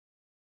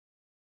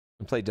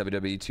and play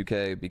WWE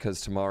 2K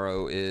because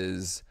tomorrow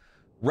is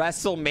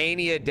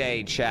WrestleMania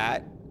Day,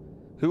 chat.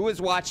 Who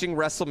is watching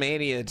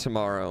WrestleMania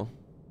tomorrow?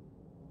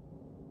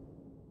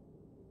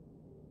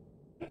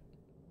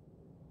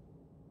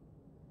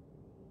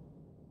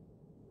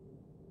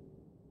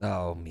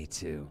 Oh, me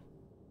too.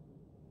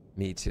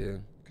 Me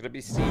too. Could it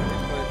be Steam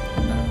input?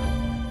 No.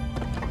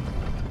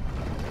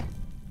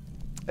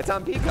 It's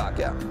on Peacock,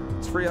 yeah.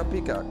 It's free on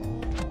Peacock.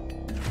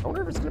 I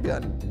wonder if it's gonna be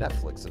on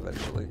Netflix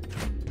eventually.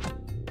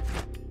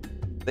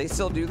 They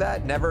still do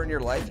that? Never in your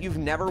life? You've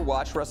never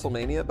watched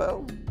WrestleMania,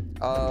 Bo?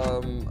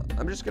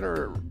 I'm just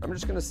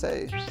gonna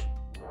say,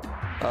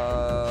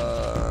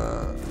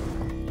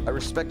 I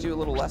respect you a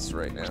little less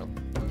right now.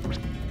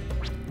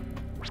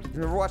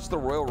 You ever watched the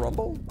Royal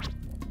Rumble?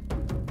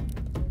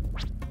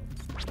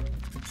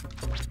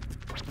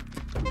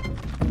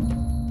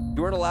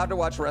 You weren't allowed to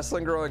watch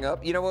wrestling growing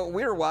up? You know what?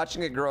 We were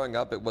watching it growing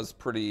up. It was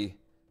pretty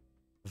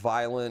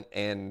violent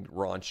and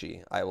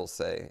raunchy, I will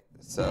say.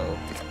 So,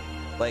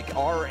 like,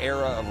 our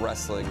era of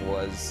wrestling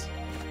was,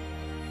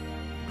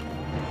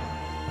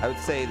 I would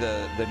say,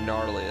 the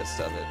gnarliest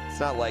of it.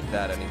 It's not like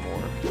that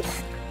anymore.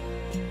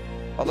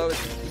 Although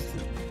it's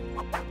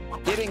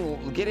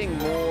getting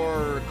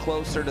more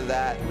closer to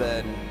that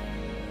than,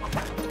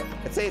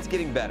 I'd say it's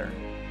getting better.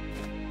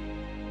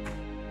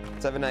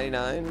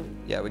 $7.99?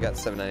 Yeah, we got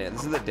 $7.99.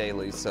 This is the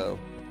daily, so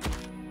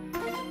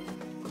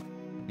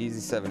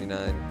easy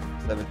 $79.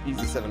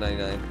 Easy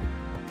 $7.99.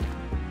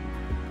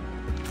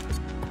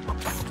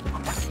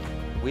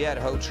 We had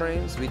Ho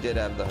trains. We did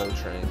have the Ho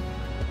train.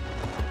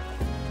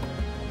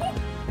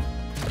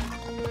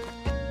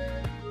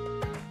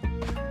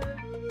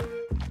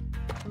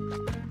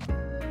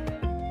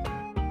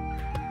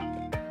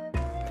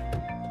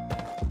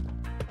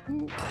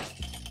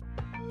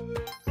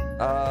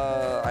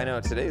 I know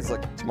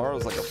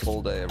tomorrow's like a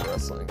full day of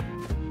wrestling.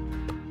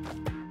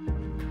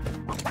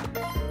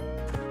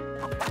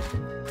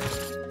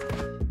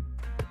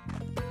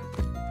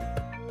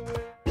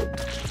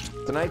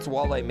 Tonight's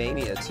Wale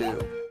Mania too.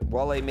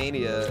 Wale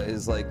Mania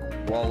is like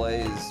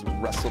Wale's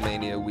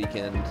WrestleMania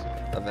weekend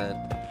event.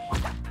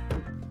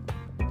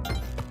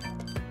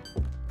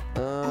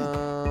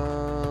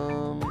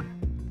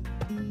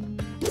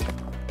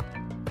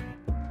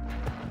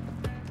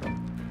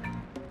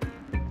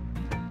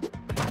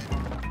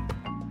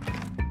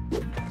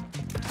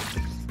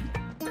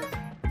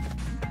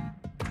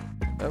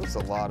 That was a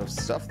lot of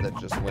stuff that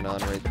just went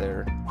on right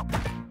there.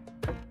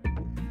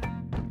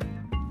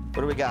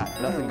 What do we got?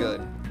 Nothing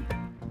good.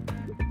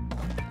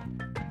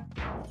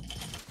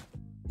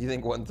 You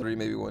think 1-3,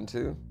 maybe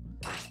 1-2?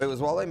 Wait,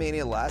 was Wale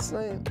Mania last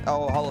night?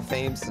 Oh, Hall of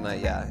Fame's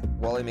tonight, yeah.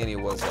 Wale Mania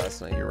was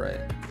last night, you're right.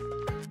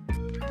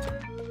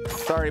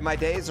 Sorry, my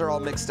days are all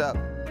mixed up.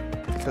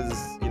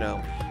 Because, you know,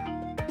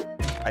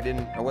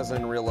 I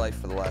wasn't in real life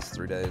for the last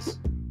 3 days.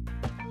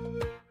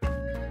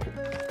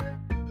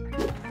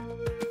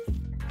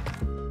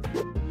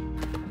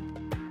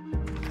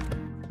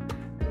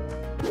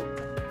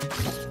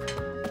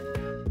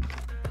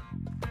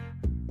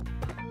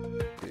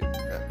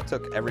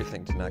 Took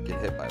everything to not get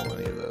hit by one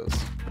of those.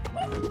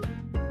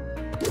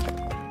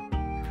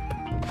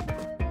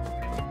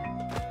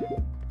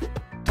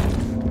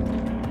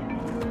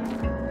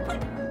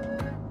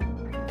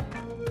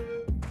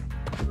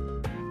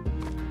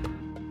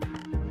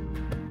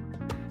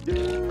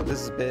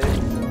 This is big.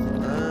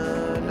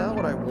 Not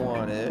what I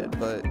wanted,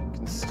 but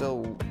can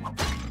still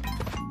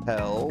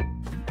help.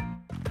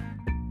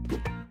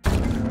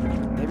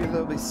 Maybe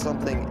there'll be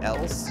something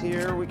else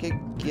here we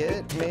could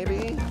get,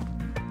 maybe?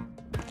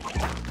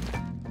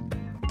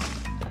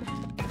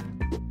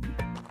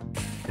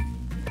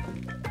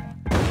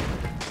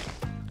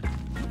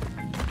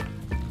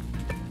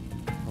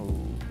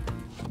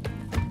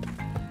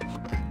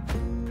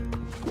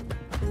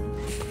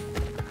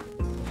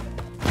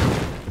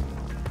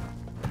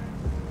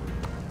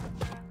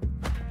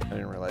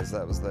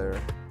 That was there.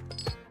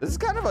 This is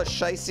kind of a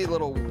shicey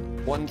little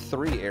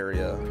 1-3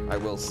 area, I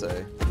will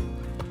say.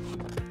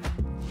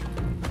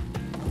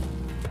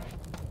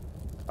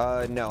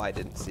 No, I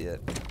didn't see it.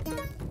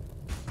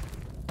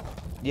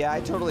 Yeah,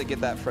 I totally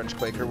get that, French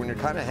Quaker. When you're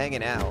kind of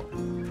hanging out,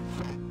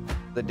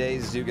 the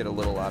days do get a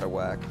little out of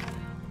whack.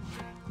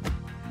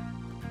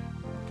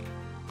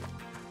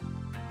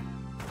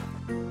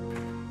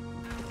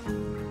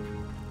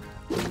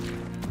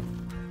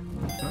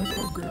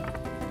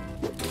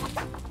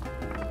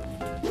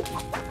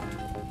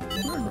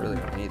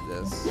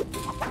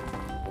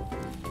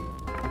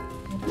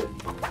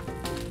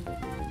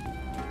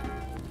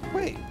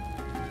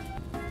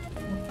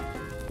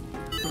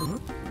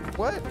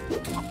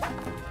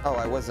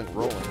 Wasn't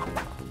rolling.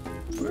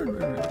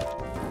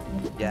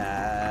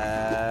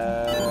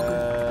 Yes.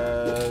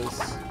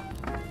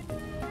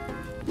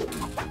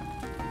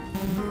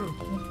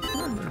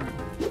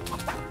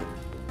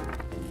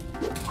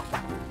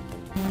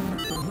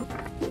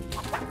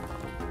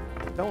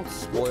 Don't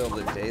spoil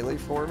the daily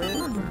for me.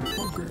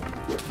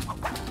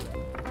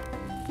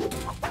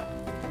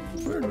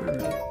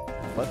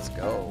 Let's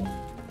go.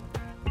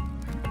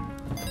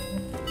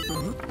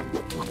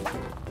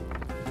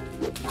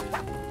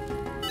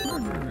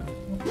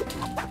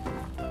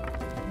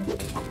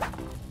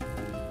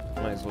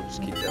 Might as well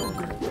just keep going.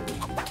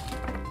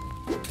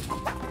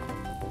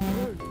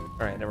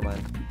 Alright, never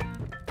mind.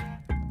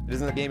 It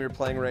isn't the game you're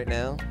playing right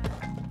now.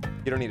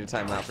 You don't need a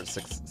timeout for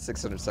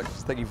 600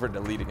 seconds. Thank you for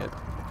deleting it.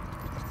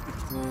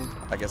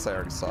 I guess I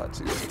already saw it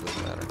too, so it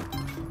doesn't matter.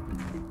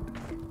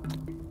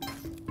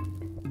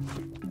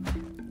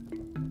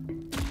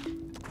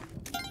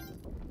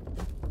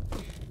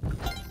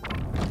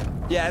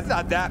 Yeah, it's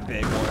not that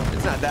big one.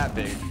 It's not that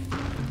big.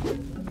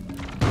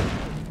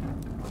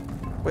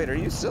 Wait, are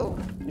you still?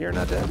 You're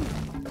not dead?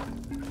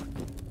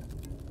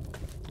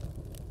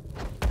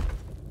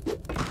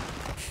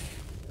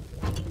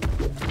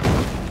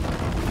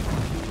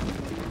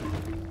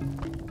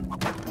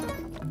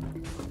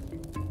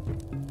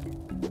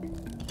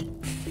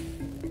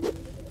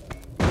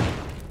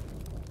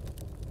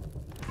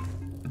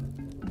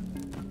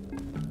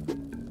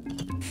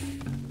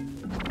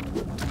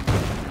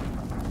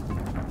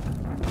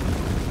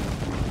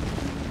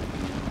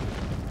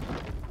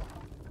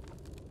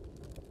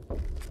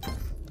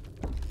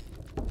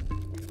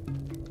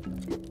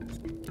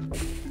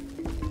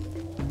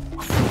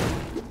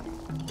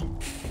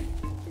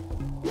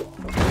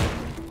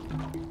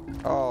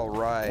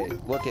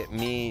 Look at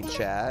me,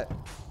 chat.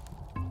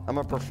 I'm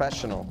a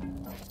professional.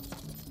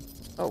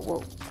 Oh,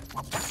 whoa.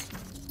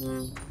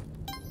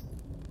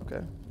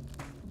 Okay.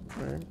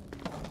 All right.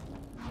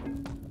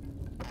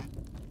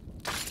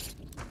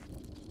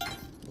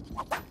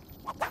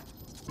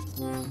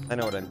 I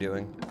know what I'm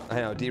doing.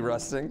 I know,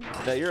 de-rusting.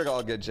 No, you're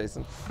all good,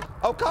 Jason.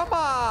 Oh, come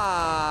on!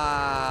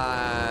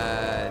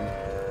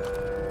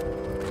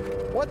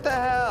 What the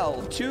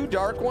hell? 2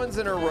 dark ones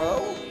in a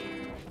row?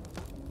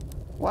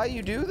 Why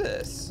you do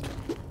this?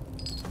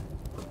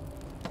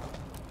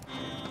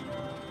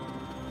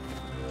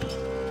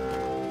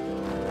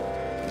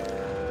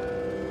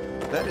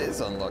 That is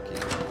unlucky.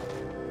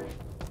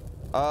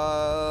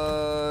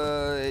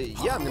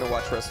 Yeah, I'm gonna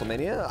watch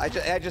WrestleMania. I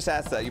just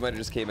asked that. You might have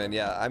just came in.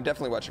 Yeah, I'm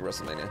definitely watching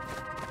WrestleMania.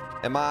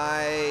 Am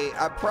I?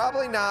 I'm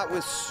probably not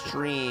with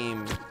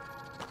stream.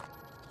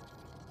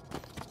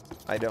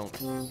 I don't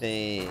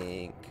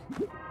think.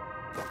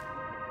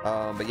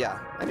 But yeah,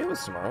 I knew it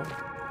was tomorrow.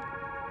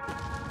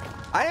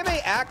 I am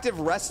an active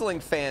wrestling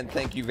fan.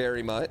 Thank you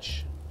very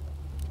much.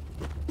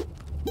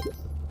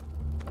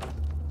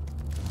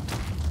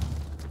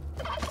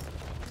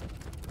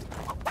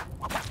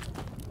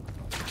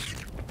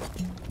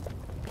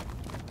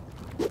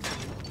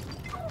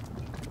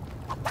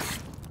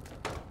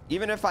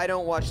 Even if I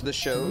don't watch the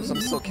shows,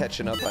 I'm still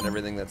catching up on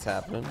everything that's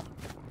happening.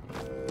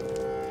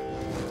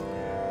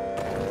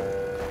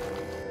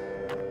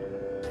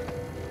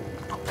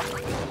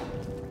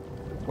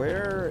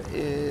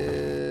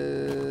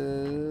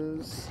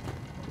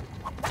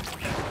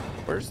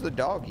 Where's the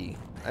doggy?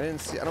 I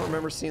don't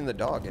remember seeing the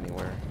dog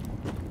anywhere.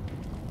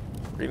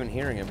 Or even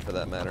hearing him for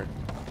that matter.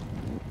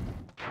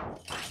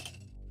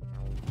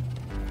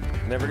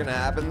 Never gonna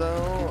happen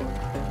though.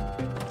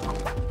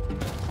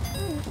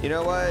 You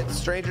know what?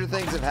 Stranger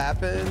things have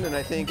happened, and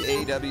I think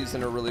AEW's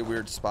in a really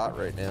weird spot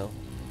right now.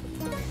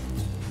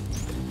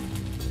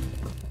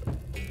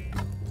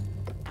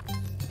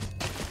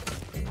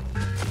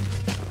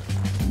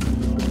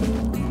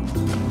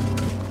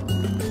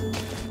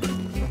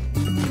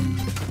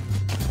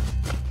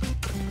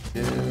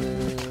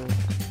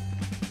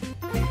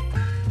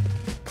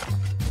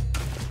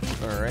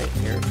 All right,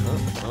 here.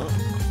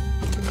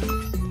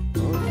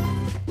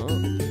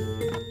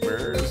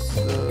 Where's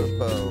the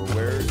bow?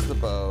 Where's the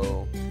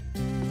bow?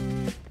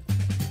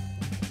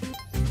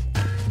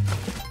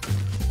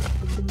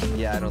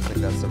 Yeah, I don't think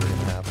that's ever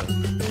gonna happen.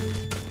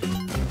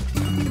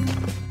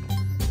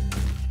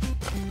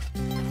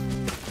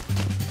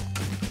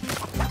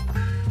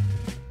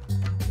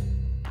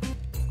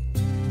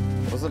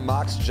 Wasn't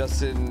Mox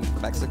just in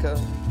Mexico?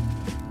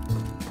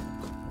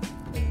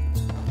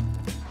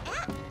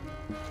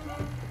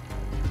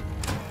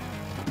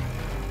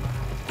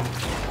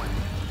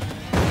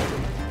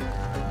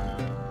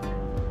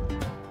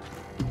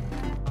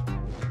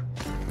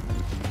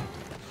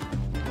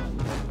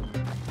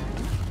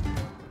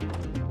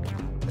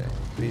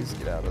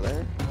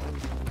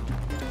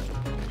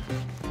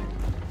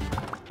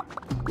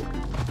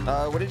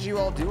 What did you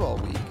all do all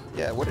week?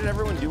 Yeah, what did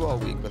everyone do all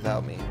week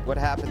without me? What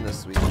happened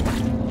this week?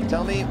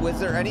 Tell me, was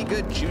there any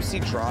good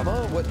juicy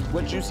drama?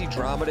 What juicy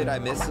drama did I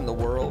miss in the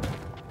world?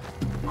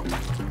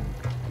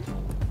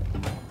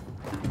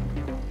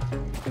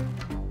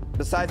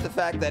 Besides the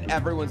fact that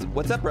everyone's...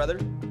 What's up, brother?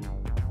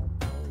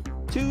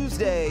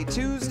 Tuesday.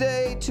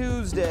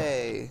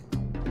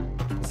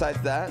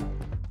 Besides that?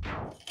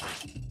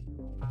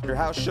 Your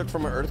house shook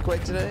from an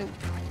earthquake today?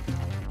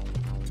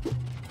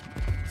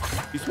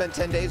 You spent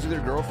 10 days with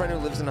your girlfriend who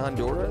lives in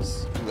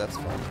Honduras? Ooh, that's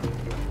fun.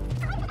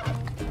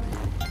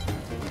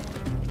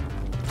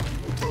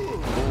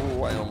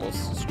 Oh, I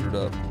almost screwed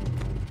up.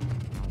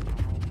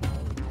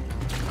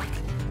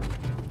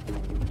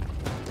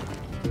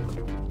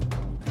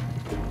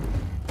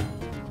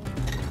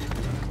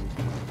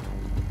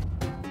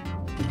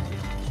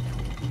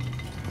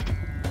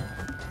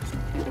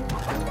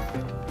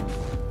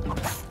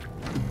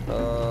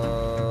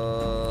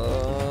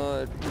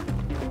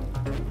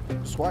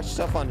 watch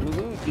stuff on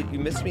Hulu? Did you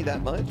miss me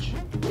that much?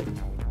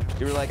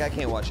 You were like, I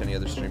can't watch any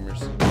other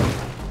streamers.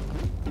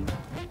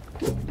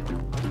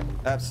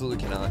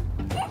 Absolutely cannot.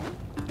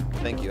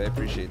 Thank you, I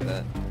appreciate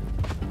that.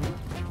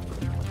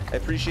 I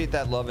appreciate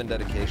that love and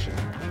dedication.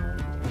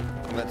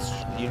 And that's,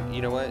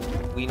 you know what?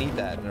 We need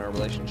that in our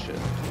relationship.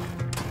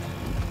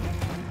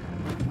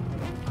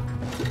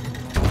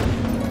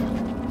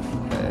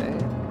 Okay.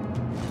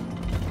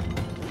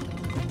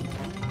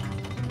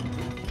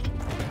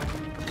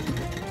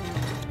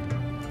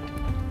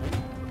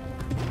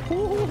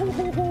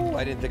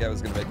 I didn't think I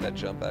was gonna make that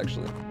jump,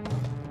 actually.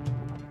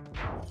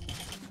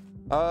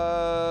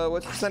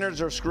 What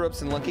percentage of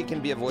screw-ups in Lunky can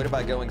be avoided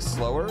by going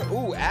slower?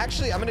 Ooh,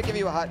 actually, I'm gonna give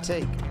you a hot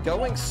take.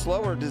 Going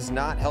slower does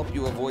not help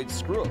you avoid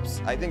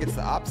screw-ups. I think it's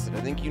the opposite.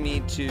 I think you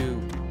need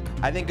to...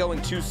 I think going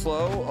too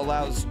slow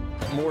allows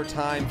more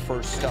time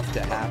for stuff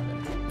to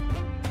happen.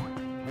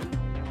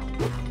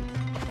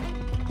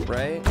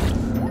 Right?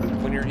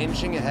 When you're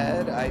inching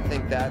ahead, I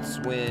think that's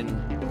when,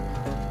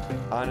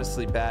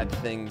 honestly, bad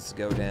things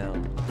go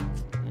down.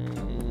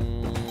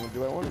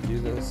 Do I want to do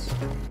this?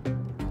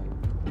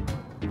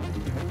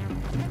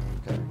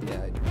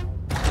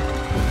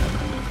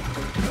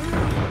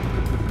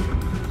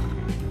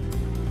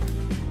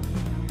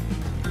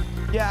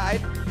 Yeah,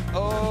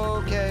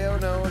 okay, oh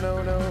no,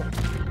 no, no.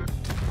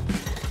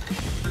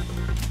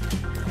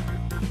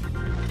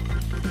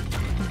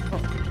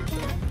 Oh.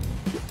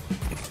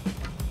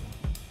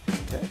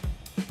 Okay.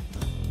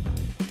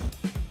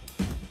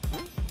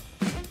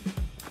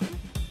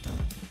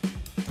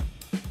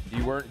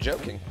 You weren't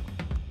joking.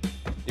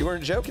 You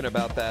weren't joking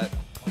about that.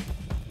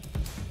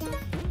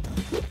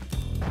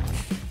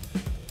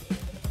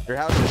 Your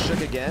house just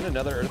shook again?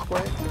 Another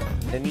earthquake?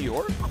 In New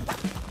York?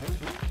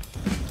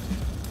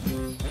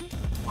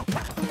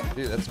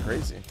 Dude, that's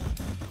crazy.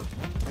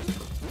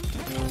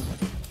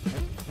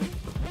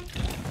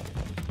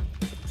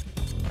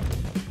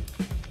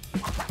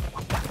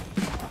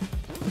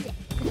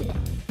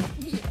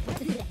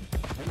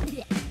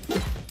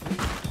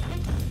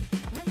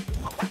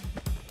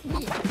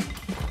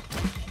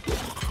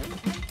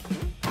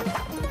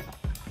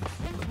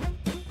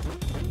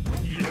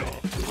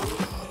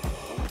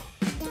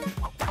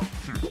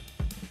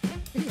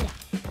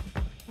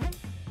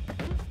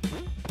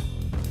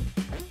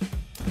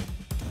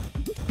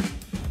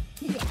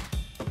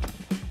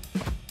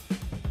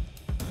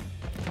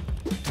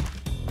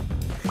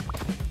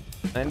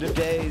 End of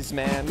days,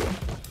 man. Do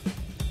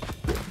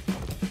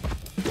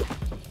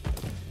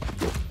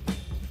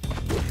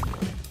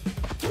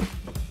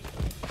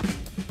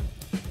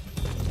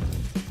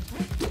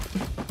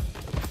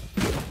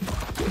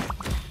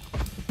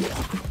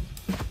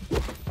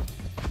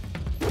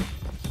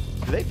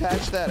they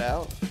patch that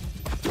out?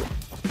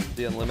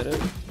 The unlimited?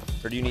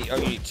 Or do you need, oh,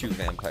 you need 2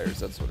 vampires,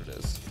 that's what it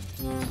is.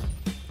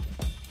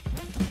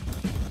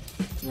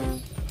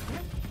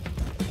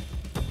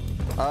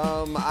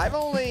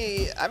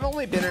 I've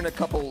only been in a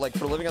couple, like,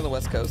 for living on the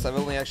West Coast, I've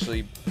only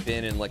actually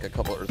been in, like, a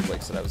couple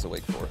earthquakes that I was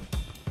awake for.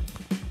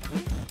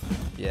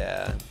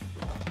 Yeah.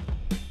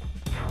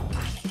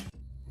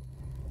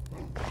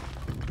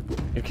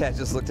 Your cat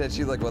just looked at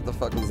you like, what the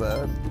fuck was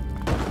that?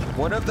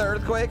 One of the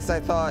earthquakes, I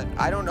thought,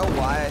 I don't know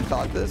why I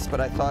thought this, but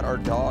I thought our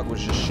dog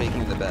was just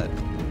shaking the bed.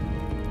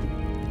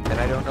 And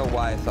I don't know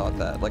why I thought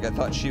that. Like, I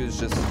thought she was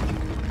just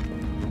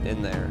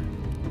in there.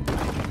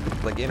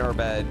 Like, in our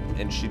bed,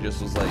 and she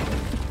just was, like,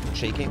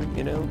 shaking,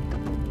 you know?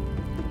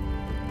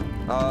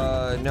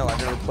 No, I've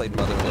never played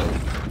Motherload.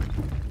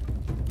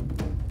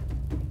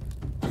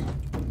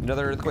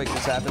 Another earthquake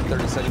just happened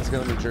 30 seconds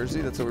ago in New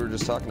Jersey? That's what we were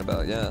just talking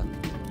about, yeah.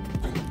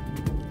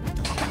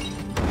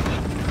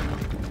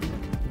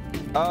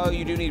 Oh,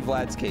 you do need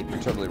Vlad's cape,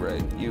 you're totally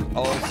right. You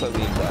also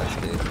need Vlad's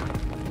cape.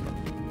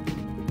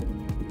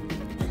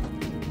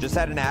 Just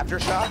had an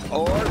aftershock?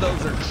 Or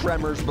those are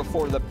tremors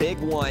before the big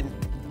one.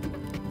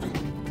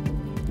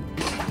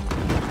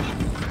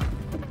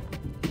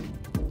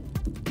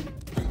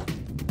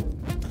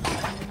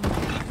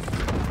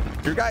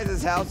 Your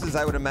guys' houses,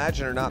 I would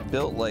imagine, are not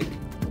built like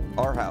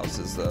our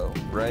houses, though,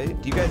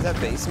 right? Do you guys have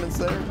basements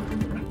there?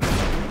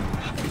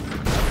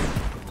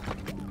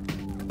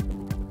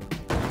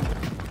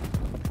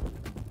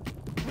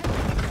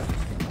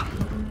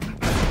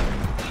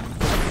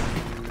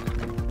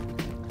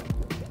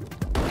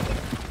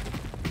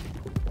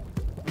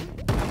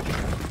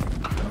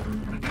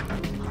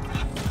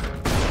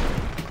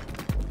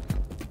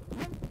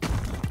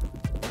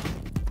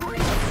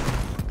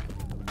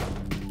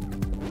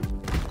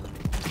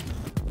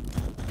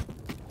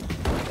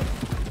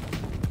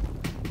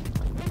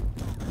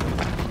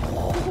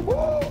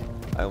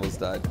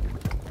 Died.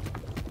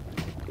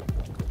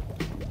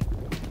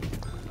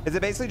 Is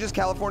it basically just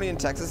California and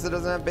Texas that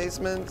doesn't have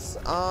basements?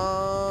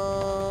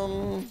 I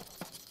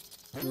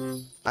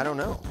don't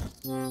know.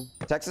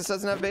 Texas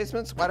doesn't have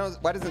basements? Why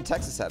doesn't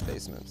Texas have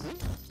basements?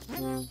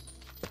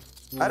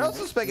 I'd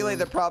also speculate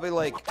that probably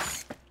like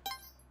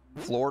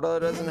Florida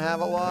doesn't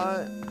have a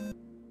lot.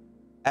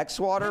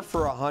 X-Water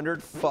for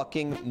 100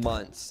 fucking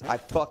months. I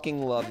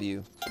fucking love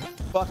you.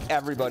 Fuck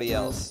everybody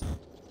else.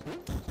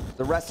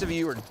 The rest of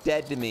you are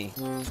dead to me.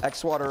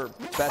 X-Water,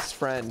 best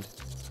friend.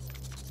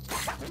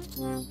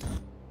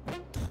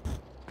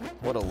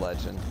 What a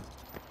legend.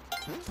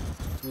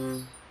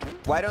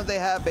 Why don't they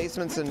have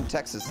basements in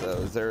Texas though?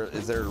 Is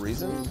there a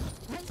reason?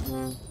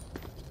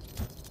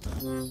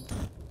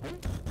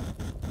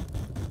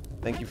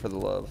 Thank you for the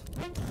love.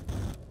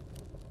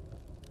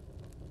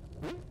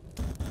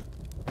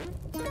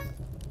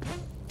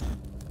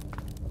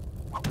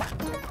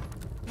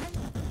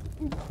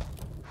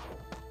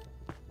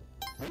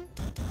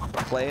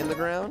 Play in the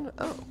ground?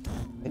 Oh,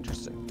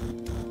 interesting.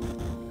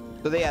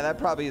 So yeah, that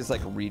probably is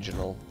like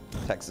regional,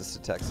 Texas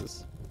to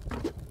Texas.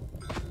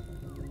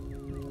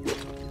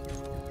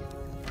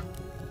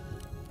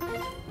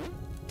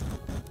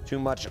 Too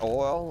much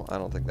oil? I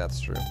don't think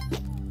that's true.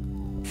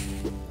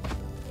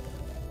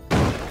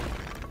 I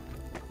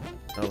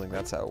don't think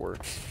that's how it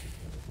works.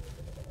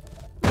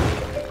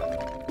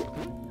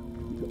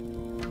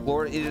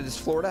 Florida, does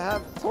Florida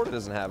have? Florida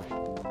doesn't have,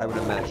 I would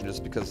imagine,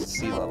 just because of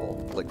sea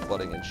level, like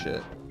flooding and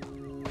shit.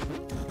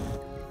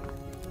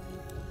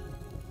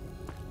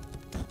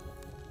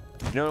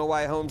 You know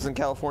why homes in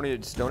California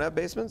just don't have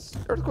basements?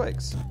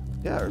 Earthquakes.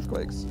 Yeah,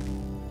 earthquakes.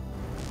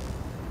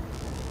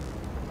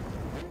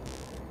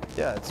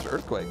 Yeah, it's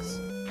earthquakes.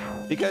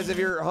 Because if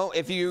you're home,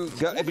 if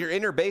you're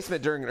in your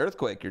basement during an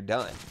earthquake, you're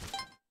done.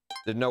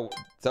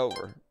 It's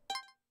over.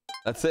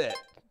 That's it.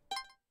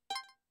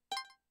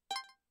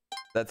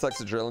 That sucks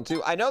to drill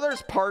into. I know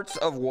there's parts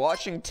of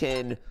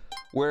Washington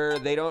where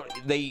it's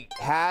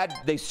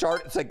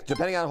like,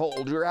 depending on how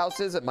old your house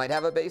is, it might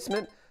have a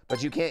basement,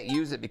 but you can't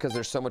use it because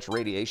there's so much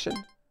radiation.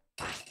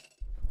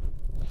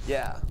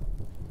 Yeah.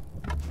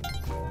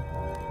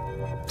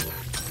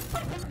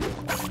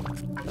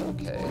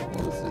 Okay,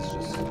 well this is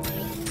just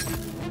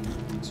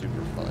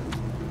super fun.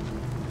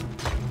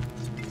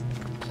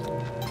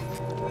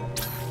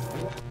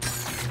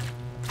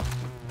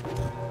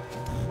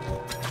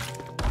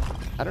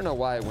 I don't know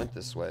why I went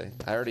this way.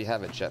 I already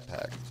have a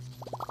jetpack.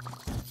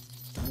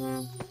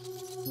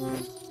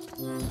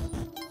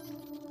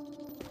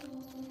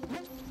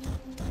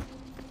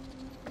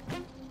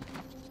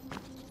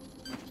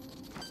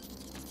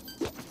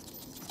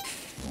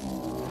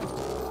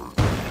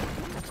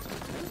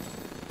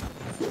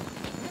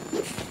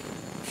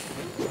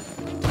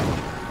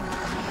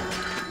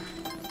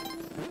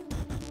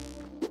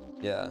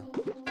 Yeah.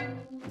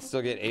 You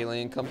still get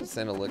alien compass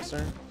and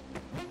elixir?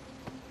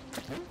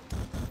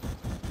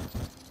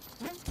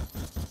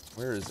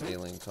 Where is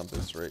alien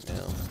compass right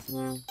now?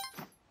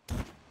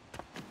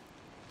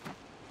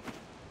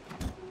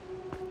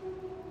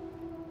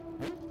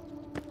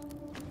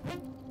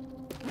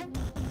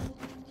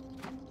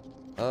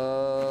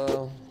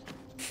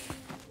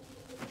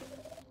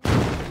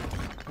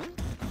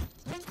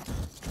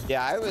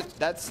 Yeah,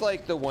 that's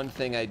like the one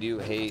thing I do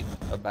hate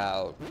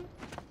about,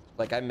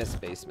 like, I miss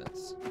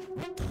basements.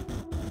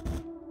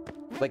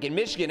 Like in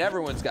Michigan,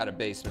 everyone's got a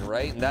basement,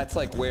 right? And that's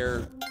like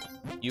where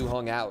you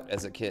hung out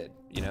as a kid,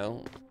 you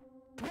know?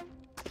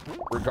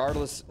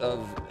 Regardless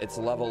of its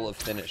level of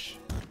finish.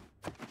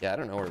 Yeah, I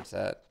don't know where it's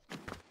at.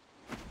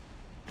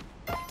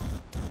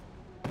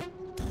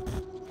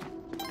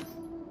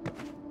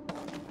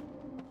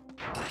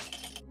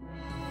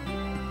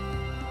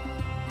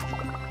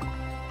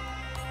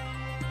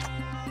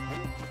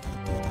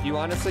 You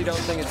honestly don't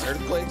think it's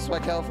earthquakes why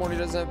California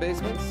doesn't have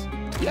basements?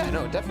 Yeah,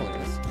 no, it definitely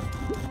is.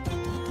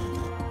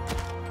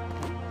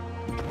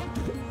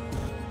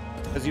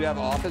 Because you have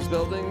office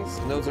buildings,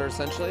 and those are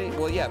essentially,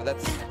 well, yeah, but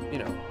that's, you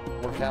know,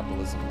 more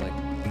capitalism. Like,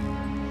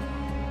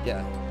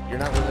 yeah, you're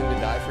not willing to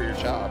die for your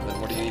job,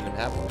 then what do you even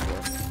have one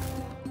for?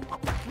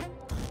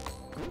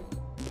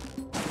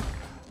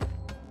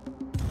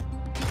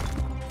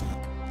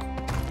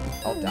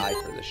 I'll die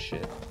for this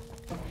shit.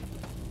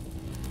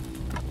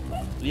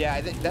 Yeah,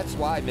 I think that's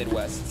why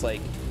Midwest, it's like,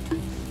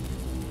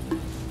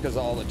 because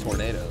of all the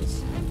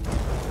tornadoes.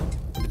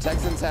 The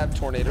Texans have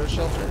tornado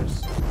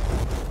shelters.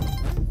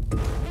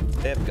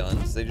 They have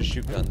guns. They just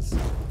shoot guns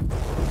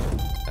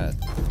at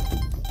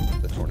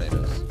the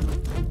tornadoes.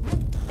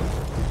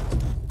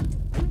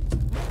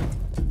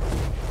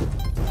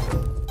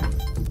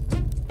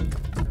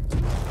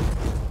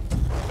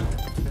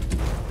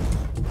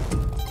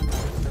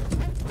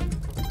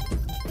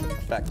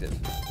 Effective.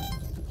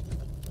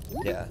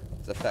 Yeah,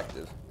 it's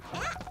effective.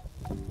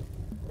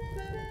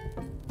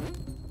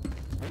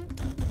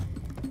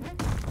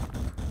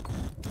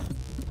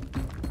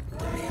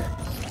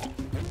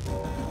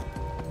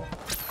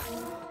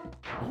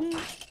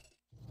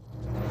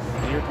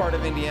 Part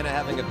of Indiana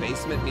having a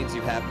basement means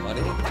you have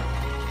money?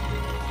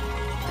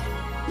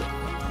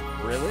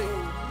 Really?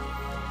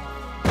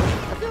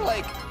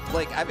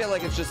 I feel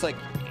like it's just like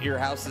your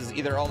houses,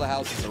 either all the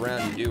houses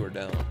around you do or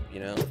don't, you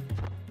know?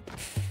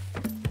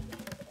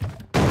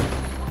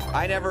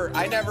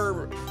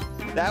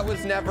 That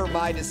was never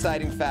my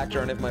deciding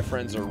factor on if my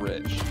friends are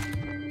rich.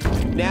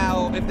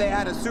 Now, if they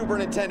had a Super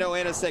Nintendo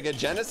and a Sega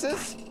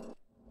Genesis,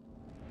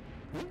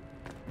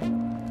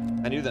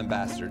 I knew them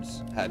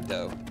bastards had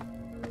dough.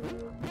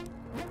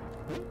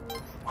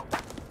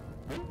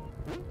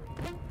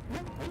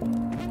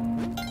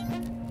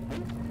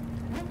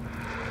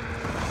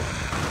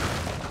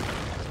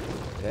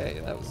 okay.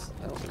 That was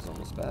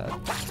almost bad.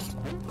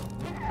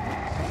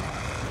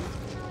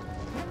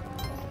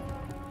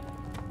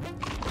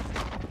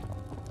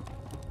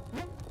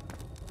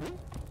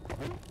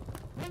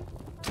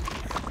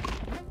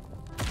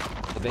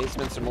 The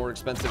basements are more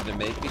expensive to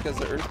make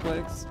because of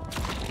earthquakes.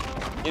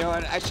 You know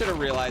what? I should have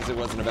realized it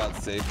wasn't about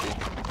safety.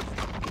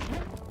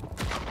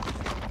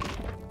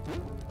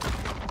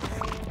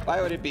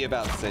 Why would it be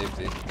about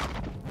safety?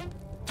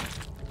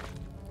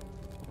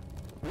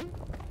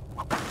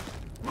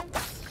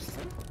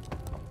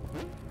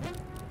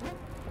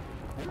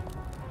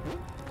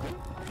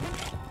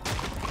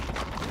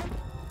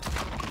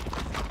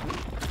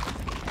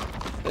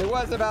 It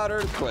was about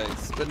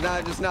earthquakes, but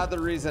not the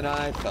reason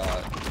I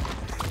thought.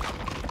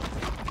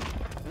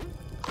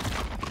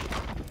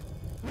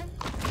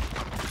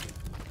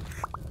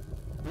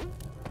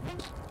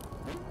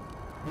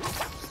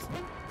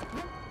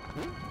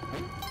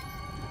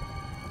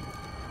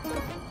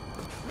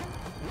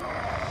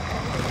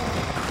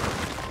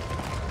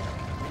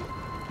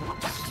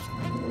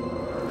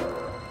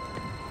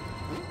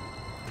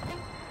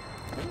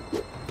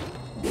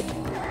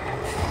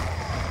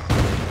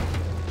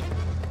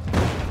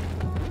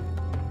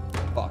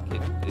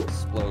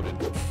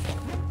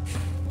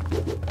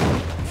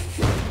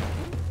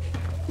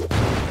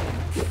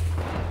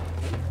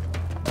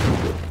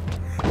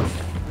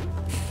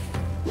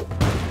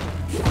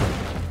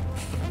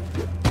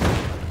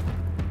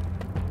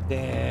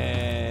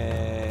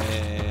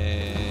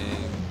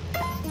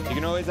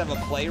 Have a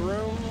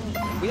playroom.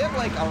 We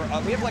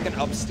have like an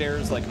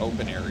upstairs like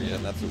open area,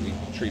 and that's what we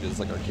treat as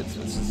like our kids.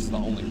 This is the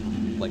only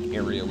like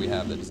area we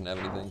have that doesn't have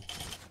anything.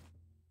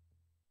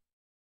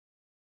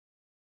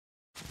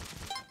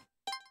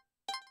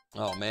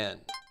 Oh man,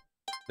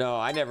 no,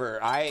 I never.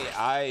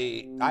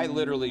 I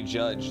literally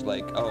judge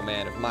like, oh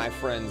man, if my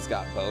friend's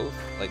got both,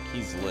 like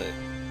he's lit.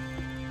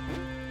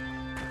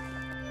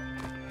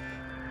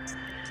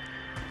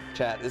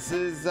 Chat, this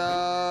is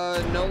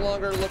no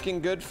longer looking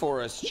good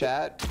for us,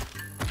 chat.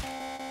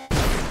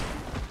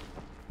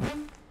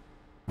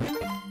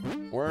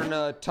 We're in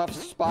a tough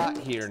spot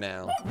here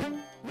now.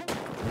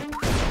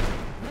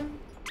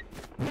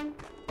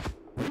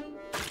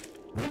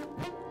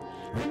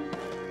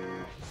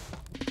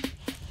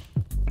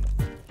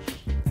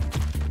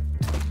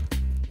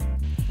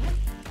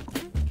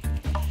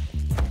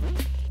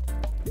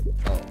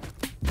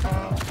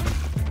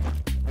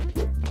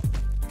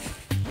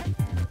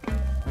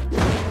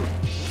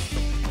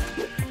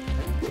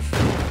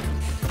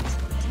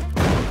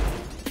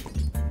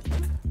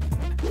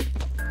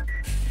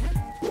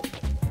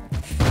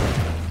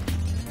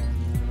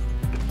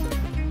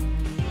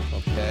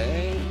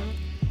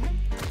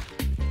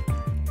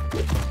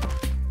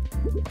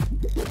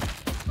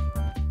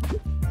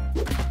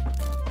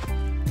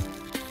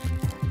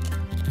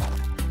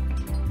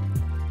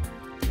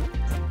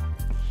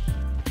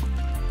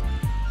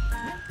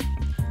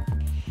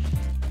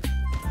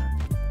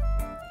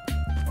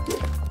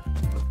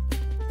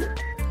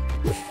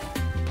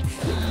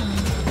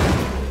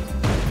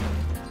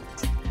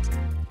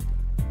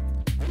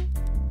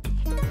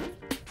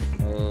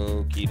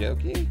 Okie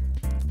dokie.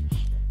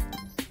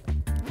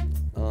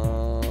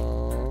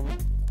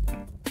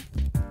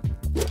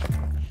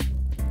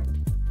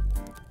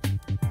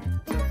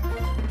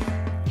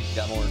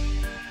 Got more.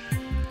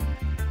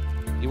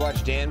 You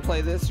watch Dan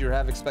play this? You're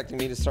half expecting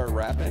me to start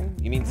rapping?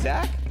 You mean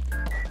Zach?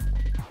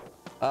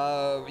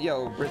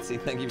 Yo, Britzy,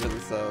 thank you for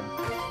the sub.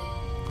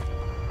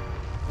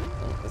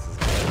 Oh, this is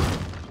good.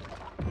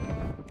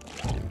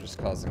 I'm just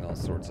causing all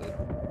sorts of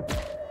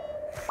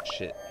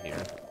shit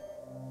here.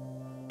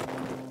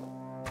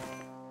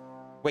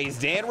 Wait, is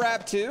Dan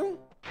rap too?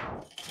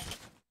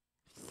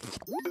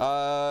 You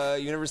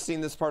never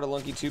seen this part of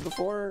Lunky 2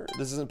 before?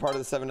 This isn't part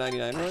of the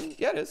 $7.99 run?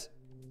 Yeah, it is.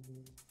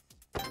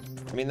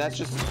 I mean, that's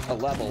just a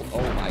level.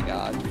 Oh my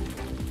god.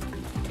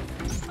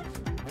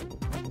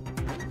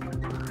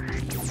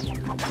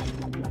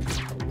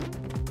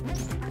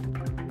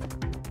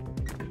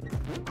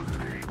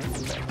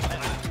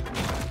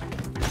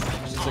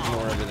 Just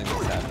ignore everything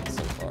that's happened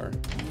so far.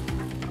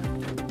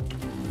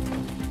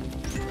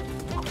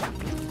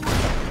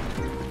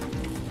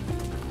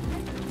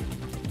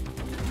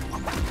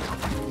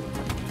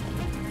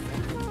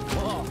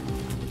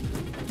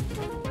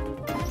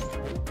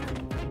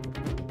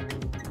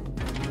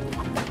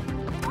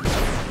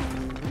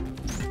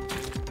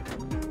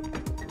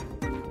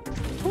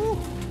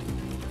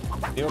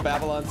 You know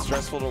Babylon's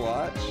stressful to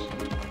watch?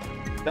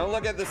 Don't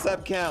look at the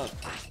sub count.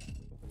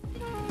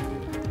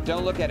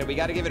 Don't look at it. We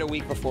got to give it a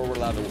week before we're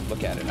allowed to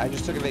look at it. I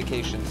just took a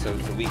vacation, so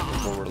it's a week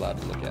before we're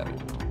allowed to look at it.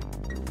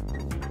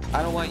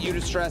 I don't want you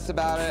to stress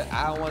about it.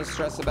 I don't want to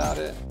stress about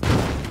it.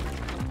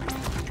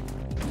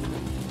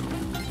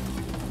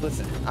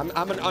 Listen,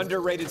 I'm an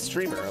underrated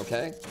streamer,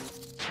 okay?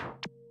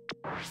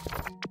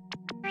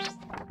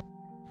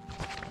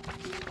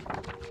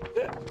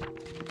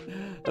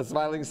 A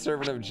smiling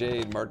servant of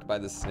jade marked by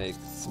the snake.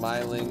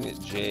 Smiling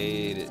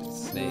jade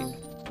snake.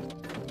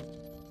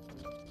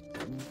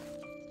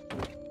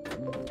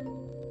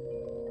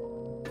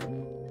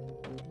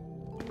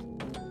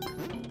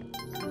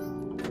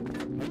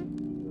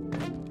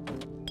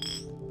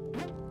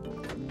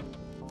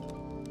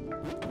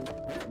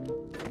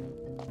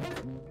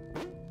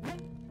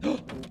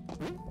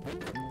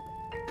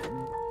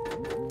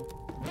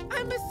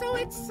 I'm so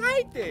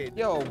excited.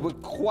 Yo,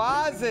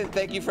 Quasin,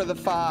 thank you for the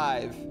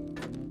 5.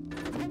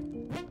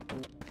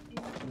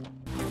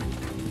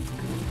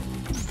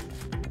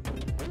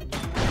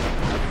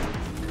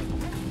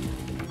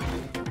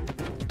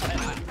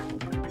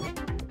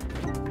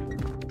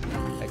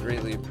 I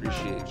greatly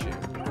appreciate you.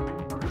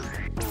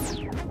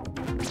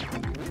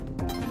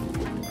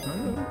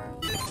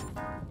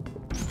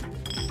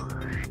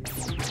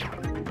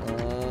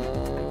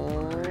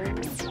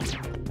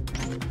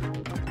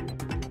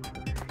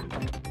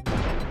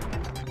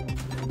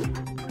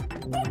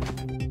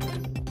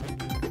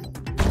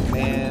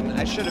 Man,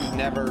 I should have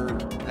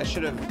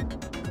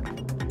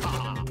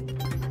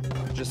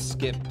just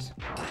skipped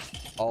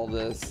all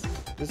this.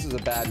 This is a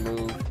bad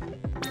move.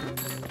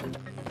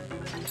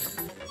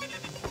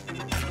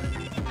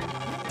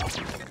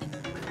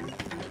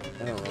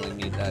 I don't really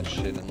need that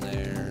shit in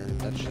there.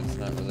 That shit's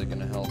not really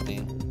gonna help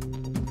me.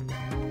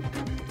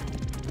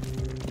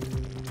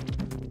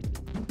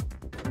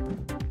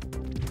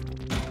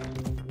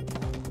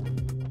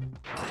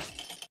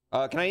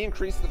 Can I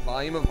increase the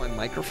volume of my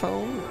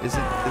microphone? Is it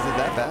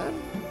that bad?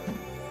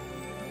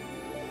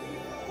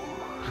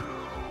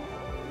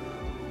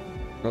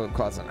 Oh,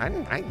 Quasin,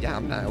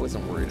 I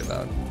wasn't worried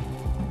about it.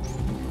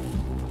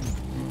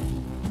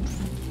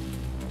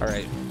 All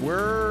right,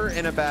 we're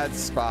in a bad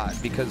spot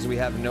because we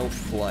have no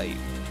flight.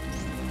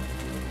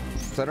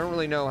 So I don't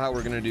really know how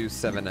we're gonna do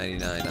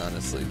 $7.99,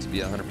 honestly, to be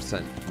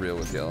 100% real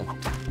with y'all.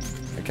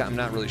 I'm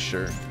not really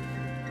sure.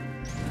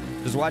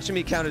 Does watching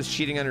me count as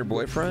cheating on your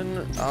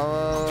boyfriend?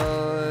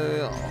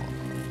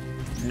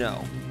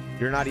 No.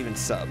 You're not even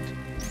subbed.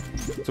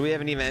 So we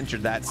haven't even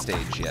entered that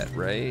stage yet,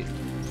 right?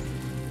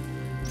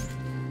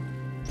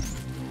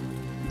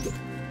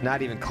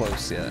 Not even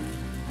close yet.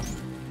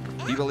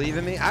 You believe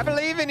in me? I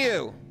believe in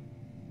you!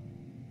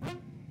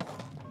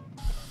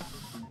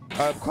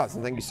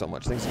 Quasin, thank you so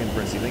much. Thanks again,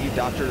 Brincy. Thank you,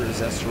 Dr.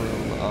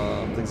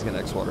 Zestroom. Thanks again,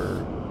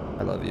 X-Water.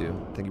 I love you.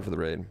 Thank you for the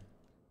raid.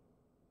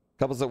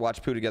 Couples that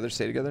watch poo together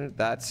stay together.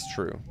 That's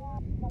true.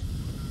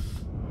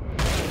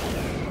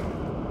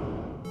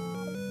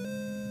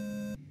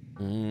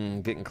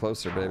 Getting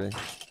closer, baby.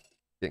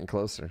 Getting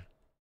closer.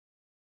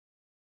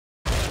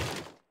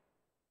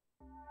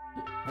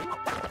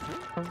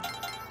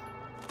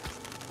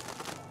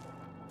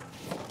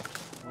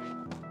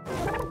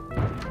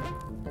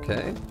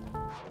 Okay.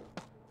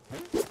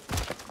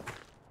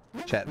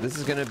 Chat, this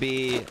is gonna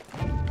be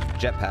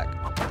jetpack.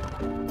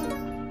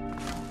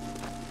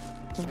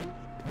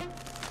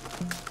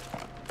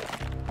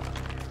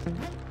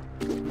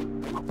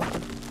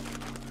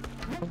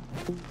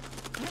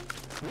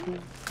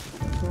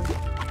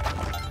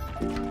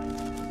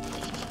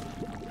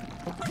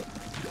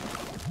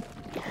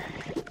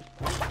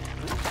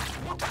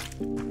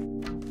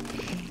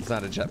 It's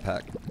not a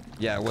jetpack.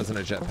 Yeah, it wasn't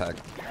a jetpack.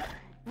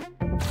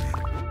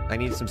 I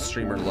need some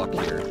streamer luck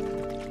here.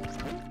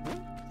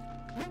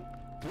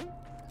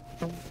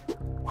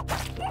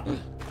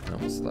 I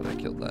almost thought I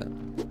killed that.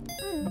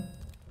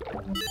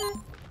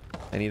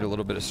 I need a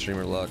little bit of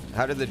streamer luck.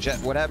 How did the jet...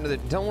 What happened to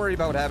the... Don't worry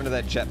about what happened to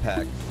that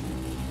jetpack.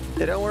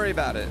 Yeah, don't worry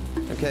about it,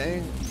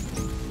 okay?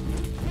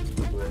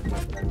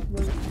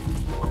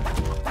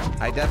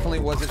 I definitely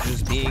wasn't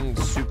just being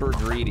super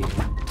greedy.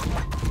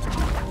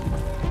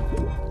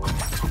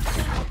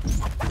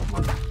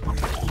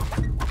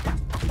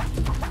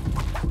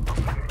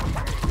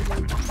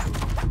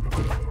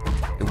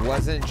 It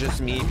wasn't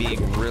just me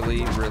being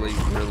really, really,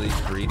 really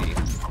greedy.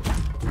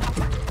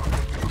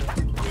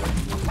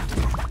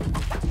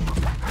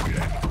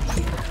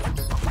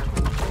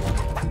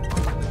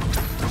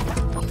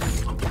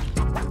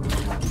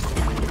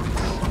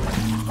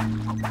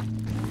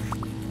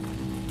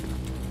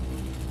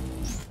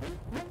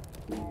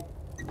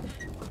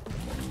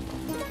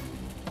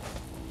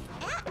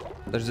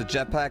 There's a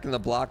jetpack in the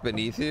block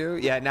beneath you?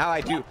 Yeah, now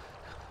I do.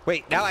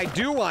 Wait, now I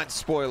do want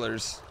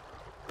spoilers.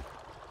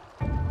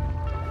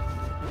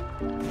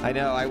 I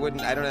know, I don't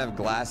have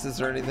glasses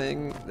or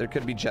anything. There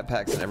could be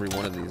jetpacks in every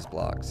one of these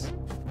blocks.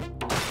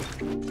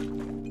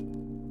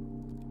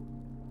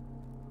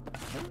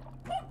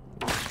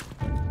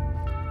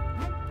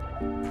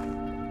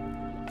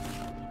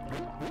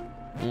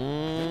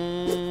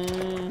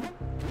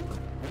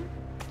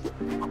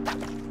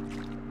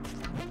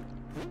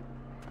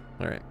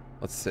 All right,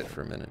 let's sit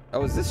for a minute.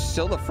 Oh, is this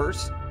still the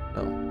first?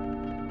 Oh,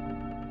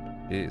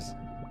 jeez.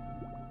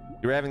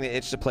 You were having the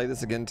itch to play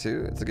this again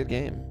too? It's a good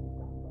game.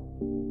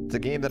 It's a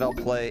game that I'll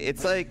play.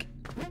 It's like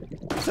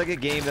a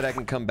game that I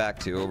can come back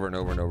to over and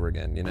over and over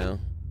again, you know?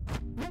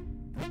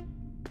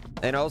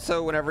 And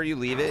also, whenever you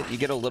leave it, you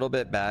get a little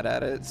bit bad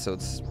at it, so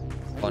it's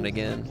fun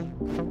again.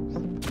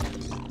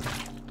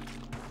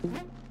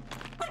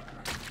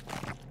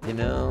 You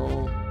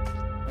know?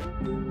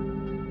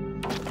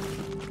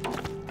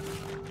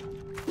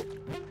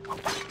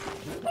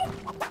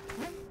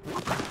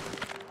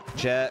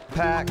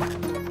 Jetpack.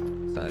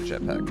 It's not a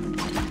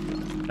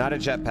jetpack. Not a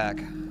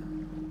jetpack.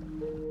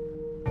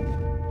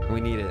 We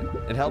need it.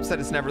 It helps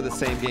that it's never the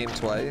same game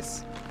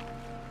twice.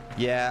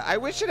 Yeah, I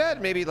wish it had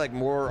maybe like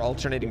more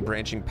alternating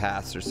branching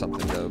paths or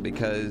something though,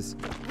 because,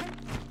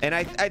 and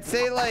I'd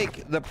say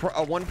like the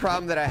one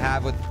problem that I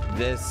have with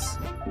this,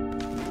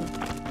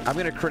 I'm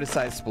gonna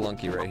criticize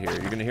Spelunky right here.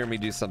 You're gonna hear me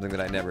do something that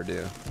I never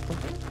do.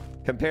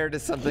 Compared to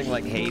something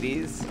like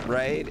Hades,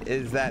 right?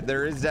 Is that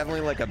there is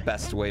definitely like a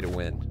best way to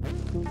win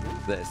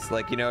this.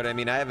 Like, you know what I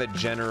mean? I have a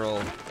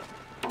general,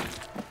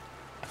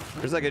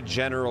 there's like a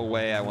general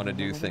way I want to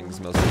do things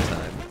most of the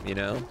time, you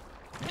know?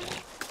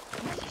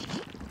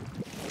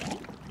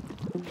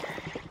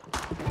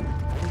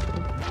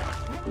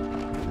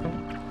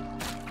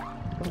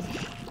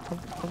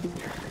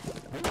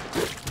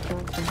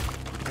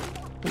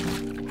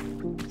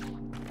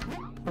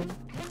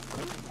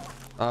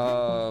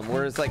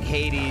 Whereas like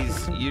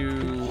Hades,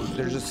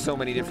 there's just so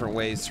many different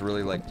ways to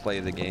really like play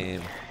the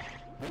game.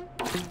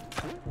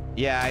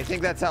 Yeah, I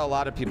think that's how a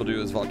lot of people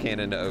do is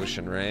volcano into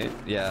ocean, right?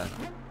 Yeah.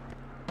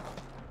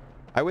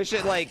 I wish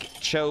it like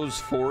chose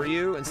for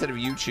you instead of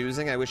you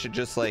choosing. I wish it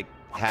just like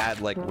had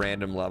like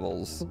random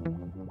levels.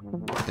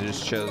 It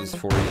just chose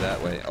for you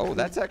that way. Oh,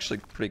 that's actually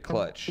pretty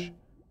clutch.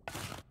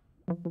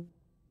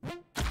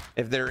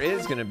 If there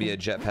is gonna be a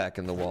jetpack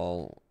in the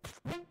wall,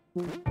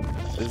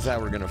 this is how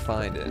we're gonna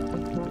find it.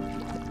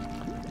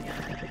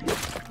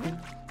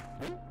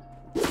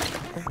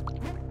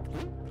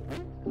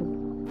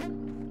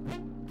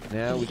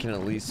 Now we can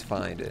at least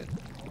find it.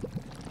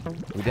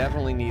 We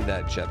definitely need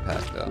that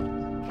jetpack though.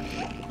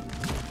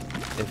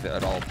 If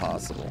at all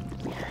possible.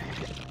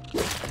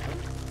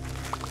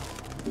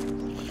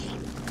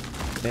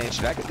 Man,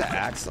 should I get the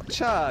axle?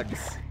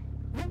 Chugs!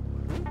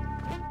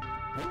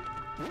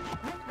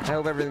 I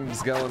hope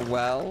everything's going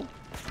well.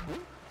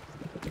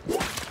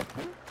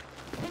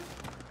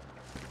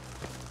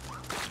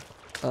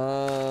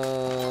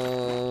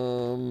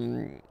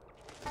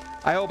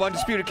 I hope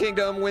Undisputed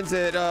Kingdom wins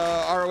at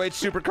ROH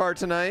Supercard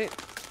tonight.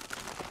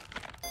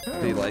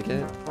 Do you like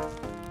it?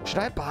 Should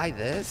I buy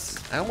this?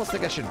 I almost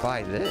think I should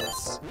buy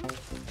this.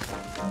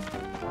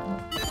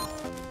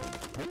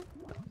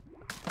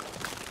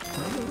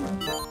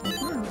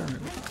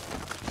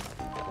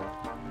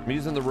 I'm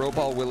using the rope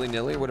all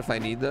willy-nilly. What if I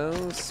need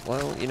those?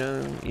 Well, you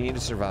know, you need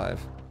to survive.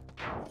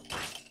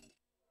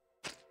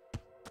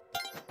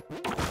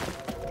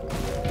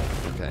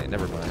 Okay,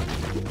 never mind.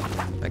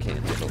 I can't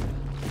handle it.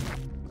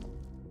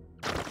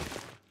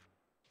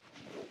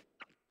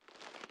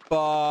 Fuck.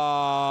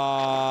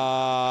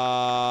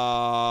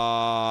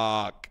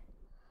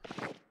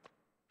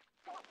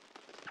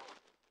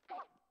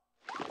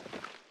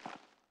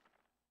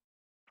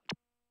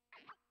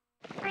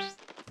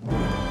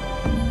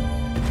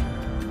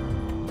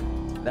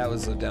 That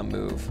was a dumb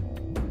move.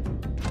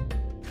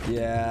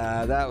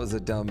 Yeah, that was a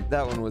dumb,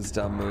 that one was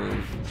dumb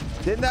move.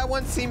 Didn't that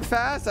one seem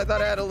fast? I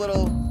thought I had a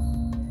little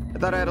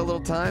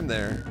time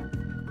there.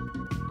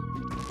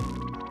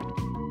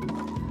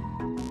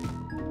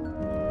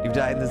 You've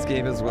died in this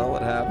game as well,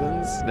 it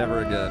happens.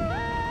 Never again.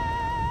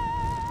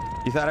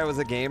 You thought I was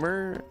a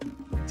gamer?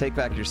 Take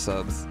back your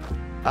subs.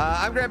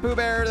 I'm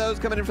GrandPooBear, those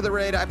coming in for the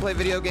raid. I play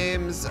video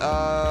games.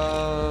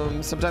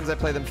 Sometimes I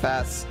play them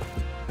fast.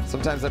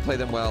 Sometimes I play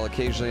them well.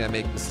 Occasionally I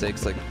make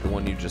mistakes like the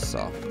one you just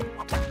saw.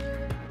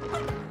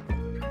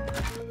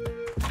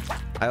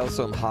 I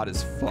also am hot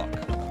as fuck.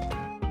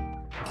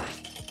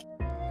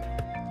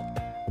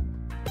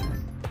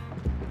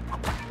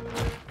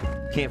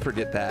 Can't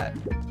forget that.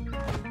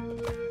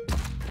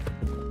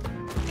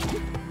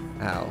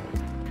 Ow.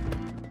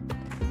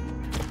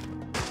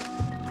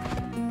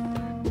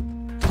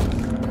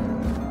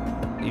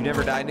 You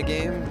never died in a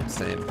game?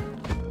 Same.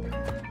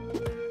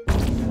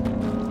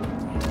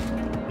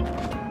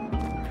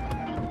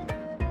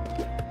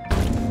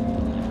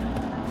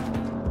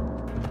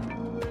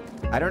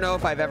 I don't know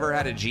if I've ever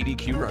had a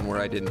GDQ run where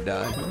I didn't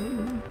die.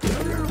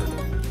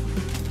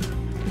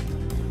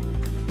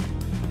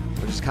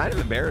 Which is kind of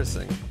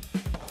embarrassing.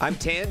 I'm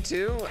tan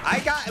too. I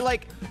got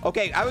like,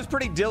 okay, I was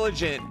pretty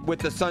diligent with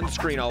the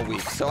sunscreen all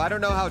week, so I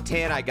don't know how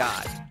tan I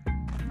got.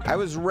 I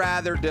was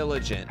rather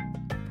diligent.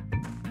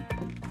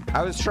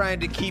 I was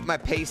trying to keep my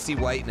pasty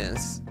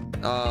whiteness.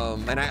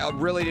 And I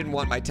really didn't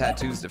want my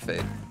tattoos to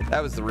fade.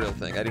 That was the real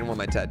thing. I didn't want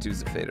my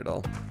tattoos to fade at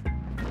all.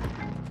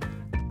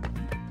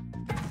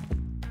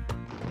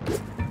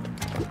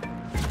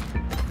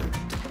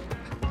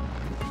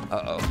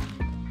 Uh-oh.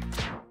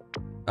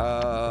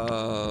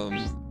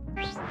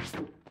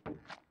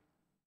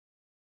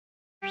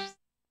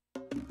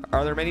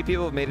 Are there many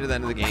people who have made it to the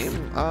end of the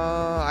game?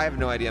 I have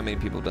no idea how many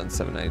people have done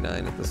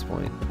 799 at this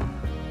point.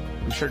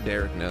 I'm sure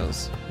Derek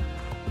knows.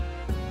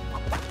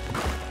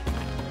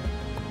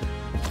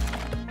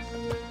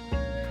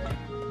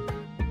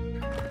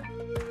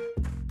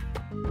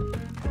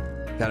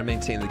 Gotta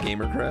maintain the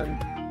gamer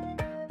cred.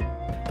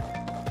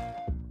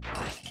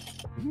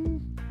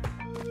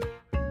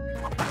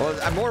 Well,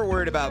 I'm more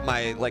worried about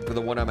my, like, the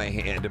one on my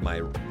hand and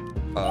my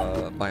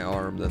my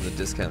arm than the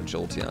discount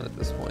Jolteon at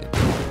this point.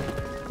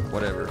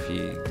 Whatever if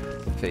he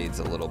fades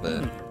a little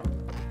bit.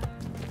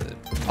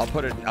 I'll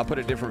put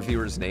a different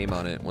viewer's name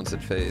on it once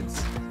it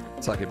fades.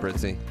 Suck it,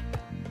 Britzy.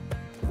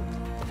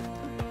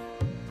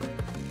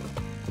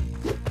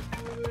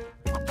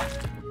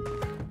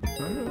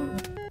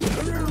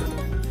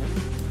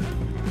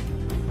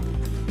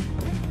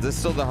 this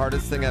still the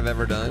hardest thing I've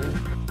ever done?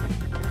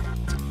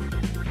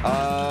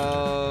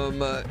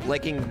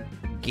 Like in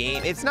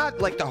game, it's not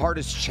like the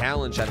hardest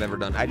challenge I've ever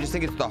done. I just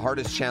think it's the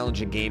hardest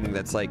challenge in gaming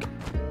that's like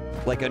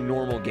a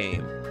normal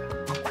game.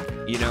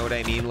 You know what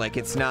I mean? Like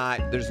it's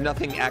not, there's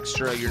nothing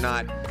extra. You're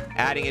not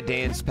adding a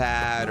dance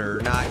pad or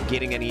not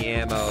getting any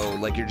ammo.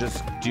 Like you're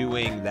just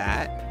doing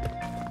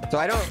that. So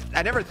I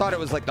never thought it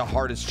was like the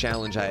hardest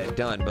challenge I had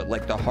done, but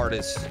like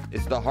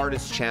it's the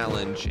hardest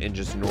challenge in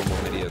just normal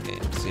video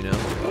games, you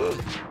know?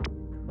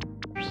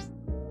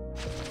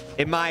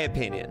 In my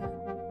opinion.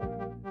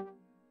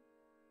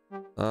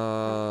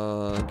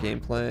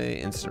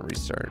 Gameplay, instant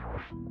restart.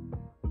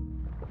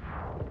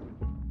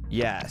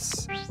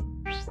 Yes.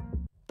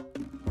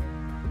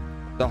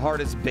 The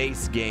hardest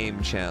base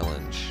game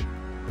challenge.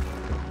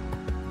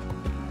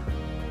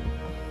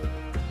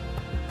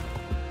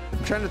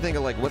 I'm trying to think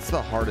of like, what's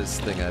the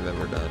hardest thing I've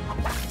ever done?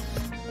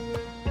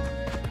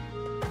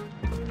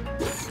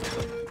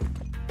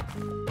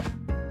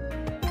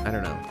 I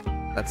don't know.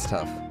 That's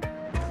tough.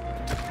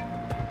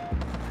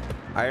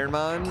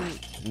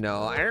 Ironman?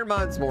 No,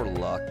 Ironman's more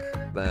luck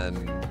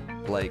than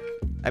like,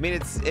 I mean,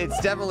 it's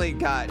definitely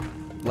got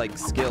like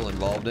skill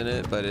involved in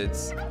it, but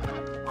it's,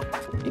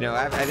 you know,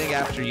 I think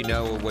after you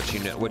know what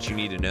you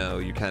need to know,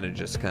 you kind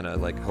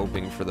of like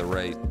hoping for the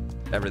right,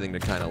 everything to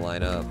kind of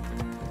line up.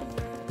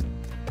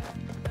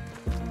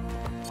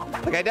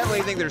 Like, I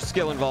definitely think there's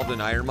skill involved in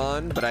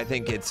Ironman, but I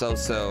think it's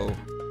also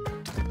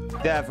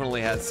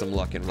definitely has some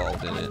luck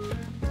involved in it.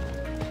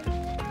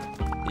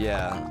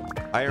 Yeah.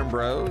 Iron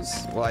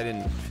Bros? Well, I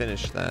didn't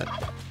finish that.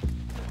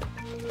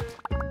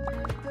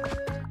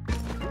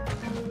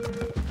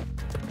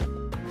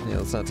 Yeah,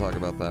 let's not talk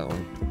about that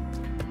one.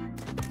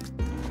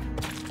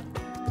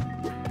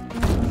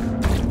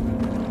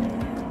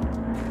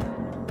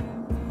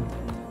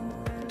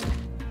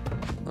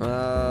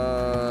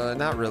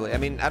 Not really. I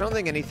mean, I don't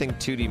think anything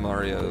 2D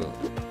Mario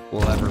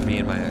will ever be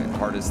in my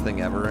hardest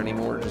thing ever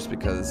anymore, just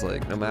because,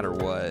 like, no matter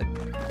what,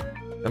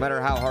 no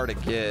matter how hard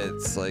it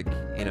gets, like,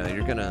 you know,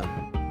 you're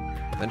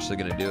eventually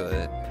gonna do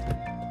it.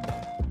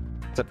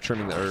 Except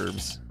trimming the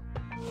herbs.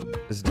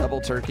 Is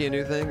double turkey a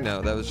new thing?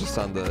 No, that was just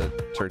on the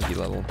turkey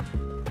level.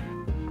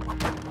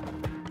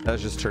 That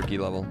was just turkey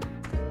level.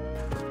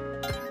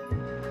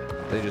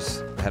 They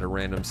just had a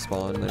random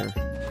spawn there.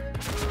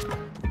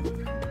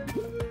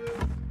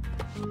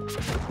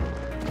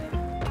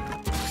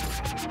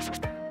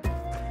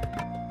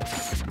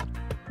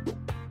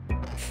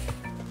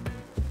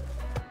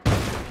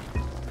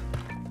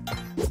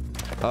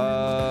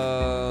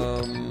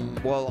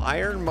 Well,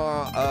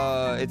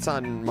 it's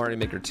on Mario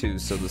Maker 2,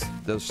 so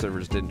those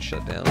servers didn't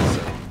shut down,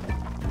 so.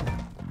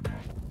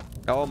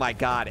 Oh my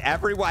god,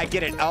 everyone, I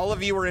get it. All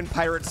of you are in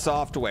pirate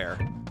software.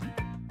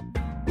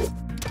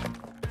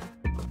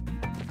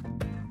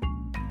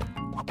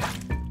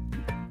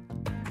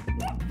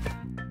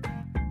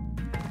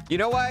 You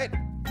know what?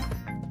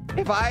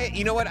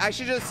 You know what? I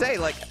should just say,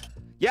 like,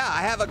 yeah,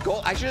 I have a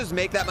goal. I should just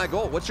make that my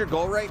goal. What's your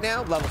goal right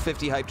now? Level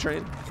 50 hype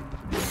train.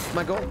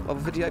 My goal, level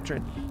 50 hype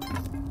train.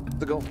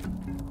 The goal.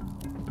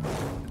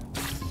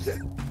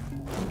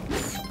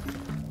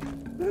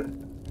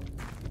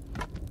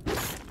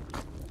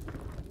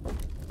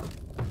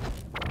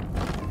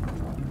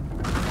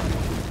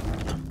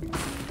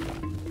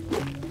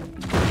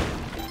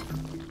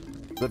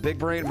 The big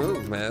brain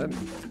move, man.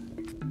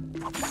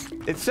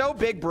 It's so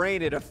big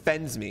brain it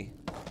offends me.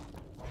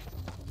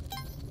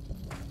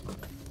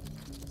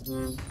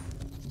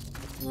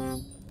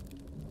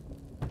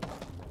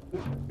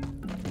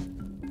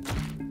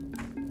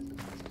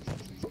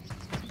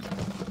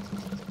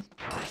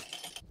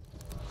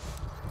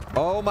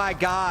 Oh my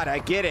god, I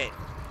get it.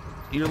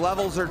 Your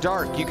levels are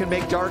dark. You can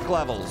make dark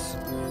levels.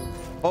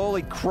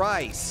 Holy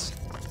Christ.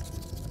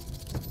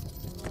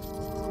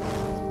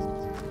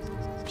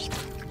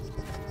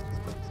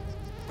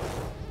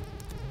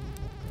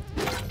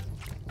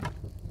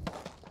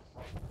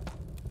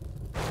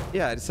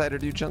 Yeah, I decided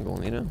to do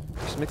jungle, you know?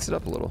 Just mix it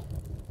up a little.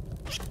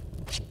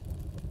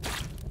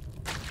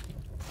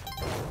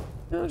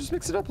 No, just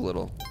mix it up a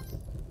little.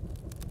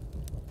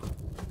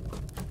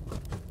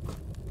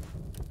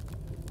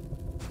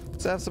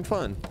 Let's have some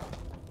fun.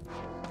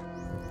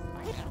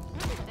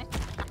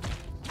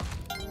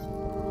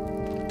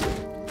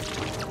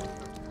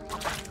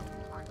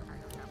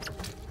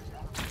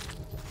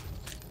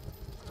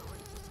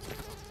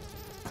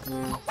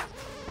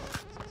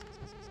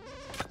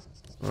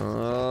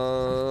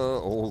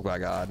 Oh my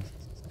god.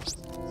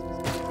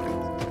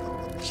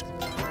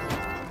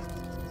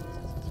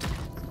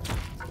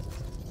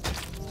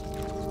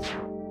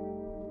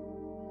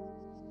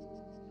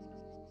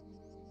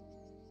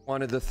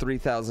 Wanted the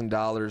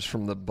 $3,000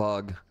 from the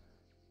bug.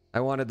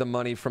 I wanted the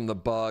money from the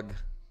bug.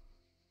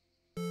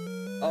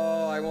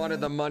 Oh, I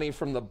wanted the money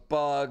from the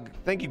bug.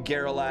 Thank you,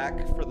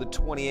 Garrelak, for the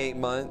 28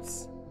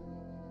 months.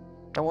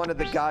 I wanted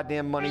the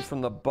goddamn money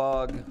from the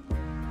bug.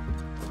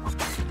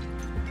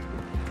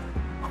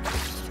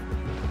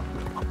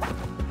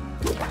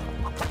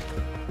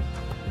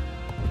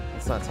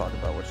 Let's not talk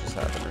about what just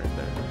happened right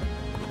there.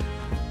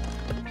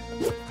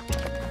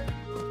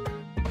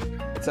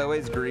 It's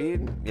always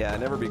greed? Yeah,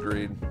 never be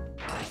greed.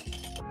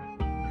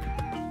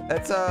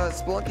 It's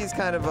Spelunky's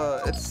kind of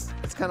a it's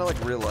kind of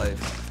like real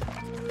life.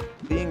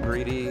 Being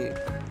greedy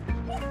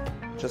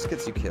just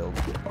gets you killed.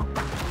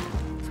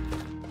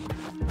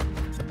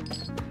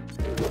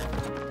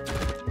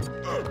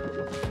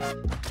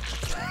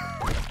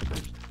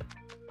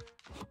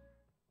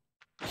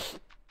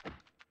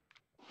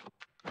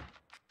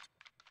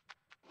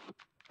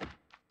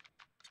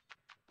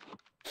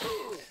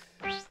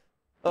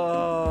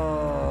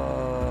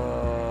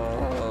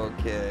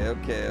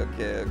 Okay.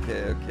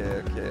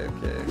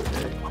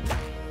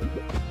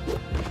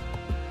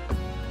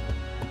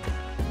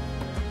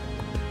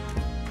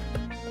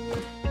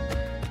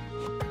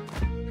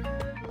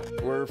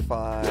 We're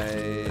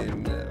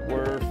fine.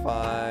 We're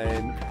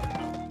fine.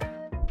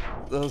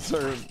 Those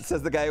are,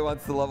 says the guy who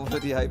wants the level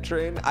 50 hype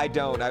train. I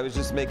don't. I was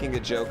just making a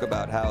joke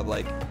about how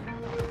like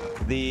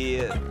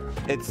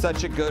it's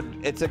such a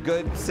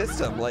good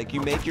system. Like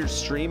you make your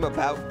stream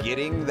about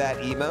getting that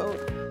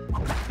emote.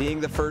 Being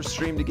the first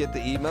stream to get the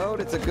emote,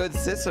 it's a good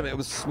system. It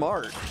was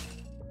smart,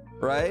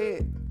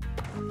 right?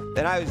 And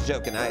I was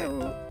joking. I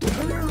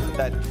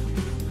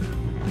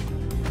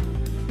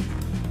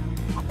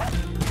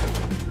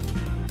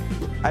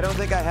don't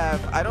think I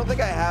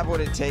have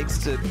what it takes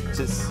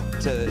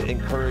to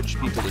encourage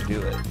people to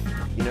do it.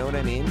 You know what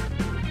I mean?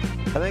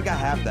 I think I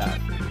have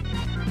that.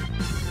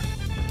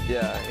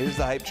 Yeah. Here's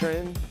the hype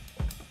train.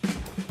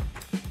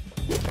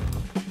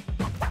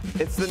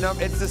 It's the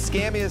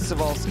scammiest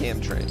of all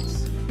scam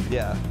trains.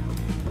 Yeah.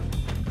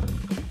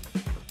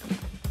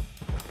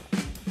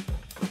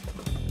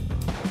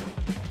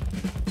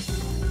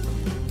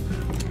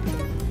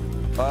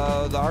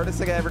 The hardest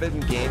thing I ever did in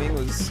gaming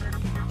was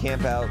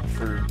camp out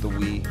for the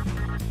Wii.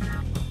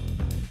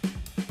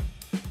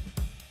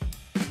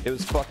 It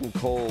was fucking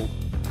cold.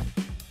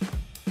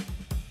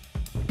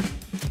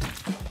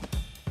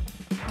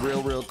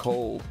 Real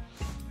cold.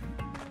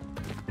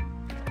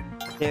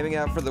 Camping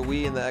out for the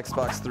Wii and the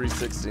Xbox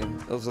 360.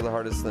 Those are the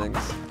hardest things.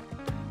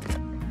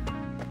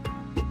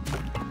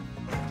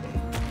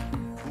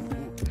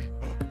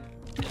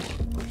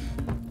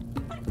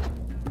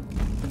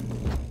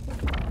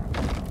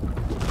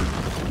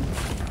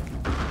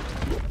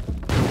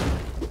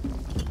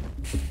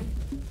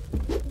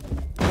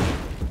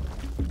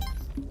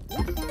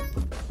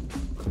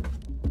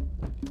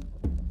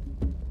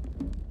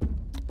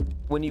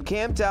 When you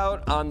camped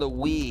out on the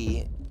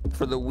Wii,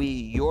 for the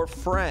Wii, your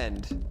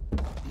friend,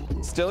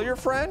 still your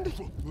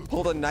friend,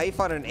 pulled a knife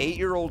on an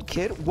 8-year-old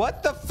kid?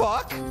 What the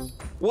fuck?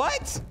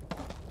 What?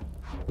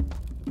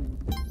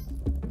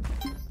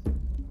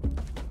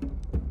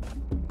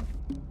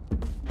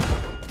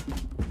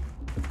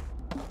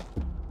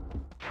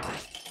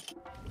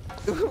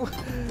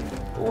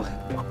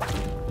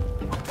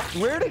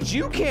 Where did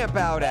you camp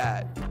out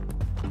at?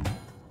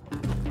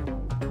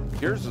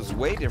 Yours was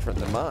way different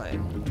than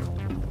mine.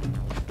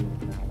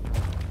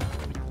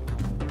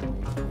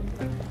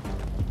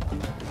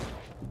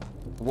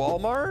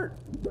 Walmart?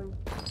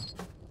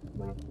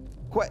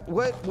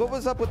 What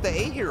was up with the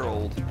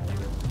 8-year-old?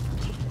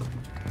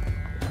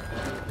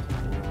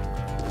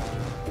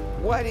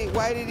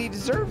 Why did he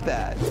deserve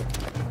that?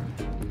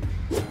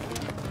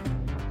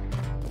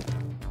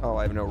 Oh,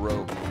 I have no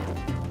rope.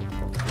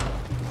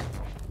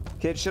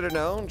 Kid should have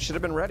known. Should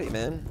have been ready,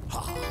 man.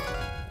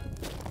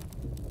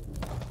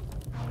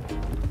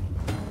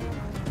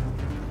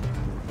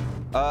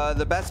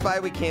 The Best Buy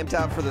we camped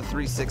out for the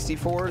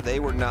 364, they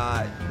were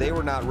not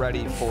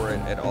ready for it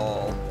at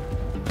all.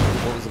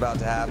 What was about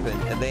to happen.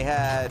 And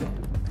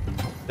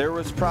there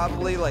was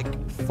probably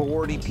like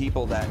 40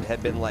 people that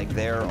had been like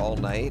there all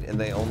night, and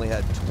they only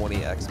had 20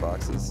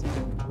 Xboxes.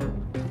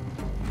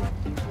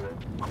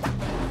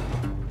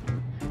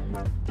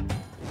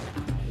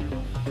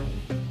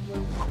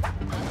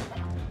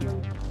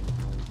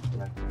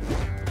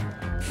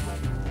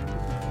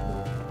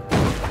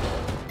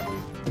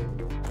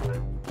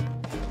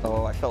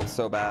 Oh, I felt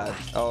so bad.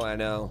 Oh, I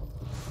know.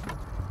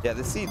 Yeah,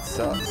 this seed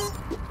sucks.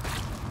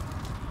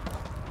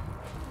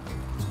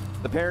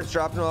 The parents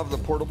dropped him off the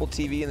portable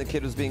TV and the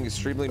kid was being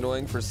extremely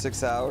annoying for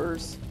 6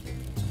 hours.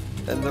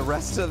 And the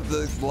rest of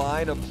the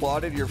line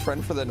applauded your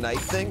friend for the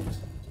knife thing.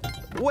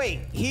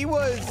 Wait, he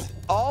was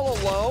all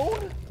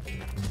alone?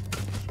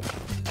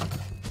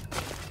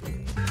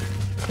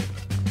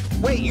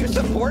 Wait, you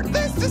support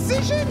this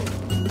decision?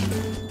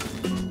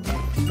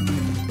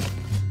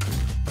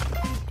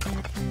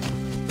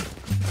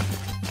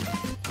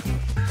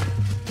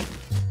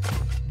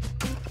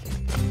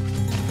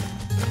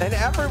 And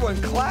everyone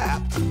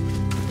clapped.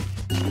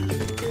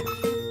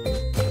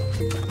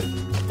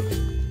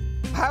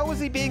 How was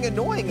he being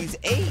annoying? He's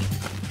 8.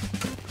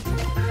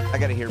 I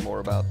gotta hear more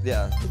about,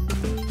 yeah.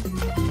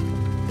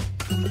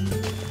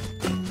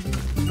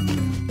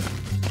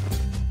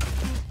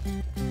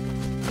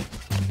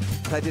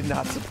 I did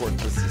not support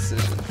this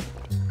decision.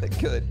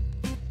 Good.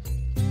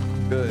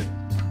 Good.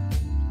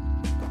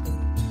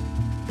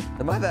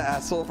 Am I the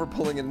asshole for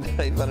pulling a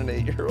knife on an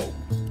 8-year-old?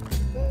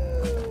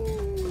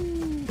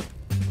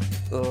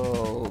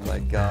 Oh my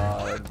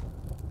God.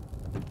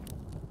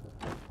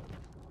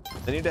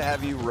 I need to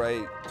have you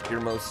write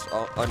your most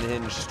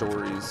unhinged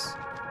stories,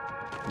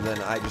 and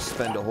then I just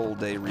spend a whole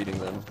day reading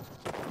them.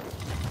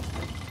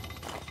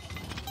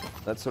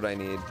 That's what I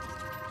need.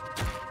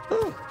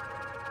 Whew.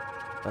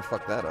 I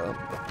fucked that up.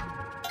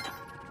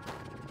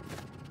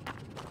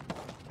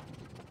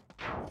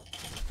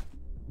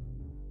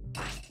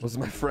 Was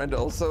my friend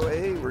also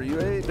 8? Were you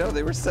 8? No,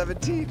 they were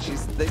 17.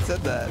 They said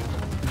that.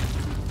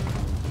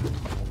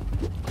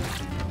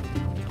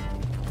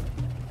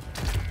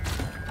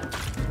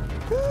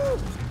 Woo.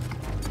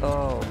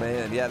 Oh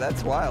man, yeah,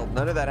 that's wild.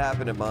 None of that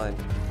happened in mine,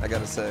 I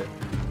gotta say.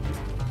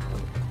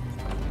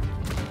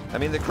 I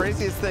mean, the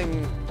craziest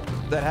thing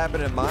that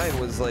happened in mine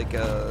was like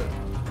a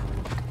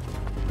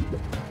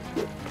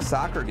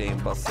soccer game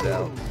busted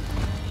out.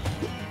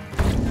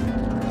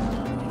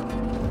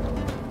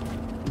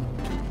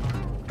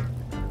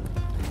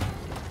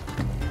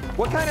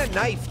 What kind of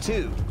knife,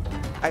 too?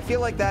 I feel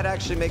like that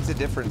actually makes a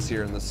difference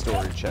here in the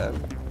story, chat.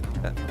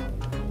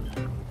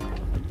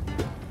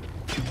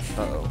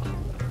 Uh-oh.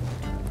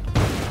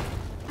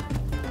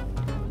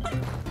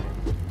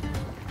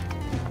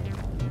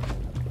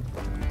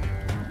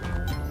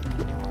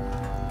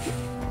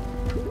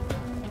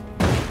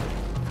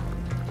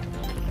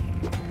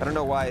 I don't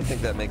know why I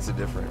think that makes a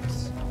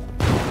difference.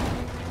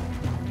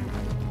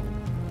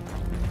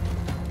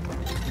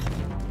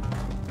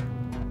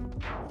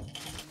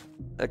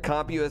 At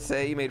Comp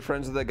USA, you made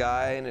friends with a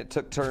guy, and it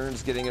took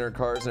turns getting in our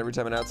cars, and every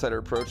time an outsider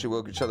approached, you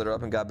woke each other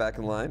up and got back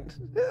in line.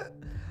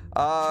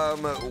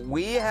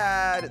 We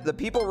had the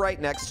people right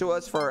next to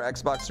us for our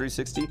Xbox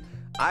 360.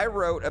 I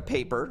wrote a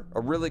paper, a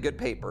really good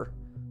paper.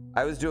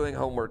 I was doing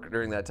homework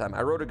during that time.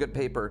 I wrote a good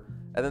paper,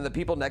 and then the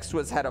people next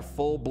to us had a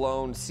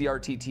full-blown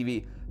CRT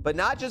TV, but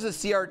not just a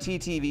CRT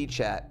TV,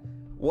 chat.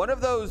 One of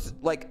those,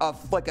 like a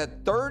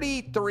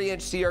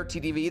 33-inch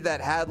CRT TV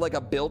that had like a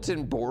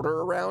built-in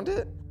border around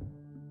it.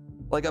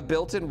 Like a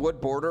built-in wood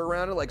border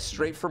around it, like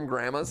straight from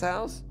grandma's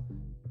house.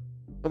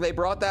 And they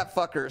brought that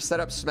fucker, set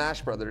up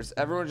Smash Brothers.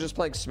 Everyone was just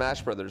playing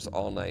Smash Brothers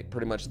all night,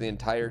 pretty much the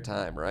entire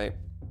time, right?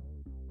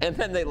 And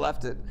then they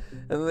left it.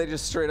 And then they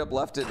just straight up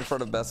left it in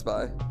front of Best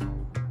Buy.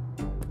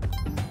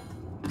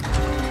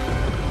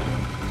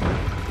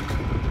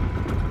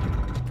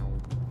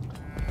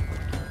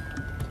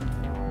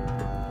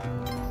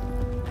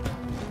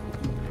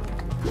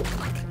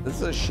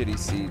 This is a shitty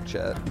seed,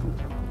 chat.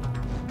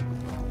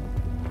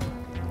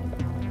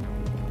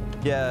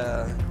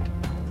 Yeah.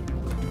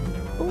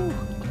 Ooh.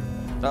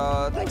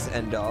 Thanks,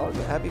 N-Dog.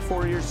 Happy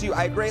 4 years to you.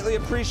 I greatly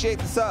appreciate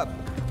the sub.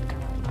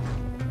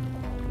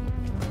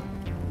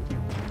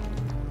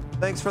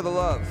 Thanks for the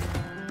love.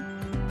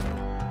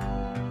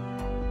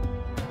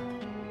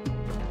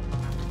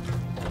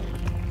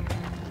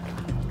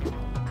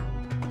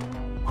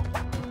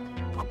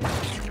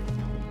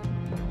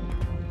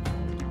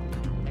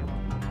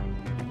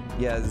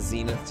 Yeah,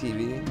 Zenith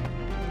TV.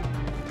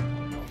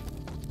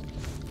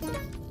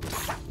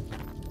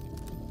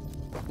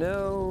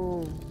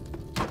 No.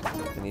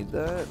 I need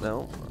that.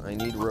 No, I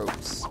need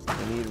ropes.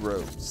 I need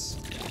ropes.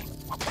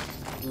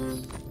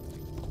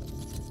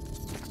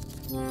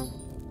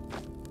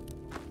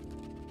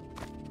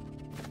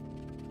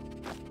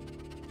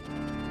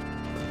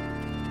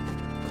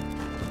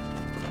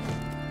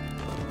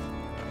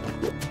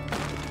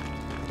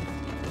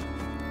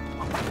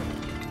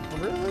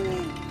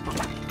 Really?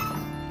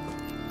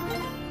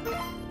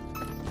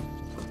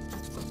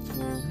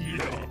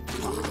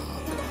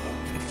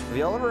 Have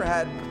y'all ever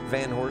had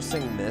Van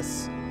Horsing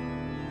miss?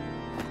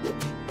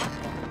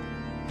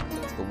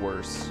 It's the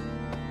worst.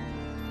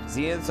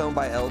 Xenon's owned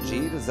by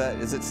LG. Do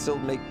they still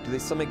make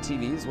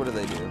TVs? What do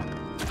they do?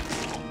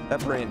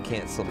 That brand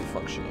can't still be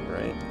functioning,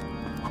 right?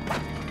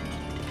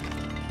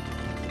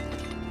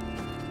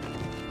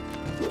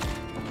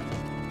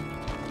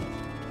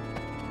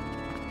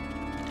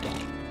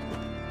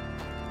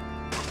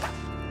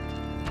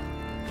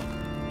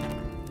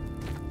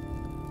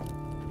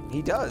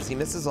 He does. He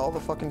misses all the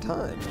fucking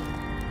time.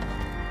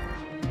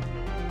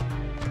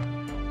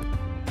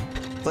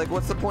 It's like,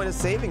 what's the point of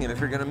saving him if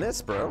you're gonna miss,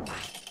 bro?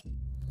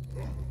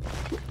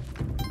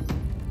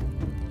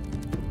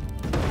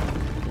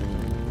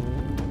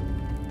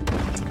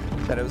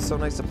 That it was so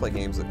nice to play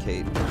games with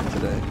Kate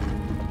today.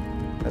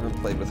 I haven't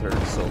played with her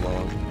in so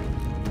long.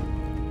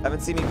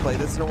 Haven't seen me play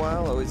this in a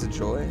while. Always a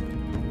joy.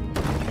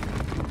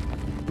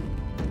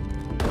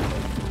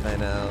 I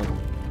know.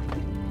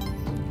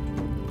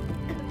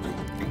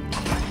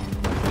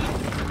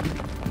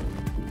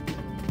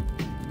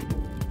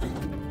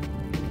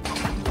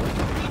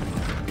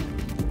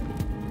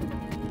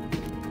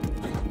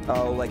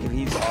 Oh, like if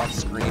he's off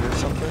screen or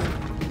something?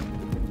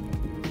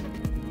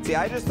 See,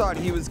 I just thought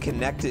he was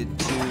connected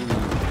to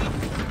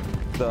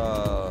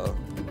the,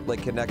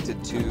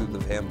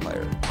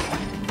 vampire.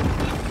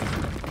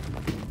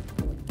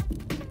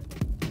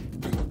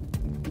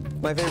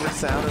 My favorite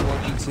sound in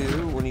Loki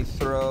 2, when you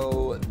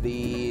throw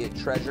the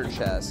treasure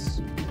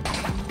chest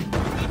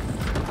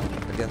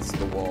against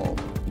the wall.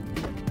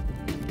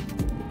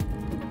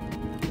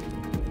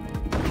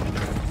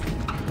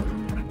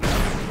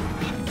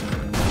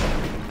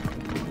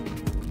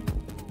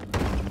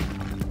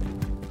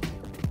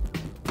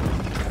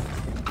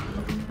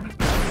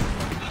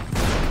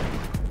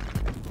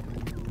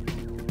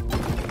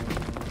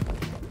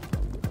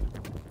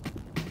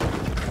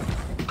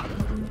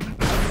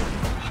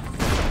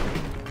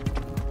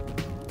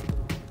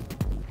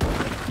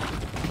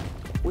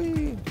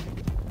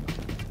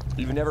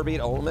 You've never beat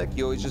Olmec?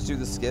 You always just do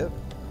the skip?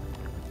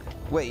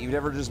 Wait, you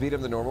never just beat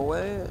him the normal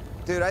way?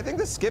 Dude, I think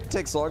the skip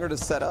takes longer to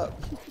set up,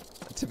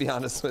 to be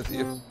honest with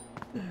you.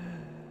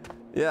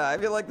 Yeah, I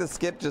feel like the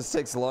skip just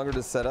takes longer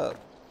to set up.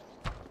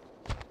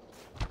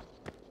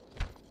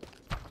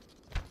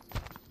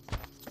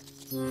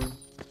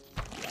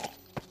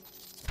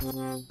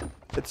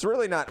 It's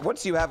really not,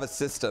 once you have a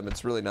system,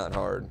 it's really not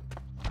hard.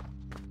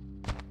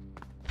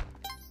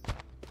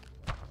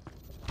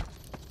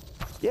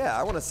 Yeah,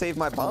 I want to save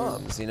my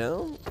bombs, you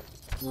know?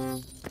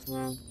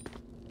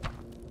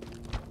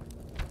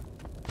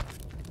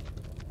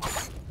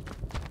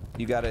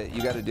 You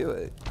gotta do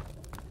it.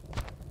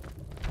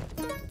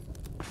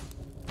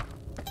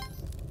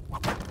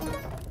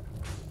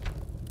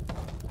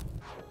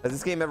 Has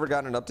this game ever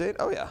gotten an update?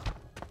 Oh yeah.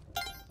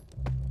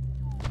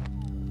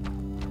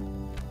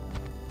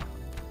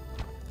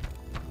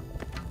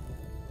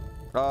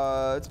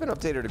 It's been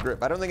updated to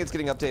grip. I don't think it's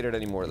getting updated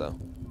anymore though.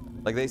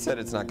 Like they said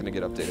it's not gonna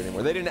get updated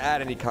anymore. They didn't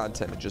add any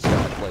content, it just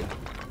got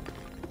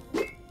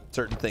like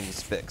certain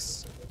things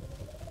fixed.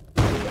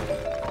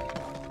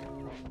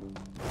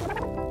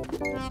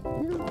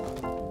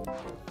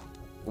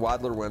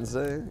 Waddler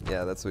Wednesday?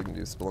 Yeah, that's what we can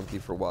do. Spelunky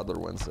for Waddler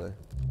Wednesday.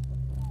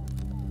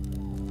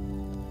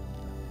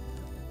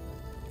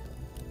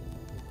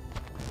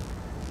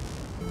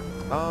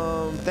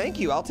 Thank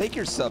you. I'll take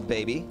your sub,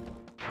 baby.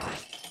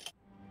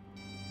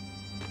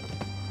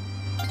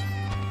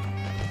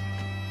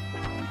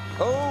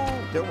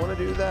 Oh, don't want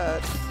to do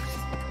that.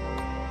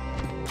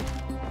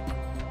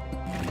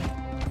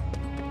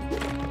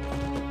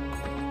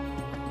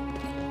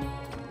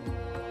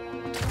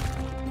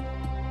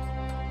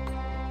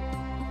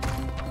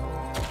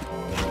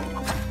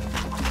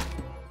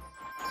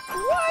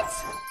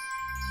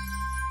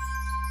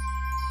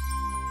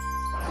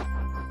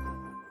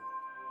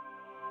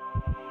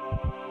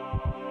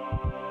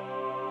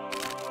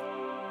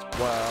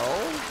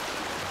 Well,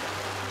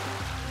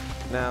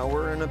 now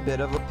we're in a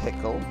bit of a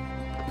pickle.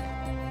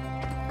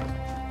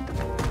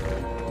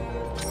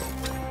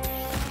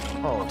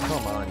 Oh,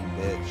 come on, you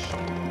bitch.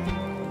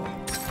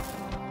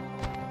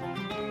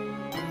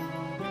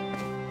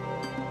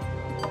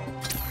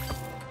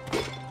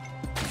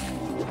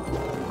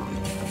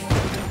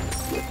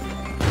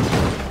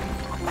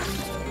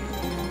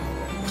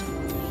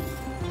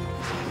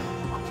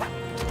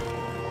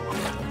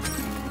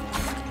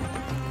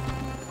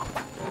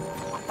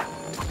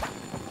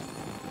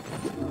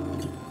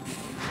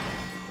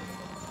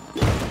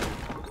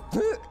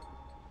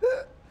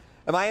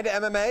 Am I into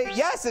MMA?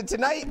 Yes, and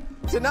tonight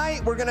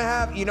we're gonna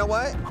have, you know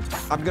what?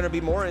 I'm gonna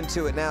be more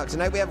into it now.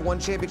 Tonight we have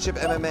One Championship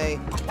MMA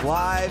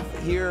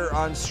live here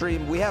on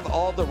stream. We have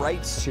all the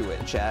rights to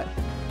it, chat.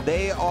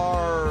 They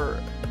are,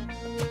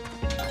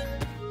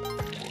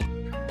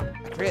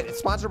 I forget, it's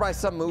sponsored by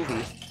some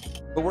movie,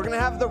 but we're gonna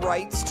have the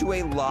rights to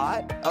a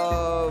lot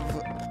of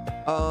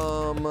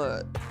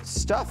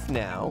stuff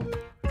now.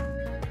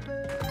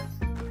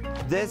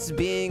 This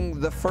being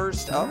the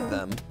first of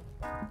them.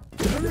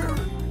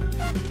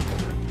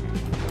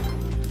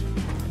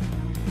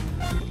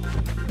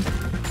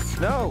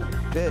 No,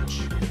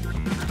 bitch.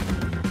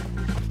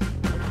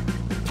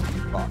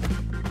 Fuck.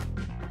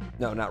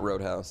 No, not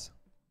Roadhouse.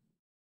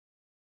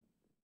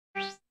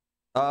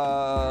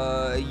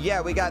 Yeah,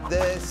 we got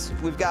this.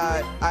 We've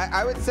got,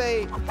 I would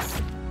say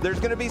there's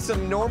gonna be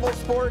some normal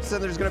sports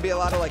and there's gonna be a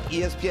lot of like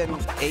ESPN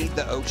 8,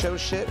 the Ocho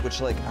shit, which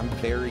like I'm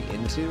very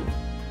into.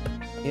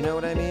 You know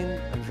what I mean?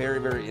 I'm very,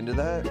 very into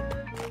that.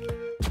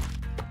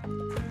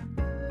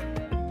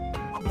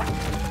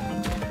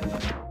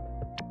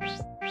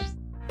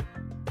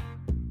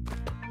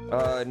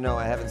 No,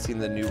 I haven't seen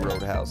the new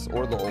Roadhouse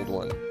or the old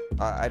one.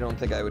 I don't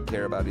think I would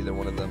care about either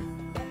one of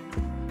them.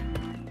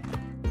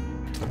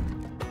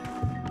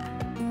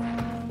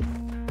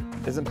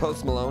 Isn't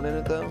Post Malone in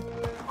it though?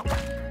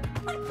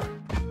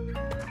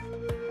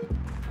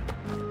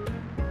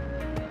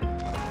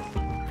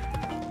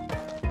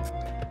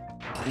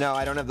 No,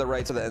 I don't have the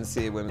right to the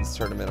NCAA Women's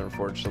Tournament,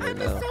 unfortunately,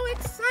 no. I'm so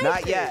excited.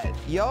 Not yet.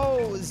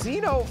 Yo,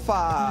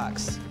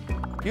 Xenofox.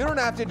 You don't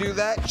have to do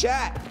that.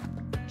 Chat.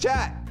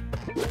 Chat.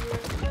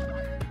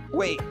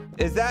 Wait,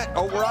 is that?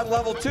 Oh, we're on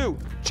level 2.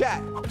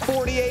 Chat,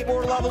 48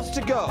 more levels to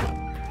go.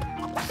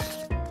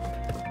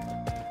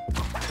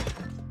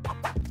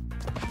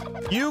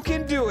 You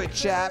can do it,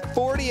 chat.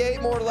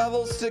 48 more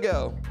levels to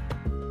go.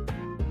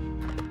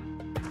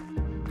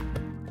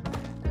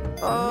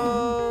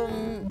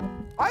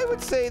 I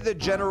would say the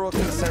general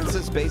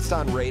consensus based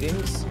on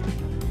ratings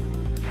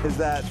is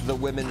that the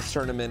women's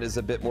tournament is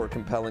a bit more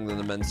compelling than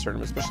the men's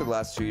tournament, especially the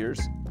last 2 years.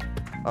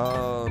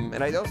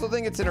 And I also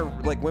think it's in a,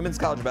 like, women's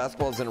college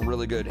basketball is in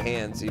really good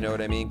hands, you know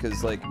what I mean?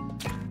 Because, like,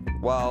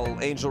 while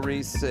Angel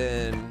Reese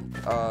and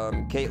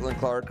Caitlin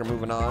Clark are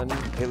moving on,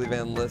 Haley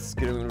Van Lith's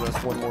giving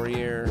us 1 more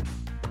year.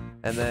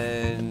 And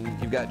then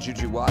you've got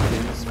Juju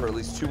Watkins for at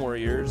least 2 more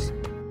years.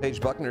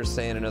 Paige Buckner's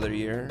staying another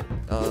year.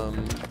 So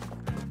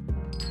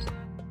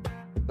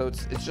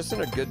it's just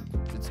in a good,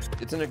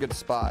 it's in a good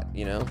spot,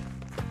 you know?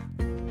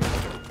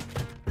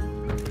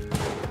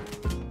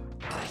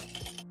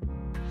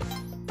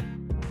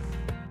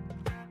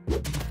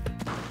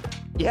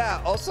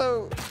 Yeah,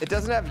 also, it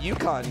doesn't have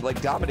UConn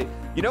like dominate.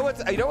 You know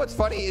what's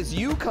funny is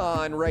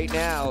UConn right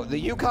now, the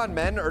UConn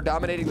men are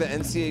dominating the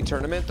NCAA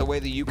tournament the way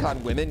the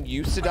UConn women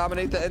used to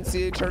dominate the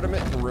NCAA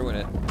tournament and ruin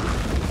it.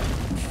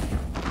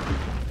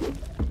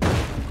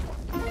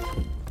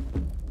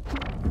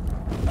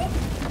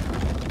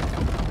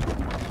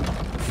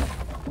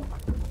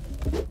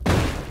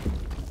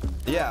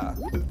 Yeah.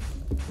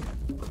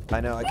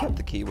 I know, I kept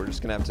the key. We're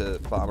just gonna have to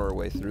bomb our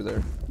way through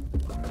there.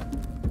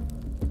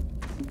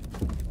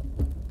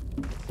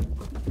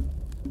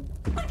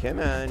 Come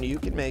on, you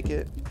can make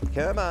it.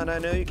 Come on, I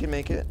know you can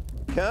make it.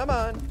 Come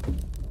on.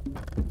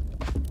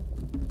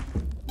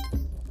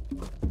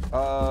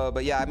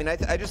 But yeah, I mean,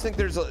 I just think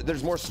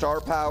there's more star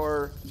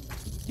power.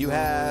 You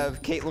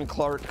have Caitlin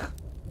Clark,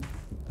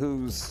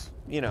 who's,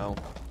 you know,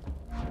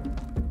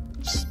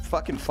 just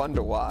fucking fun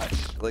to watch.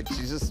 Like,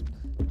 she's just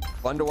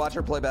fun to watch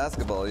her play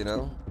basketball, you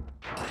know?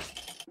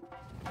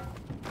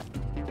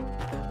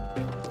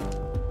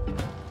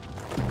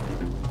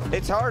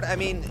 It's hard. I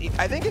mean,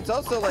 I think it's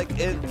also like,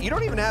 you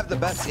don't even have the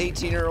best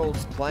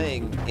 18-year-olds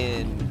playing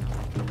in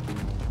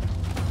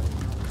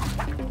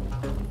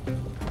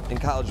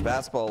college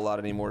basketball a lot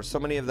anymore. So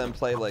many of them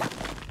play like,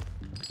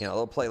 you know,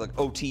 they'll play like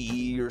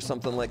OTE or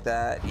something like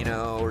that, you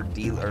know, or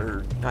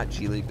not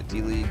G League, but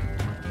D League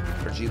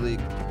or G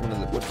League.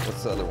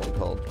 What's the other one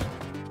called?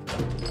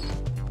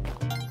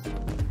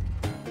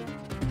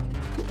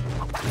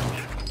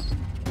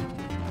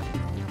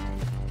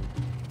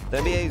 The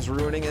NBA is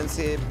ruining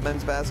NCAA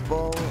men's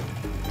basketball.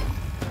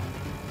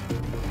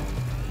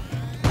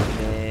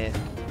 Nah.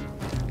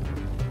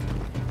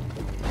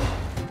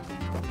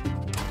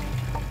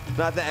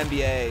 Not the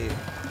NBA.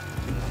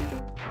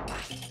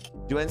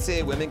 Do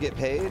NCAA women get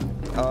paid?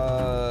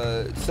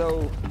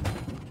 So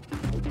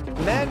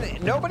men,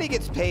 nobody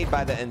gets paid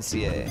by the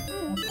NCAA.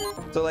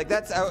 So like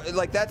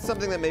that's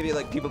something that maybe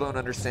like people don't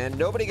understand.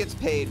 Nobody gets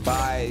paid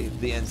by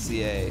the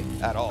NCAA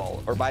at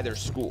all, or by their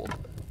school.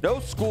 No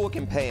school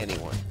can pay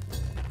anyone.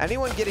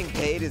 Anyone getting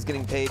paid is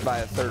getting paid by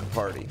a third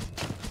party.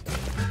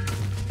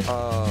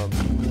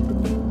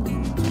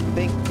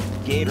 Think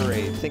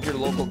Gatorade. Think your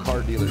local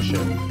car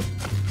dealership.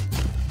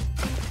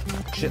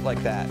 Shit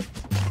like that.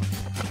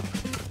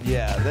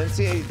 Yeah, the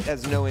NCAA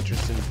has no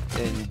interest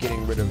in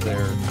getting rid of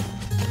their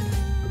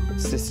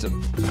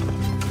system.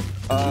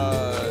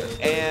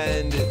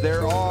 And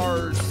there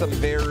are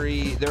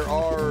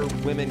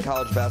women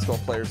college basketball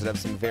players that have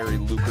some very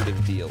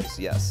lucrative deals,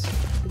 yes.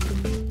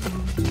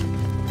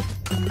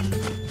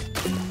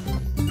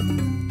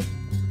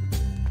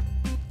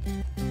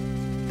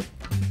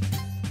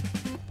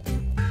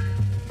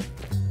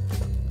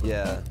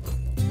 Yeah.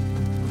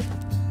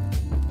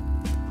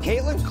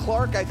 Caitlin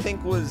Clark, I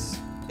think, was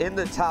in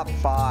the top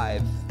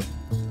 5,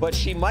 but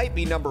she might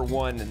be number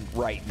 1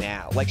 right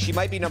now. Like, she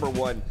might be number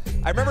 1.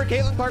 I remember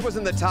Caitlin Clark was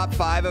in the top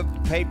 5 of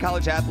paid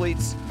college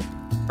athletes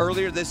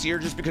earlier this year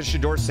just because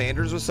Shedeur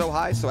Sanders was so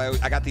high, so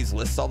I got these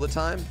lists all the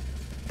time.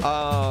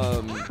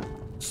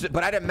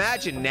 But I'd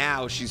imagine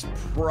now she's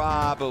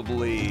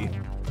probably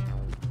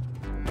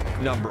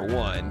number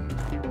 1.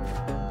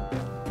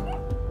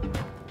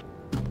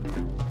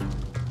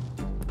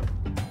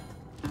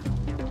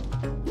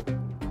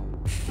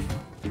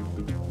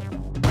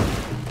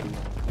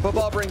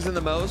 Football brings in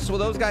the most. Well,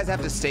 those guys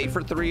have to stay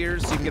for 3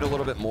 years, so you can get a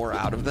little bit more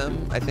out of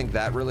them. I think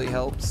that really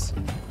helps.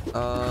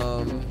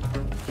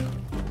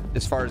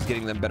 As far as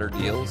getting them better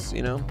deals,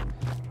 you know?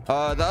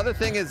 The other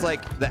thing is,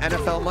 like, the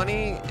NFL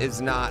money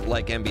is not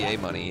like NBA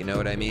money, you know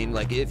what I mean?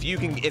 Like, if you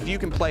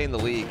can play in the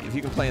league, if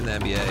you can play in the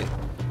NBA,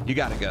 you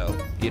gotta go.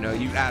 You know,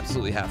 you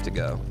absolutely have to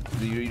go.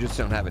 You just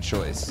don't have a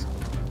choice.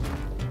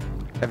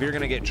 If you're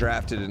gonna get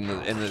drafted in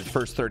the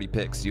first 30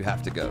 picks, you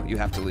have to go. You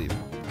have to leave.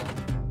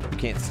 You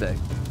can't stay.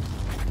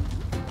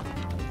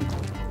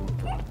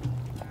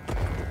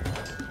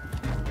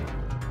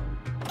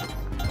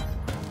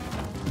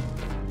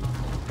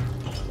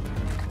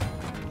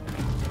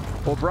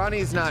 Well,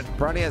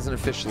 Bronny hasn't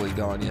officially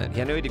gone yet.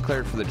 I know he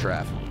declared for the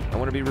draft. I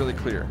want to be really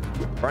clear.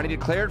 Bronny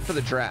declared for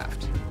the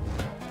draft.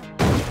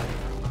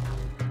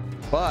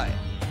 But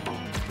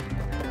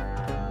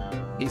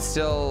he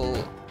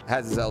still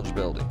has his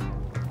eligibility.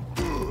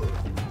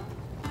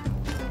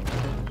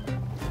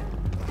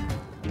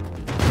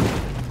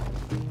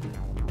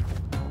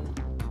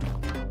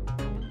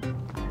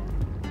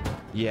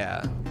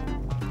 Yeah.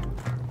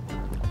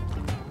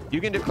 You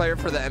can declare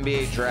for the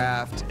NBA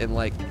draft, and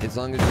like, as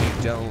long as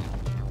you don't,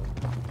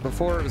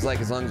 before it was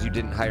like, as long as you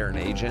didn't hire an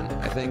agent,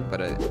 I think,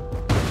 but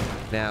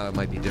now it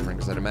might be different,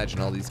 because I'd imagine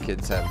all these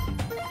kids have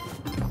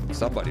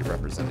somebody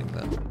representing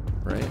them,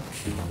 right?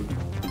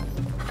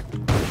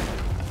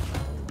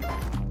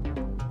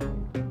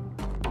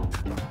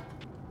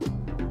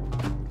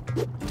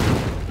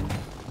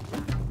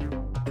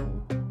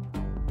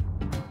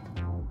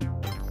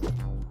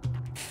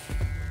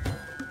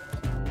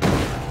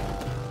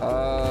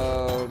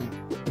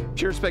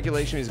 Pure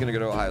speculation, he's going to go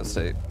to Ohio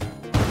State.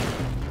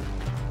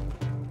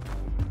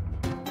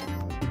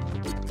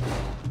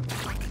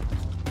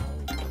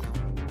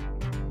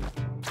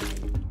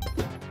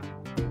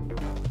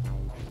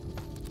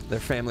 They're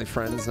family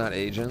friends, not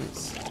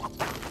agents.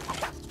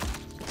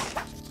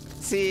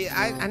 See,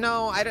 I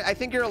know. I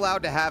think you're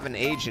allowed to have an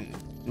agent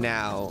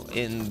now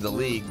in the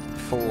league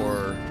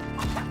to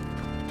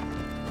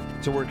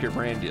work your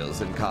brand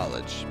deals in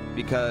college,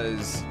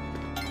 because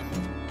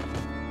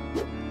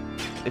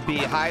it'd be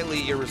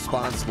highly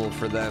irresponsible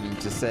for them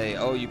to say,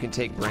 oh, you can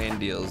take brand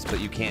deals,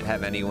 but you can't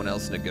have anyone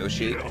else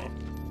negotiate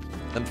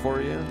them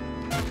for you.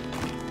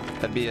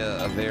 That'd be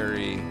a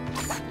very...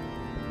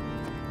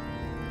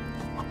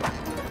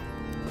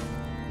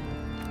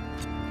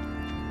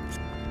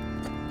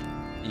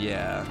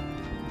 Yeah.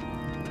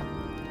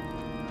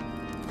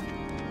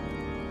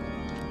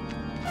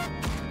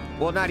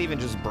 Well, not even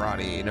just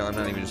Brawny, you know, I'm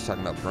not even just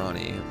talking about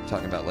Brawny. I'm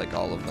talking about, like,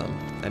 all of them.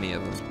 Any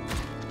of them.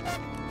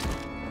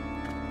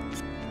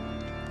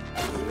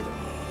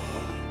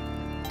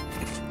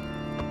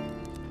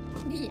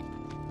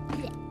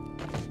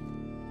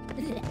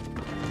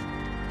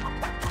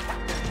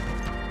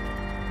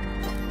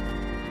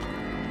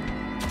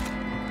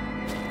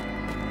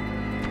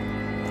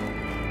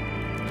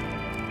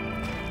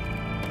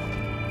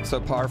 So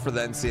par for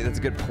the NC, that's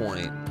a good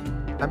point.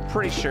 I'm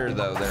pretty sure,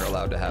 though, they're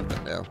allowed to have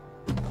them now.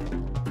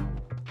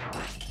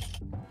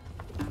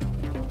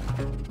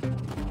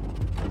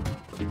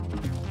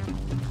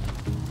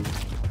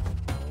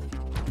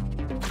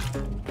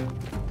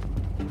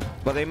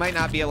 But they might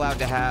not be allowed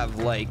to have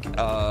like an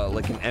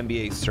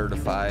NBA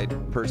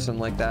certified person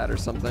like that or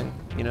something,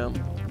 you know?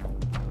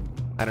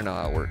 I don't know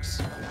how it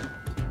works.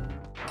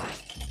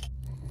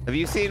 Have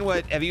you seen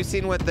what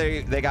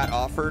they got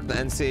offered? The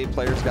NCAA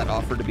players got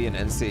offered to be an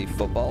NCAA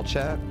football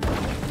chat.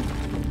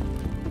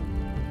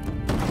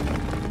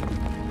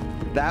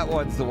 That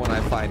one's the one I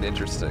find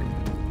interesting.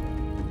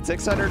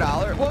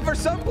 $600? Well, for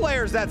some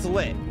players that's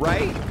lit,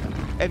 right?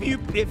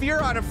 If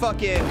you're on a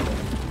fucking,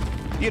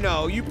 you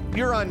know,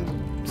 you're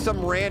on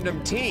some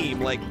random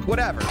team, like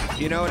whatever,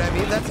 you know what I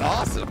mean? That's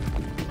awesome.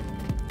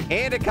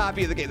 And a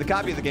copy of the game. The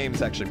copy of the game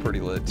is actually pretty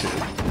lit too.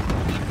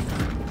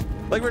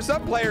 Like for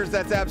some players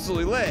that's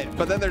absolutely lit,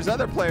 but then there's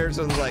other players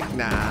who's like,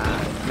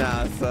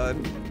 nah,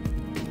 son.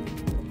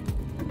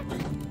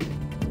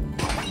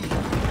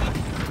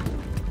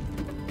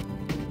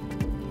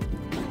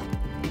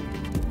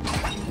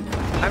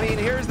 I mean,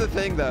 here's the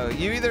thing though.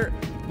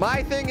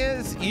 My thing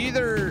is, you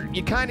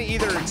kind of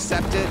either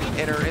accept it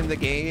and are in the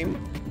game,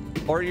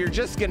 or you're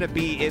just gonna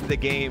be in the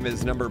game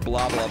as number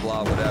blah blah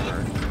blah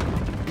whatever.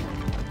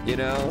 You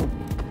know?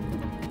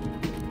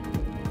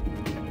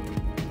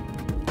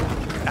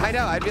 I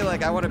know, I'd be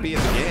like, I want to be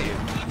in the game.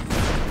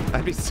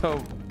 I'd be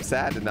so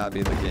sad to not be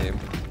in the game.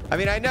 I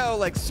mean, I know,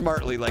 like,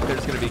 smartly, like,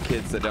 there's gonna be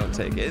kids that don't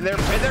take it. And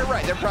they're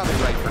right, they're probably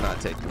right for not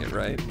taking it,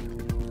 right?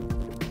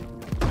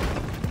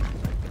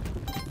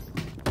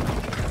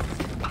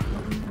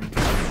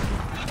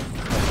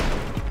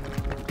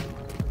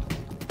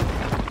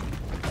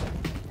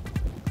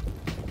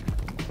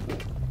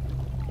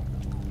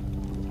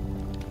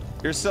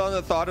 You're still on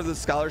the thought of the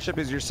scholarship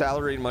is your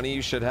salary and money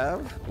you should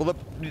have? Well,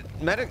 the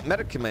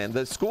Medicommand,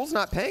 the school's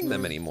not paying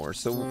them anymore.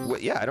 So,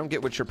 yeah, I don't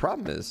get what your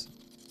problem is.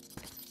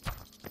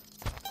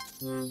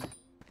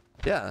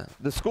 Yeah,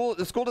 the school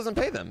doesn't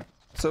pay them.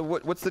 So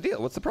what's the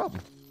deal? What's the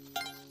problem?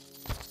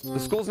 The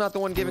school's not the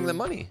one giving them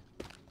money.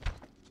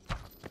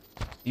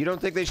 You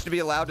don't think they should be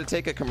allowed to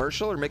take a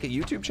commercial or make a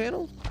YouTube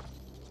channel?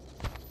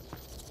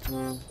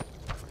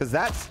 Because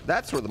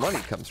that's where the money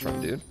comes from,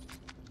 dude.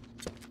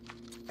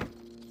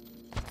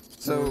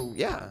 So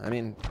yeah, I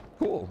mean,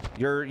 cool.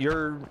 You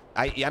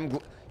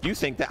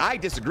think that I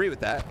disagree with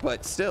that,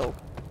 but still,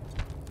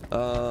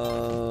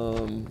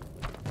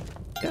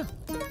 yeah.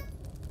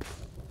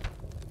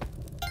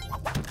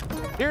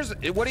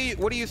 What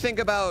do you think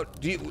about?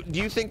 Do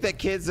you think that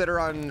kids that are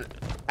on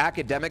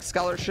academic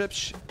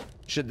scholarships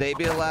should they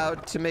be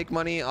allowed to make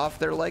money off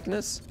their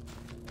likeness?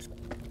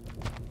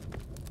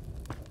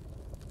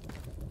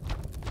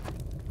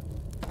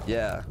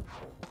 Yeah.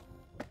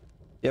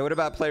 Yeah, what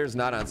about players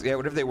not on? Yeah,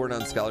 what if they weren't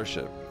on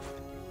scholarship?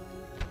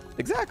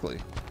 Exactly.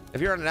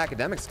 If you're on an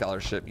academic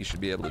scholarship, you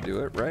should be able to do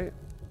it, right?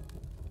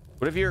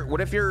 What if you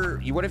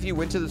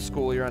went to the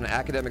school, you're on an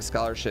academic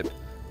scholarship,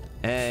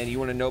 and you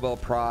won a Nobel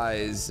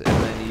Prize,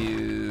 and then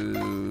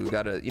you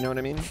got a, you know what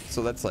I mean?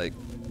 So that's like,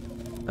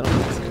 I don't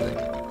think it's anything.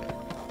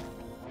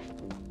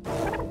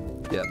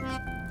 Yep.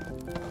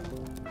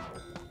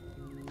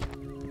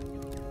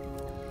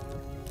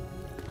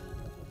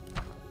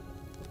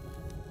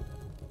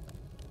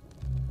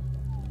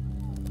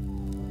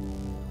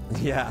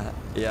 Yeah.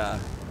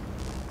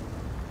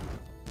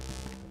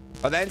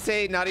 Are the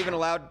NCAA not even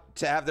allowed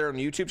to have their own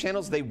YouTube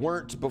channels? They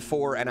weren't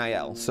before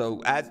NIL.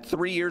 So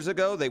 3 years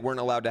ago, they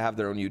weren't allowed to have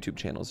their own YouTube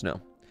channels, no.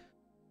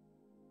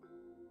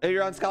 If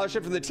you're on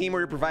scholarship from the team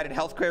where you're provided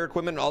healthcare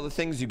equipment and all the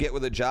things you get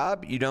with a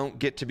job, you don't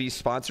get to be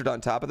sponsored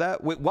on top of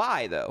that?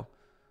 Why, though?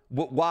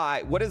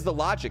 Why? What is the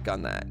logic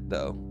on that,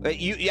 though?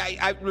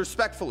 I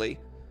respectfully,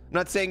 I'm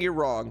not saying you're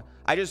wrong.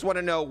 I just want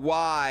to know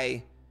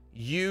why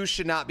you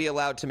should not be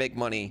allowed to make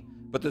money,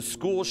 but the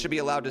school should be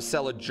allowed to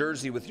sell a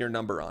jersey with your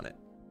number on it.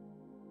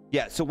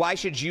 Yeah, so why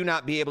should you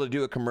not be able to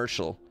do a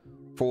commercial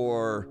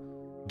for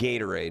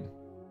Gatorade,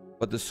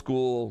 but the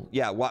school,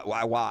 yeah,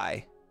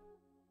 why?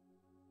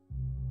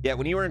 Yeah,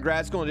 when you were in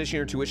grad school, in addition to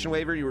your tuition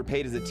waiver, you were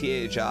paid as a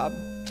TA job.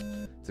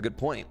 It's a good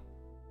point.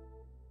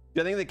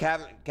 Do I think the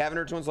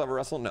Cavener twins will ever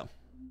wrestle? No.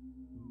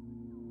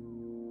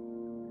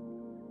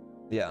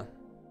 Yeah.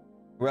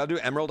 Well, I'll do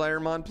Emerald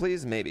Iron Mon,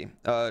 please? Maybe.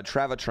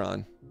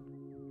 Travatron.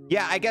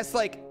 Yeah, I guess,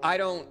 like, I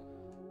don't...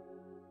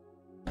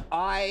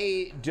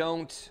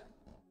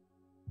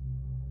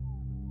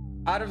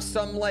 Out of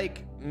some,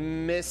 like,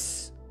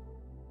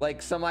 like,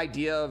 some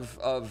idea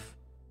of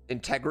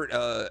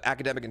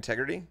academic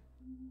integrity.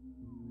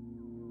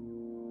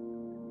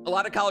 A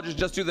lot of colleges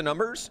just do the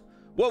numbers.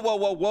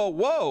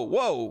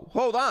 Whoa.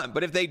 Hold on.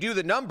 But if they do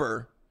the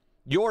number,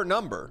 your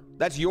number,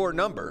 that's your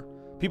number.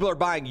 People are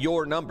buying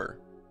your number,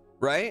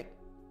 right?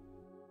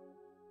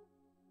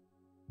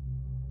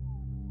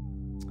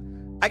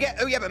 I get,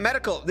 oh yeah, but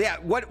medical, yeah,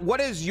 what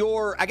is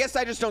your, I guess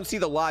I just don't see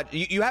the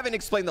logic. You haven't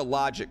explained the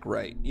logic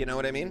right. You know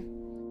what I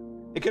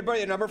mean? It could be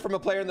a number from a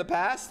player in the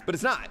past, but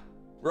it's not,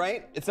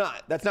 right? It's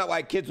not. That's not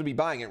why kids would be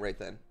buying it right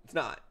then. It's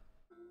not.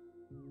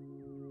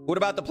 What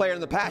about the player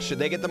in the past? Should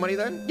they get the money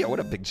then? Yeah,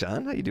 what up, Big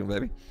John? How you doing,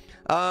 baby?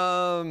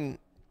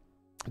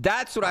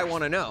 That's what I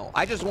want to know.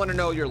 I just want to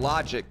know your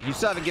logic. You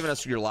still haven't given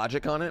us your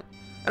logic on it.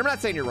 And I'm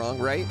not saying you're wrong,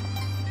 right?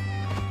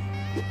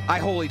 I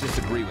wholly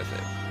disagree with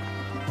it.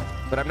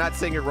 But I'm not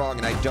saying you're wrong,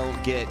 and I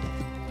don't get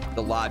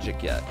the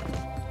logic yet.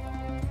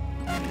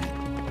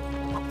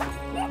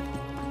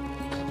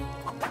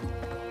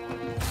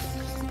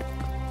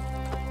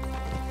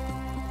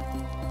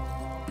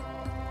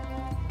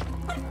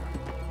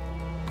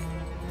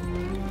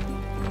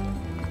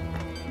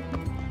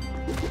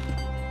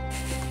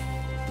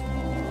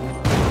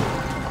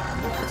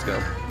 Let's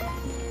go.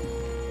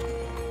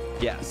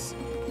 Yes.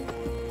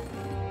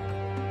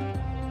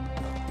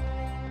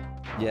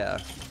 Yeah,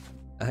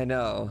 I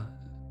know.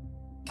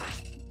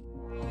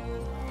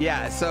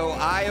 Yeah, so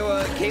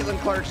Iowa, Caitlin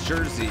Clark's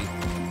jersey.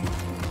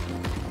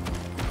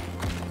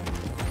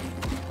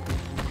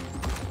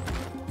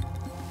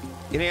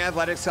 Getting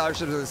athletic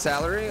scholarships with a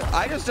salary?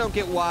 I just don't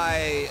get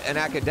why an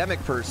academic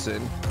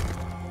person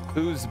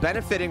who's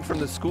benefiting from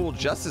the school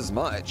just as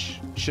much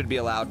should be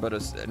allowed, but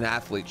an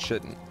athlete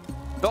shouldn't.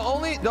 The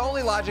only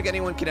logic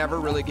anyone can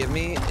ever really give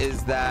me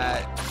is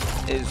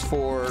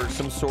for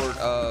some sort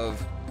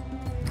of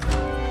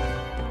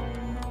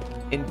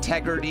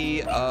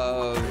integrity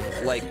of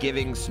like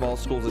giving small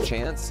schools a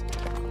chance,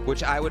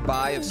 which I would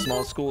buy if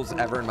small schools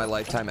ever in my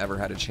lifetime ever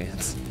had a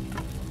chance.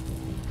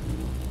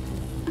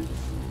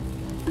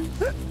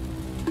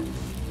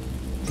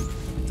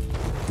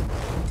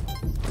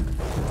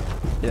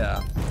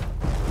 Yeah.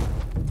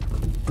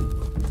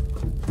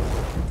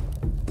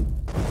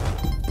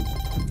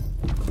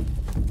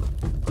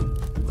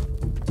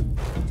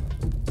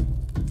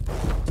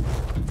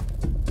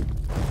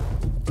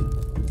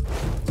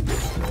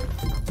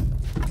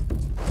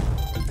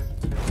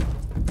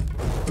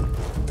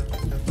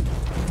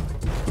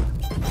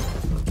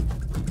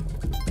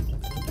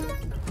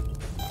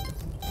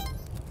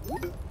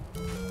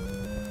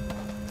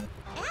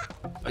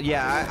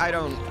 Yeah, I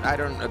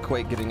don't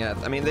equate getting at.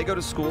 I mean, they go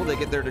to school, they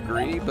get their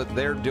degree, but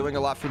they're doing a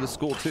lot for the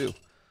school too.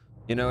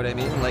 You know what I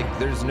mean? Like,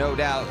 there's no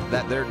doubt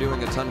that they're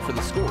doing a ton for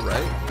the school,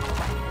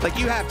 right? Like,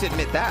 you have to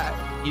admit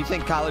that. You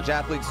think college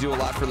athletes do a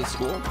lot for the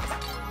school,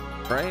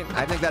 right?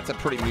 I think that's a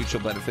pretty mutual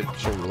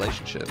beneficial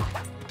relationship.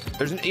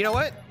 You know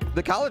what?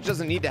 The college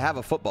doesn't need to have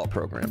a football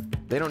program.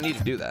 They don't need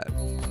to do that.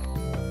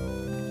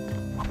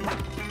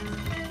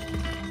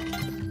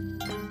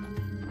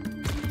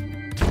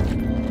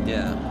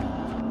 Yeah.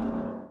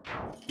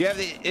 You have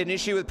an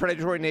issue with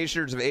predatory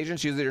natures of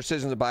agents. Usually your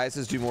citizens and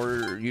biases do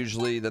more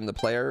usually than the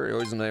player. You're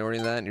always a minority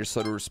in that, and you're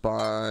slow to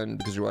respond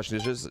because you're washing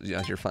dishes.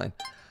 Yeah, you're fine.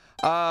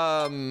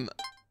 But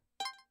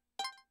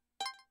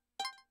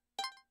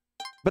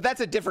that's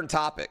a different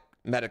topic.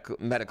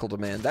 Medical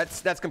demand.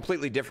 That's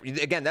completely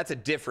different. Again, that's a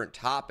different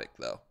topic,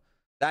 though.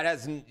 That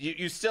hasn't.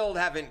 You still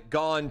haven't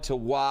gone to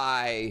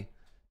why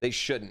they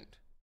shouldn't.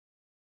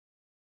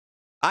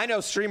 I know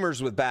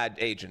streamers with bad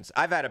agents.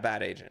 I've had a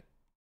bad agent.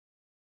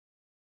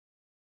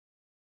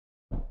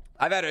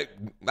 I've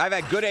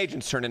had good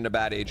agents turn into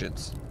bad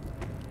agents.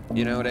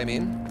 You know what I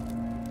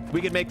mean? We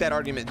could make that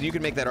argument. You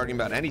can make that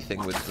argument about anything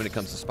when it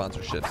comes to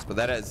sponsorships, but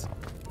that is,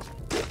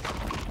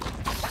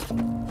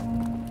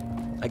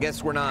 I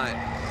guess we're not.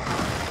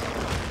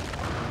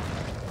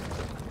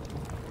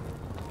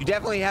 You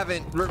definitely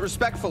haven't,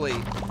 respectfully,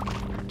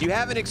 you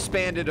haven't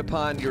expanded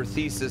upon your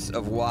thesis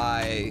of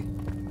why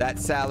that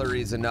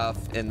salary is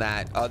enough and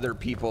that other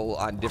people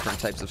on different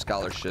types of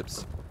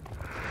scholarships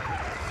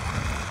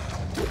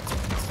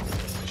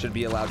should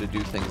be allowed to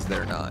do things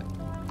they're not.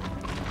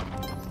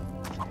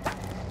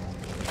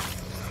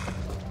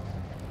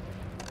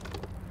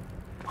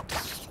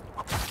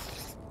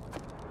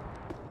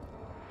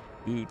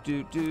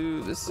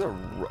 This is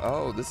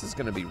this is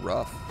gonna be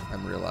rough.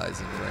 I'm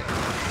realizing right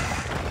now.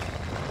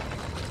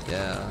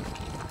 Yeah.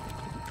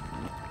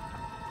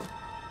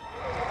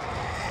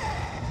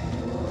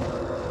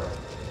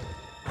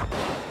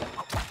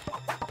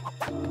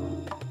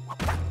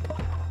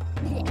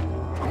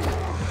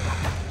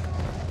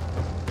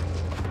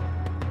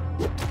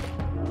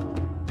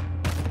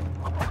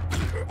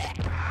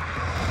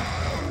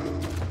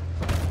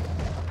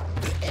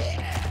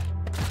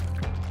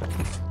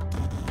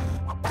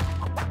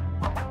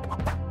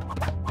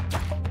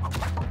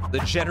 The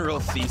general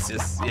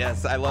thesis.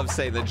 Yes, I love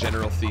saying the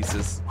general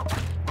thesis.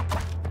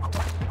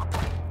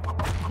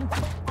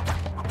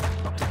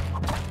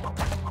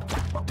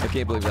 I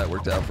can't believe that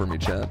worked out for me,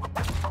 chat.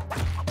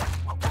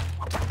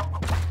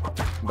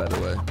 By the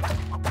way.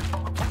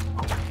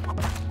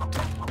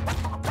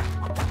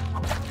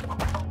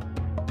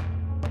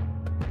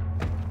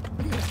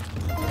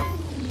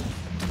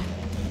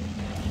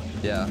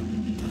 Yeah.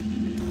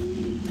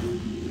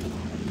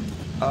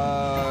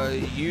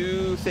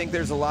 You think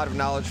there's a lot of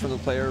knowledge from the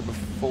player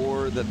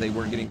before that they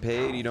weren't getting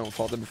paid. You don't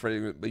fault them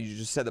for, but you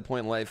just said the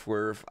point in life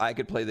where if I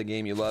could play the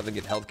game you love and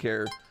get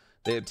healthcare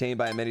they obtained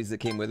by amenities that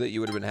came with it, you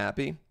would have been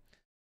happy.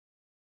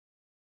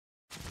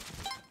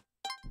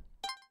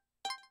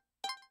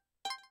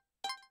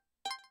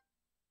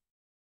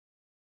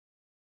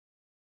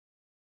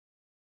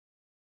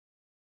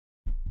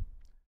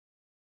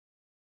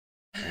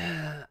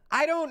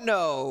 I don't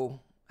know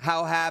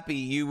how happy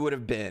you would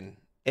have been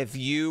if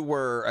you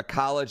were a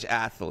college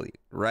athlete,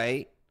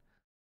 right?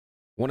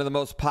 One of the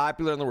most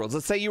popular in the world.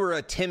 Let's say you were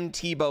a Tim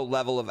Tebow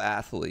level of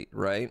athlete,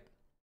 right?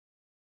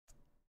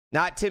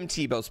 Not Tim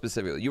Tebow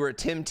specifically. You were a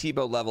Tim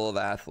Tebow level of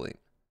athlete.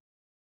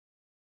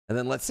 And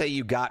then let's say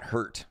you got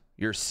hurt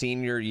your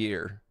senior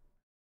year.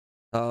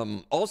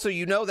 Also,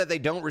 you know that they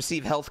don't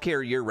receive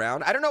healthcare year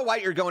round. I don't know why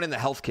you're going into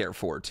healthcare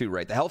for, too,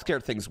 right? The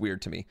healthcare thing's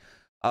weird to me.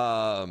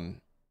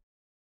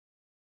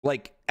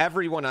 Like,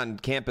 everyone on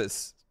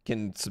campus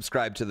can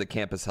subscribe to the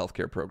campus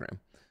healthcare program.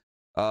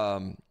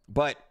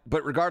 But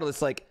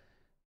regardless, like,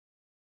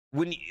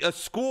 when a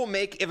school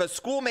if a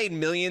school made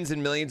millions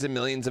and millions and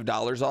millions of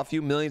dollars off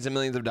you, millions and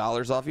millions of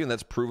dollars off you, and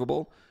that's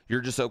provable,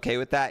 you're just okay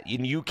with that.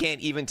 You can't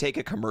even take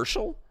a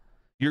commercial.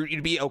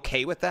 You'd be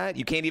okay with that.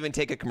 You can't even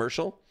take a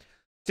commercial.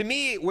 To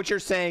me, what you're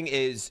saying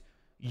is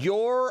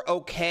you're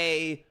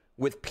okay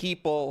with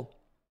people.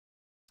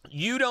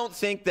 You don't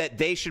think that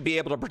they should be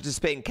able to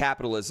participate in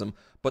capitalism,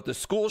 but the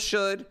school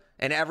should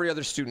and every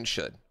other student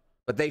should,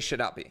 but they should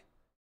not be.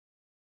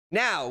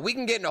 Now, we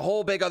can get in a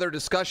whole big other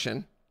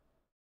discussion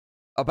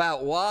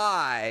about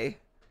why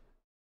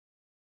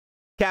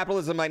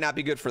capitalism might not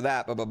be good for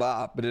that, blah, blah,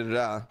 blah,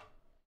 blah.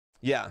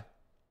 Yeah.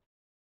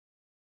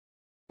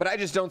 But I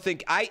just don't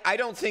think, I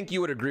don't think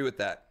you would agree with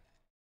that.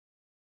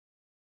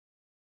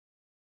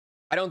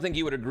 I don't think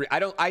you would agree.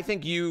 I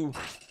think you...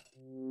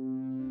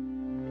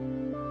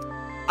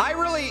 I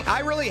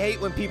really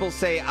hate when people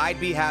say I'd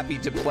be happy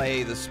to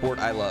play the sport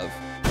I love.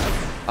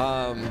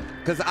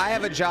 Because I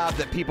have a job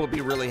that people would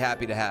be really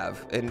happy to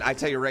have. And I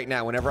tell you right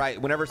now,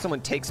 whenever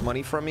someone takes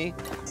money from me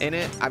in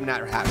it, I'm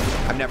not happy.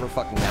 I'm never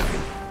fucking happy.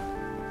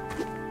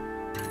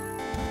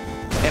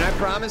 And I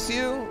promise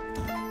you,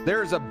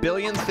 there's a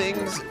billion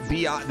things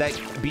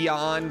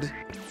beyond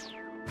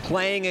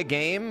playing a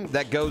game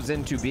that goes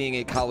into being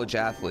a college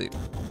athlete.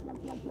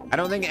 I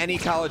don't think any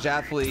college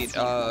athlete,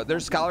 their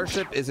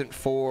scholarship isn't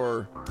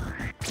for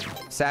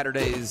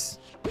Saturdays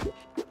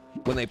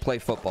when they play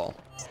football.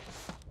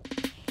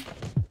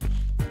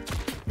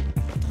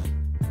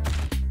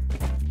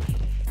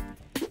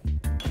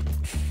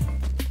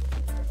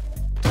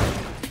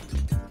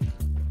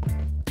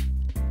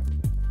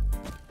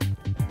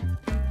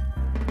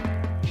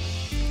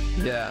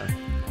 Yeah.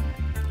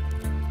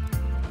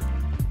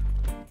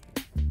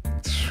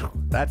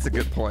 That's a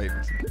good point.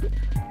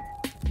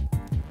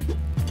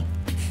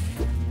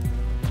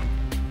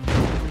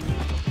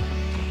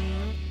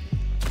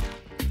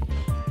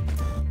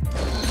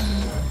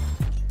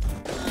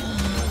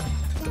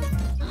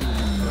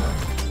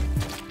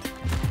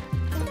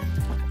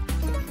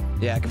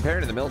 Yeah,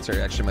 comparing to the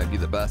military actually might be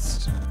the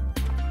best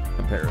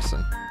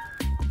comparison.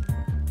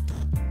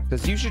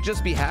 Because you should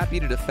just be happy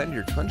to defend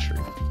your country.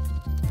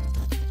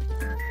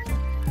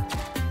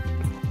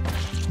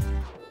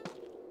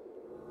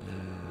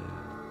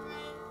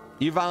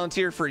 You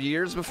volunteered for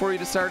years before you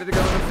decided to go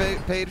in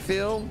a paid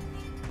field?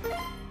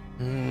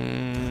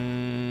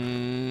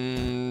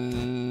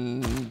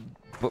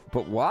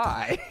 But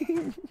why?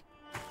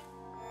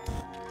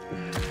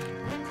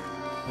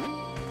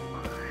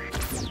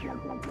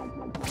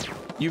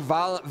 You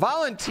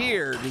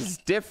volunteered is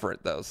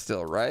different though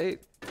still, right?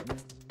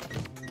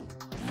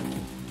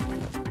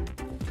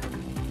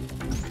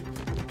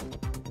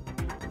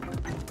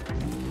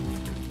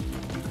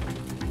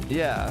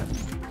 Yeah.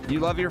 You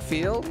love your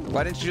field?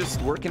 Why didn't you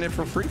just work in it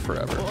for free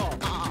forever?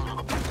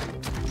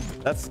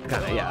 That's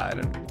kind of, yeah, I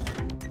don't...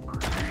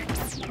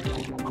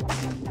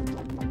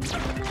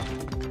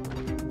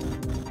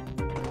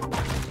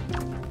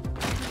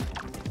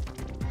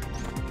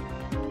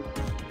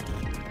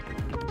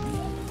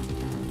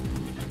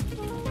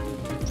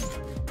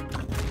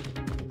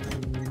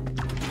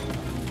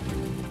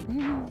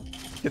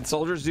 Can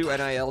soldiers do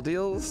NIL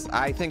deals?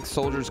 I think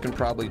soldiers can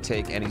probably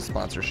take any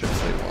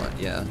sponsorships they want,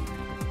 yeah.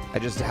 I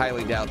just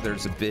highly doubt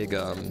there's a big,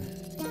 I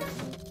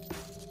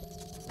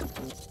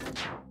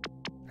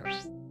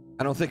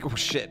don't think, oh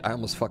shit, I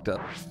almost fucked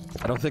up.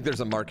 I don't think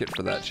there's a market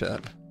for that,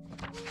 chat.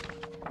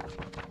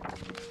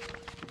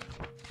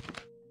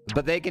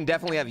 But they can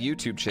definitely have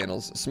YouTube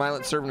channels.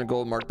 Smilant Servant of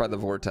Gold marked by the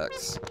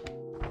Vortex.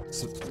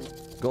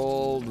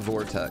 Gold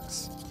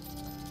Vortex.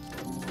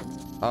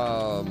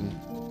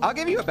 I'll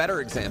give you a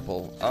better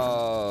example.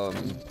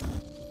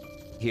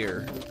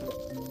 Here.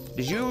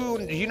 Did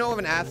you know of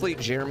an athlete,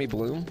 Jeremy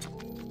Bloom?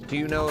 Do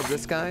you know of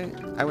this guy?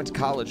 I went to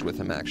college with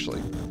him,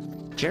 actually.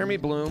 Jeremy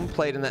Bloom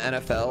played in the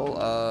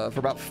NFL for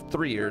about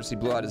 3 years. He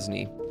blew out his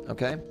knee,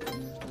 okay?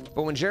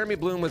 But when Jeremy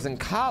Bloom was in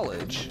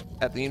college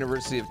at the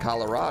University of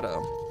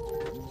Colorado,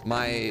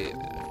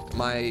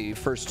 my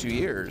first 2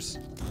 years,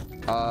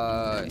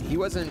 he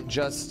wasn't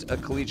just a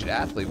collegiate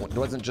athlete. He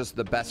wasn't just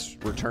the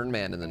best return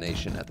man in the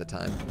nation at the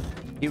time.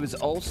 He was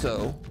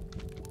also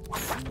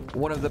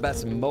one of the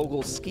best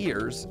mogul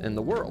skiers in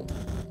the world.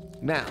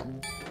 Now,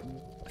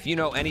 if you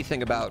know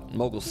anything about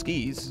mogul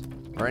skis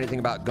or anything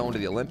about going to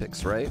the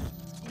Olympics, right?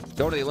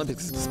 Going to the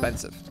Olympics is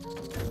expensive.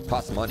 It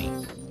costs money,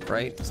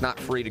 right? It's not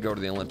free to go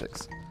to the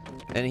Olympics.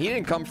 And he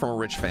didn't come from a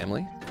rich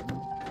family.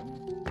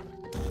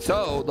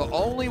 So the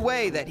only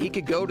way that he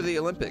could go to the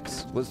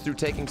Olympics was through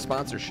taking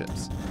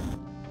sponsorships.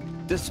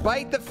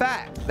 Despite the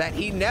fact that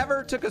he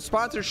never took a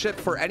sponsorship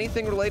for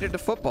anything related to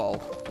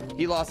football,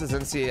 he lost his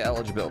NCAA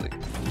eligibility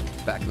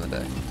back in the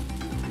day.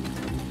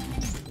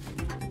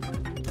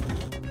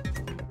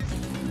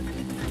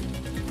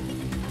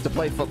 To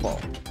play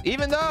football,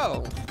 even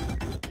though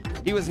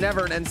he was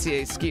never an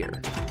NCAA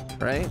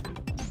skier, right?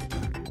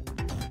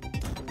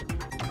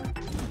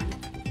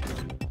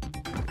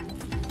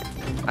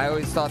 I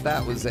always thought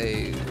that was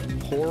a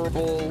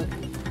horrible,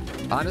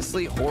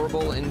 honestly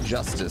horrible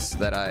injustice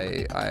that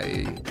I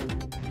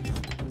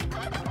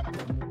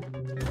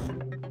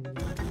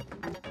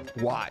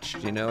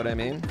watched, you know what I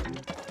mean?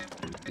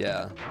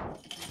 Yeah.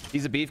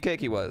 He's a beefcake,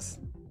 he was.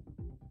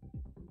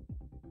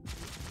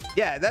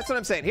 Yeah, that's what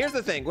I'm saying. Here's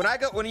the thing.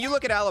 When you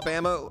look at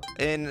Alabama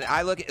and when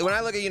I look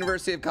at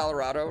University of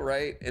Colorado,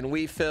 right? And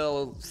we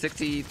fill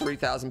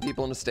 63,000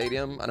 people in a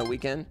stadium on a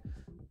weekend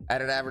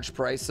at an average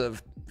price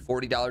of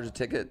 $40 a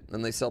ticket,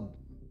 and they sell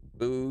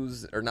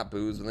booze, or not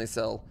booze, when they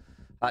sell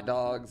hot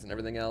dogs and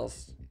everything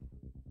else.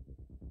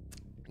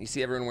 You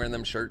see everyone wearing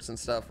them shirts and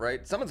stuff,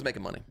 right? Someone's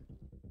making money.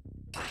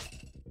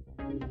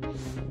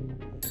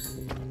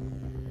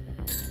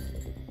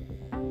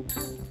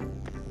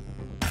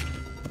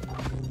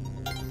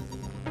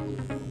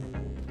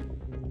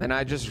 And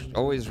I just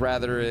always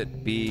rather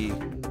it be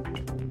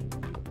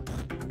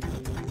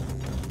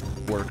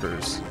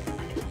workers.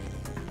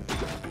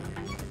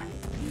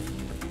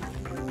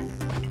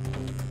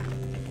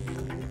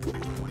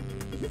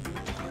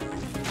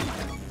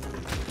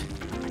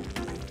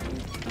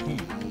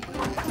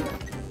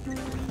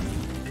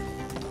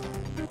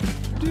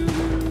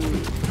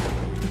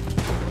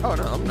 Oh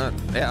no, I'm not.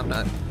 Yeah, I'm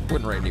not.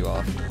 Wouldn't write you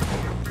off.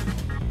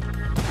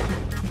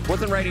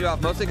 Wasn't writing you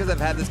off mostly because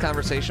I've had this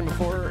conversation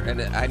before,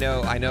 and I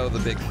know the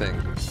big thing.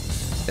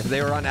 If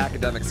they were on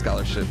academic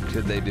scholarship,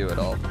 could they do it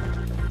all?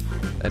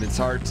 And it's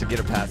hard to get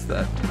it past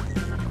that.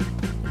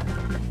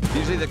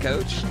 Usually the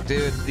coach,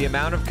 dude, the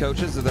amount of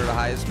coaches that are the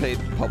highest paid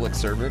public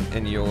servant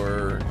in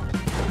your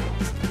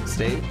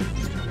state.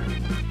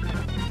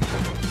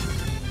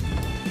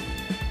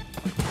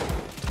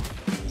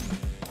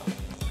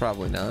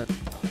 Probably not.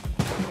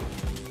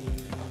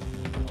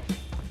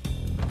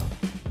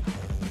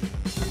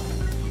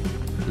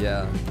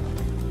 Yeah.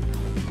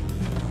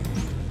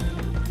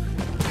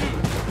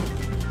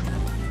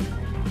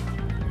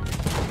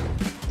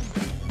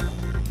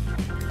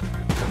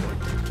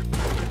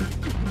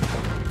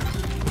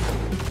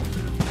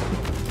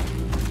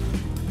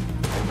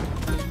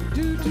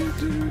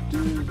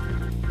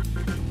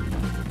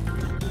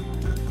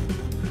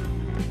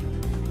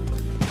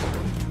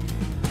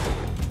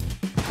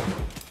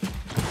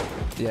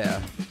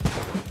 Yeah.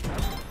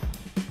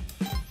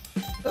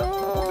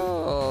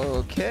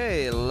 Oh,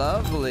 okay,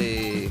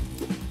 lovely.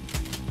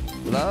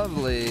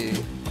 Lovely.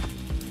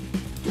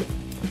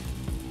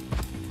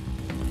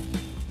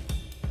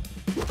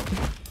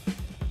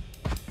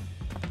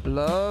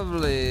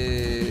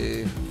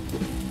 Lovely.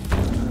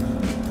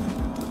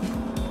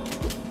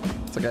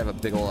 It's like I have a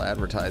big old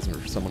advertisement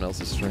for someone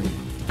else's stream.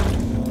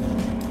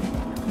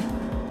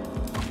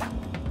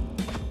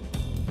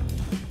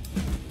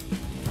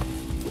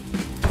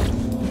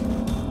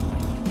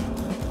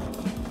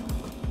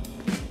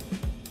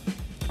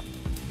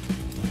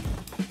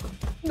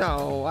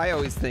 No, I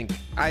always think,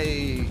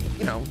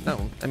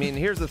 no. I mean,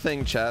 here's the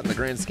thing, chat. In the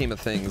grand scheme of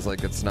things,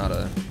 like, it's not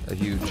a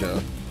huge,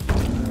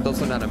 it's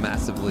also not a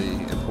massively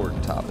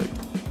important topic,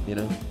 you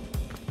know?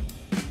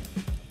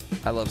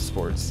 I love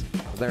sports.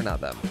 But they're not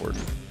that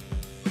important.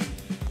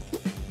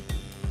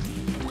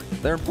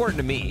 They're important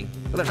to me,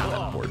 but they're not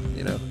that important,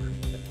 you know?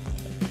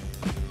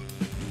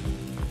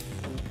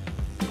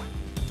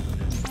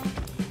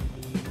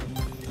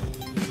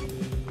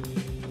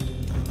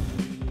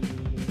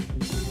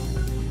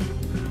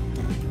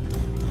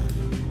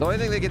 The only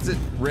thing that gets it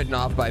written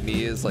off by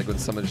me is like when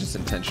someone's just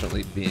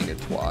intentionally being a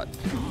twat.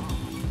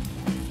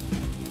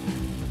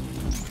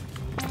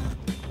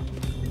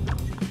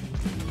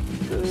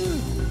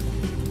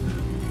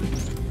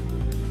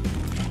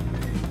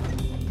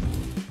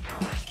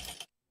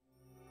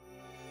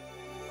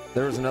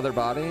 There was another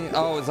body?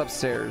 Oh, it was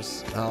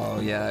upstairs. Oh,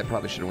 yeah, I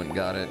probably should have went and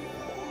got it.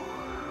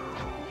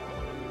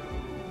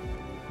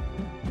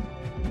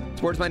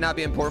 Sports might not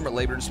be important, but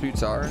labor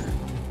disputes are.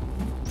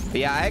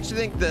 But yeah, I actually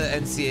think the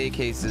NCAA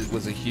case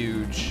was a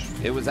huge...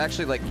 It was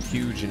actually, like,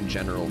 huge in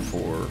general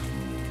for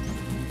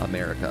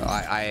America.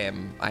 I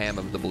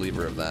am the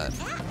believer of that.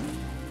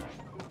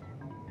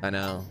 I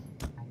know.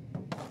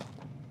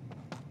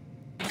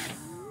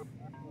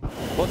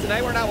 Well,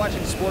 tonight we're not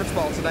watching sports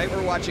ball. Tonight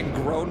we're watching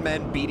grown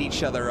men beat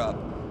each other up.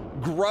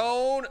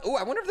 Grown... Ooh,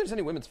 I wonder if there's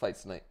any women's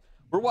fights tonight.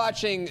 We're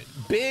watching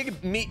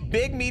big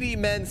meaty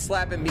men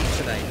slapping meat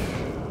tonight.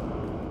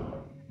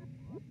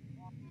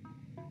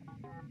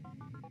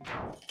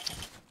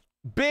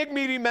 Big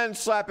meaty men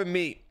slapping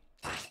meat.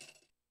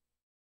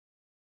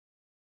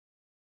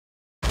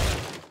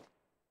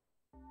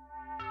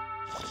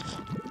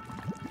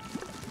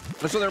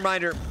 Just a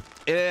reminder,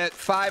 at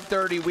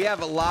 5:30 we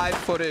have a live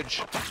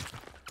footage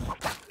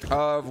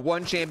of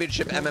One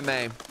Championship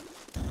MMA.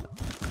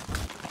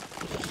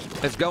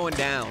 It's going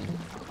down.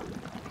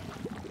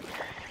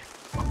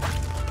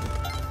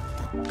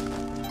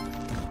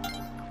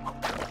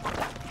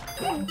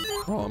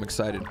 Oh, I'm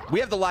excited. We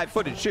have the live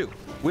footage too.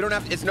 We don't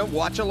have, it's no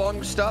watch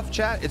along stuff,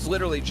 chat. It's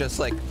literally just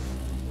like,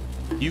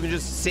 you can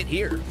just sit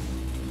here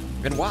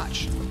and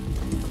watch.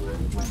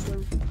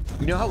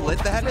 You know how lit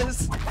that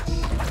is?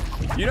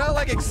 You know how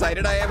like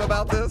excited I am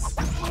about this?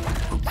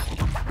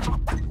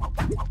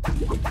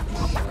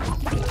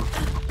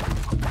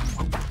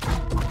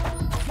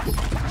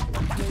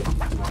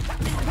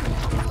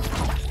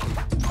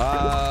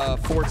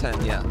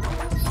 410, yeah.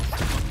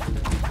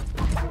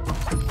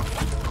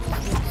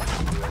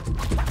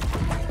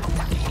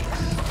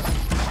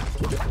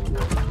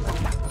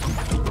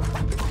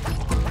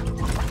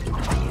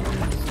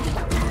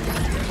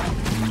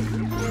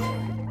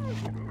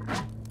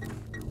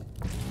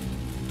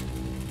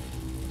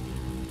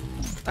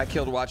 I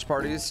killed watch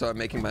parties, so I'm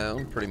making my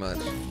own, pretty much.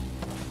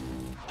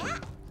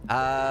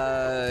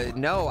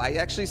 No, I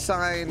actually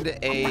signed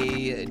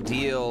a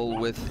deal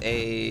with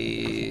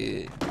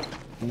a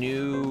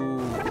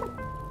new,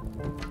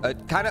 a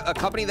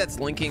company that's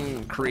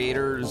linking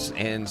creators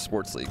and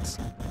sports leagues,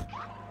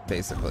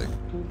 basically.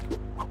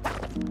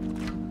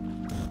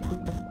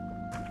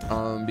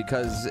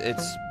 Because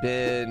it's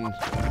been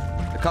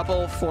a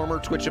couple former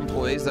Twitch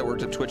employees that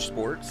worked at Twitch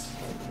Sports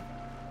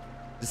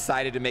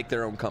decided to make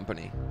their own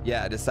company.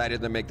 Yeah,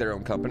 decided to make their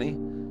own company.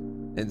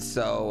 And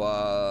so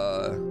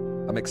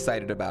I'm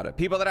excited about it.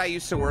 People that I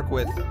used to work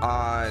with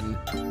on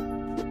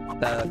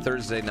the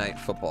Thursday night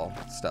football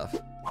stuff.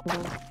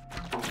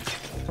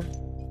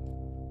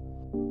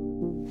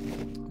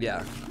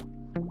 Yeah.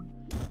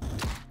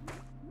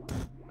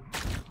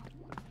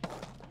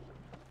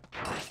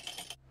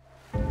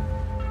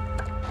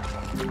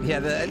 Yeah,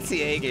 the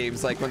NCAA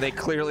games, like when they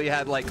clearly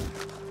had like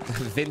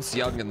Vince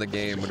Young in the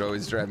game, would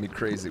always drive me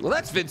crazy. Well,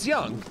 that's Vince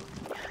Young.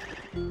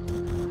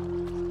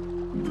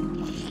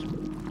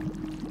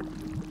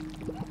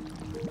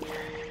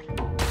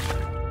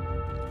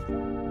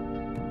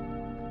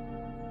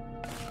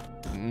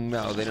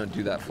 No, they don't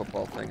do that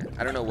football thing.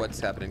 I don't know what's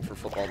happening for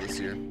football this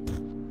year.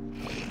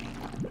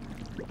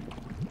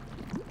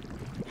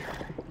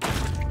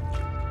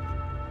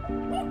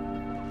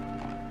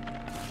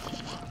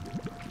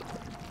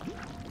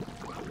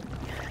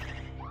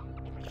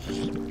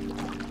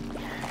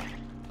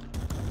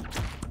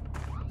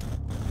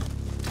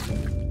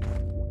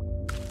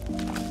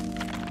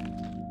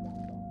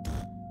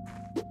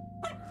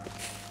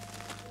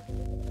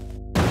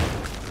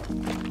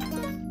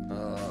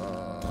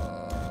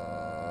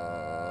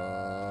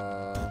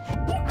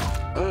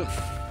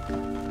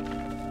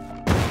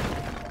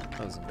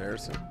 That was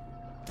embarrassing.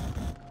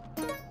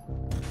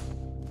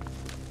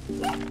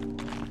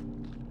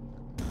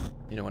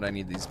 You know what? I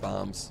need these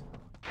bombs.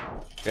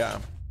 Yeah.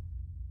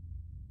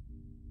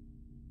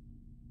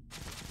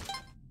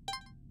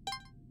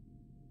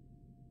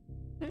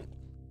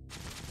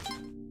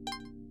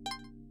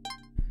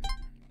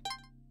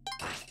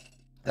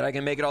 That I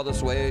can make it all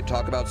this way,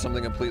 talk about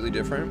something completely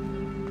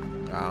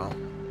different. Wow.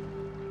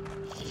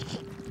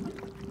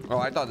 Oh,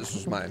 I thought this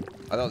was mine.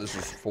 I thought this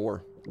was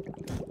 4.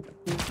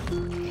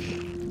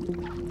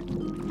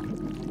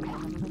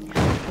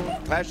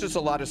 That's just a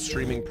lot of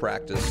streaming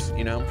practice,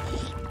 you know?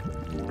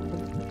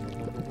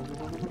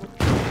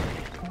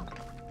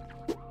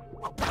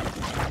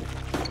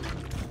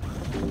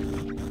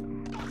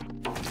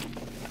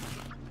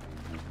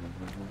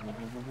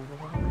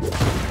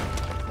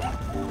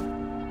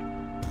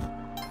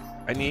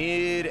 I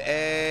need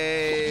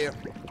a,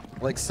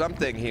 like,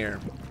 something here.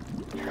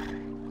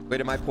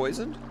 Wait, am I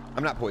poisoned?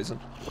 I'm not poisoned.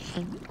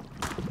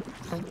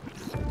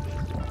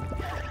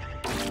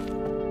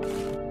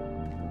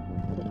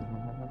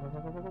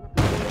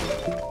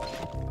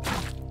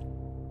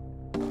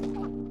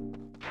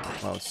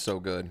 Oh, it's so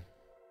good.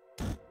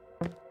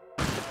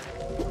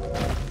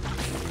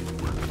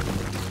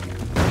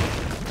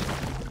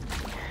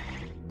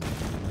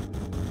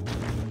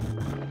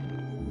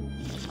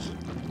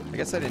 I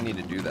guess I didn't need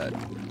to do that.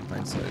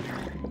 Hindsight.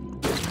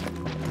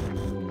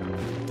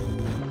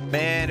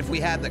 Man, if we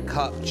had the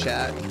cup,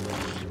 chat,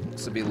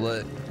 this would be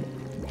lit.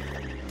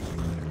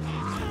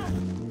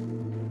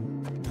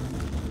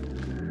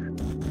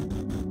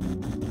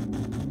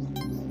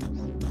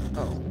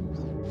 Oh.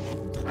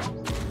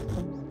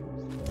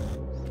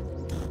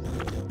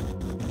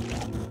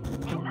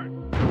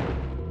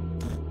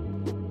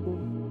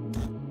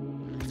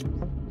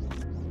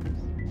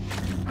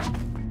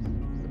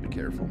 Be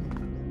careful.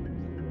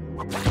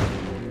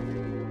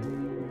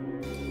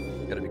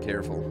 Gotta be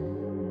careful.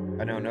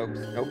 I know,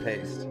 no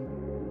paste.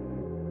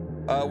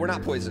 We're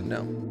not poisoned,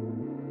 no.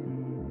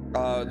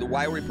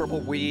 Why are we purple?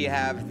 We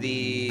have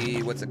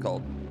the, what's it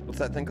called? What's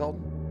that thing called?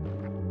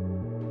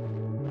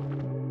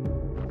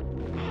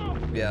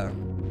 Yeah.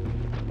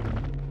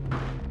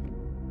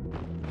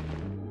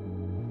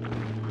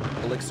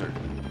 Elixir.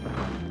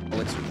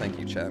 Elixir, thank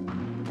you, chat.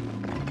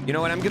 You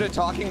know what, I'm good at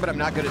talking, but I'm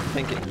not good at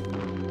thinking.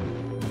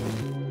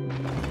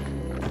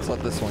 Let's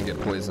let this one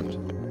get poisoned.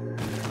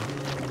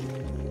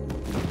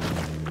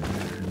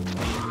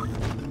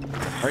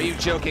 Are you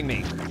joking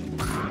me?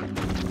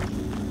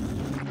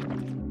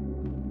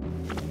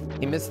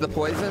 He missed the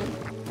poison?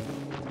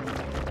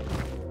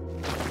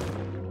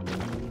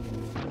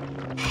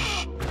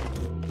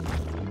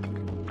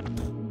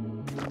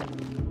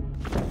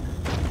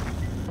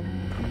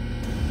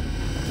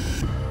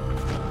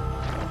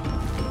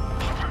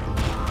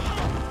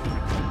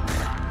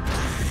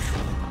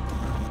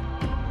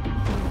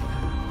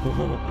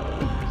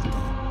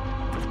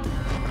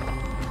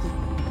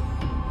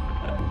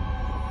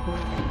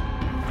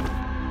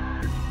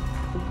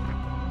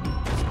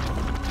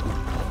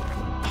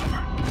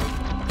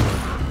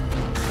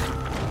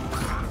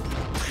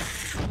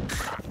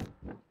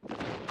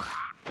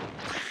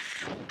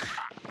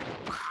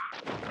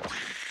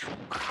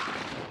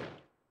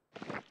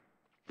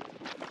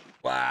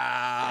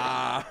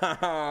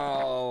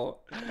 Wow.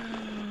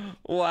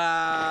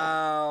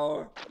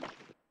 Wow.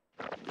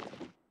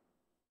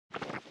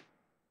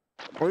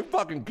 Are you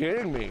fucking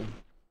kidding me?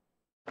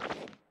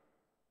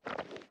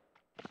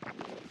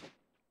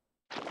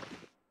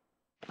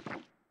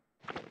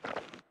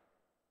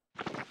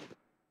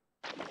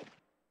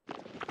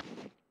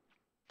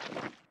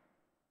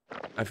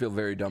 I feel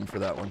very dumb for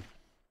that one.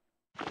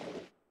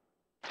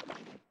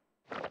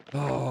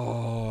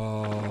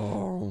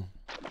 Oh,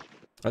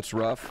 that's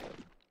rough.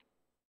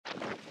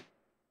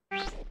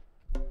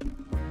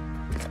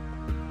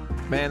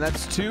 Man,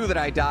 that's 2 that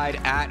I died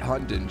at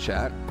Hunden,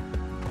 chat.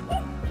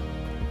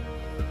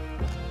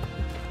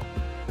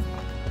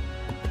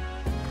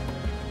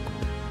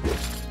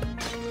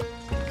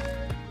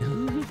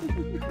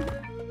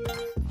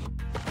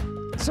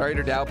 Sorry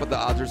to doubt, but the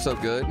odds are so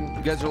good.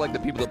 You guys are like the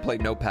people that play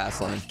no pass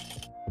line.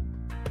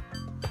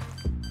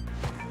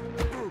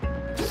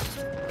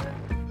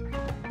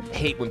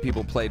 Hate when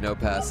people play no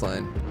pass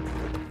line.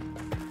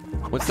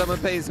 When someone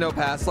plays no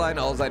pass line,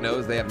 all I know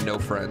is they have no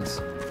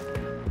friends.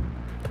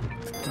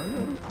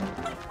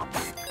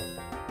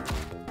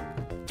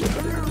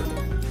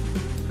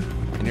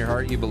 In your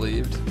heart, you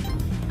believed.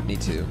 Me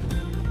too.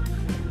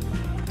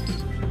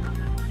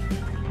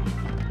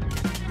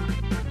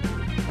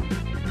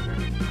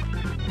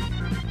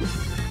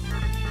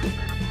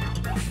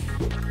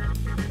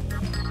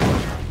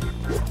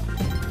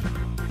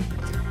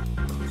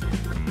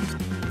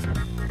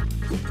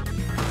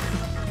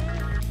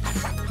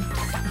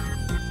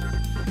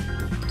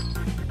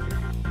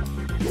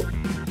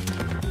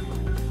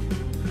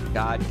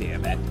 God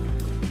damn it.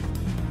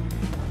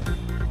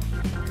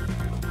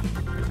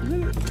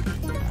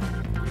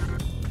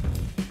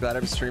 Glad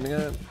I'm streaming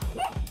it.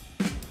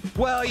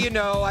 Well, you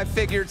know, I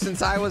figured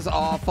since I was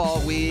off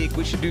all week,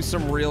 we should do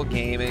some real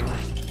gaming.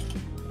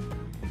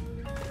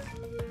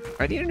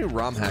 I need a new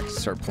ROM hack to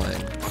start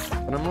playing.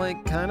 But I'm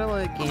like, kind of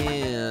like,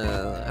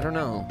 yeah, I don't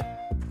know.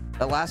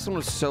 That last one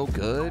was so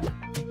good.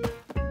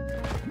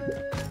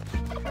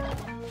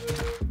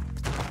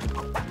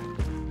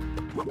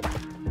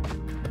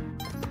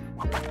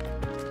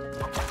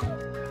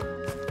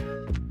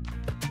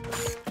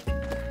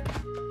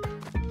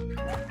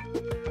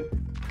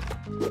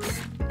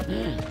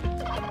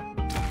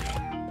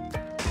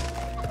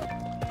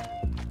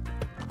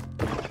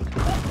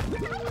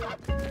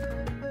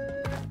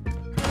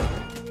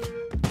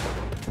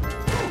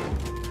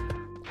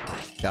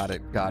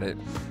 Got it.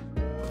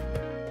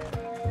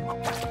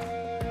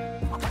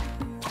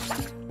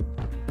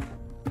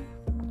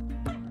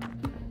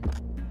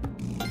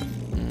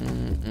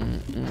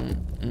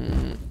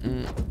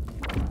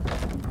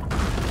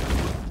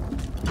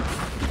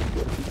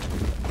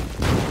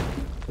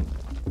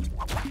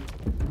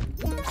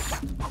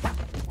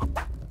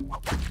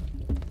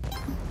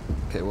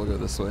 Okay, we'll go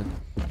this way.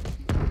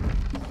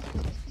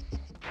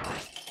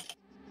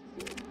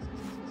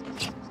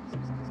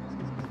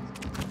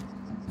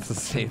 A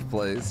safe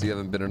place. You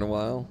haven't been in a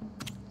while.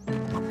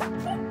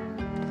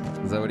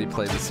 Is that what he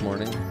played this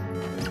morning?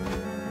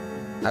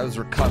 I was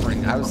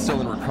recovering. I was still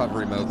in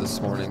recovery mode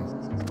this morning.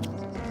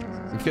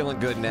 I'm feeling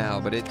good now,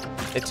 but it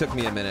took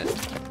me a minute.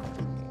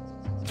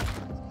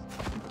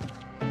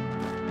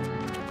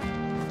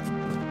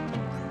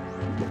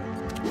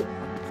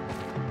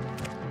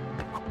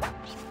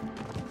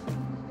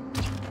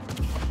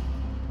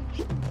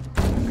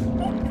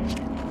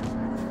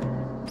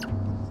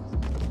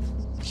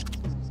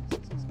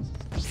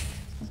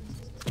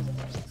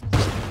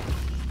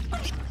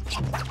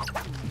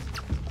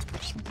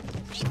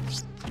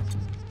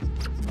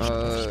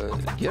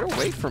 Get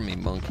away from me,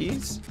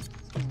 monkeys.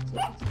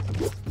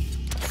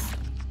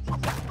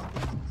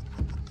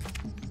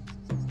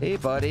 Hey,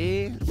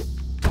 buddy.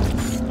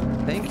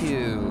 Thank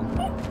you.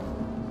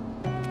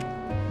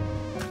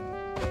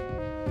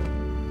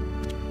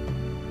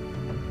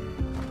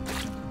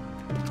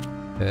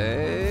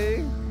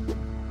 Okay.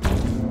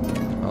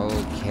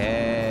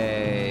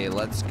 Okay,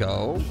 let's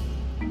go.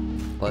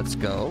 Let's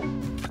go.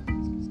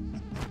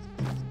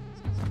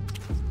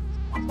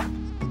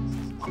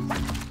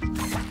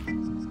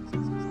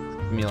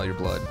 Give me all your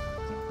blood.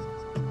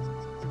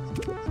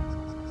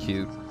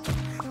 Cute.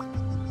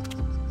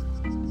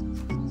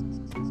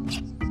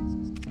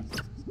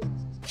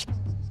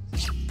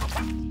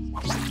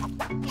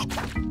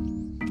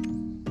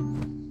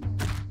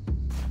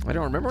 I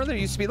don't remember when there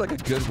used to be like a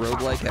good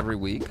roguelike every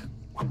week.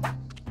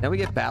 Now we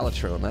get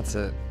Balatro and that's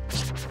it.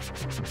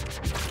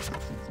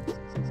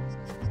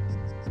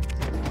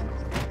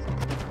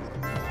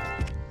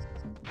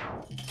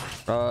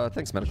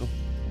 Thanks, medical.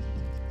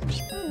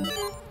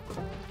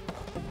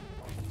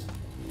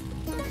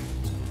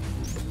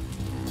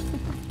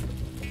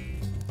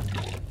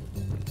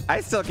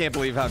 I still can't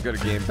believe how good a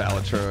game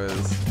Balatro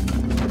is.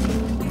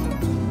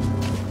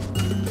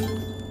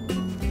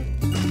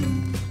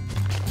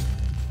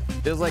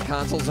 Feels like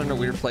consoles are in a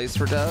weird place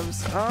for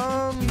devs.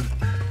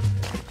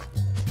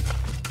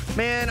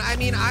 Man, I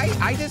mean,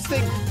 I just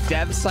think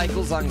dev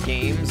cycles on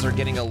games are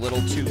getting a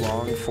little too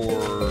long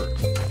for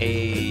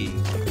a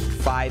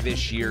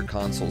 5-ish year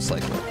console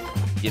cycle,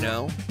 you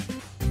know?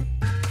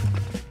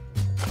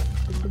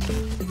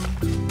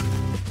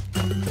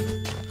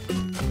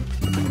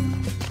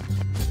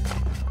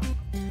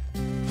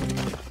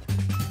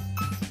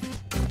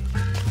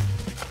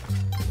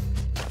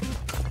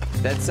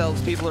 Dead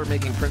Cells people are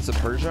making Prince of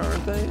Persia,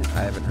 aren't they?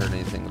 I haven't heard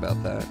anything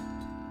about that.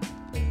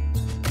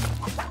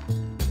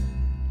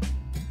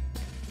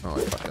 Oh,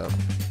 I fucked up.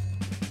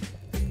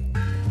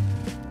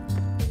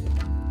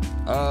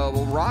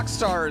 Well,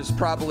 Rockstar is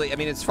probably, I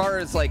mean, as far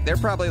as like, they're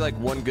probably like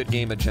one good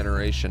game a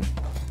generation.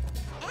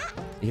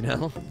 You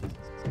know?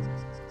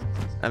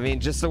 I mean,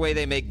 just the way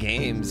they make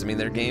games. I mean,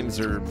 their games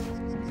are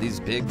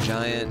these big,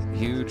 giant,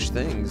 huge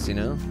things, you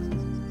know?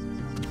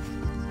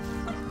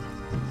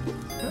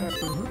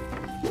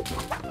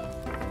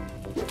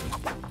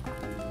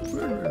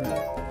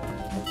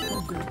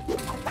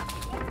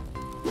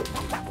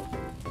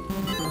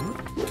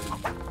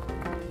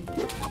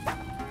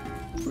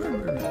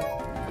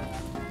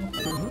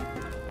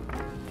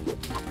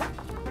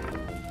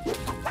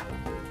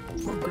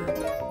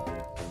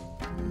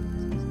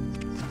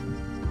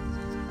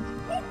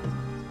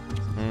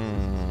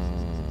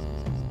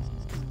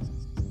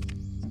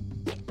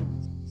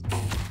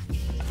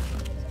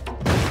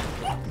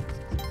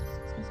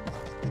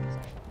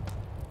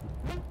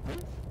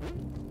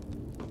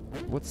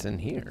 What's in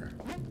here?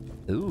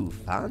 Ooh,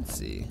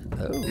 fancy.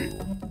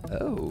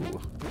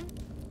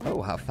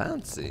 Oh, how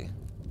fancy.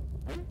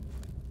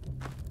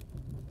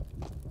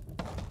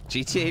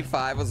 GTA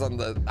 5 was on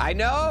the... I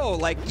know,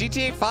 like,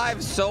 GTA 5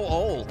 is so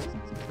old.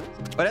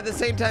 But at the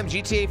same time,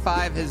 GTA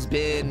 5 has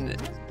been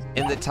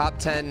in the top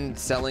 10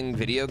 selling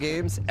video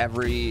games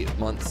every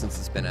month since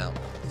it's been out.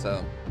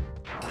 So,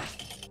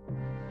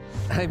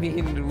 I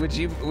mean, would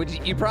you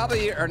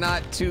probably are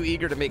not too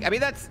eager to make... I mean,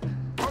 that's...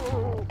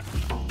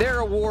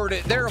 They're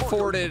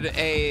afforded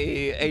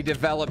a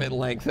development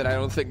length that I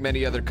don't think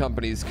many other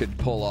companies could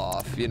pull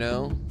off, you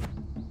know?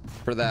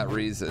 For that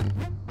reason.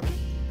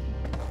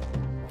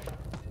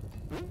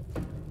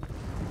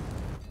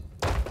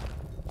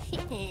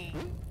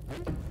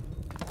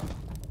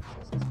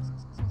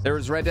 There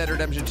was Red Dead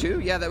Redemption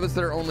 2? Yeah, that was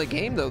their only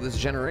game though this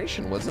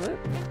generation, wasn't it?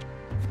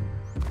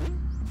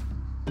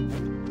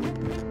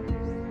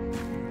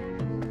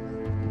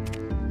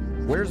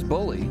 Where's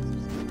Bully?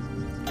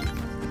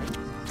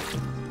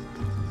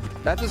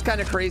 That's just kind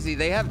of crazy.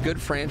 They have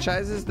good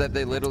franchises that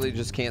they literally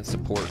just can't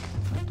support.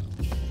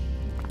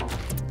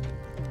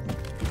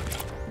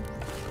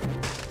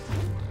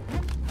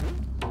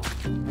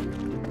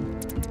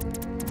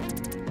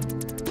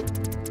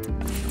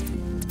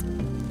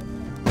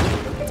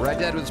 Red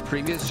Dead was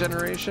previous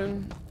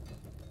generation?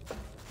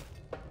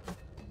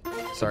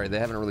 Sorry, they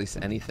haven't released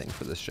anything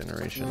for this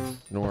generation,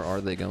 nor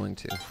are they going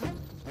to.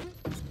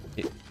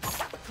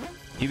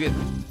 You get...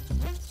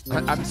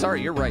 I'm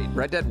sorry, you're right.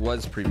 Red Dead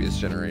was previous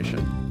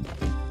generation.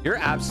 You're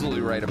absolutely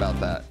right about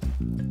that.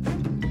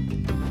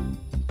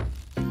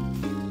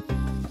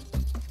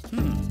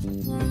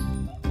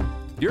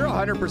 You're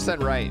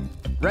 100% right.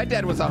 Red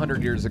Dead was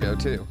 100 years ago,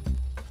 too.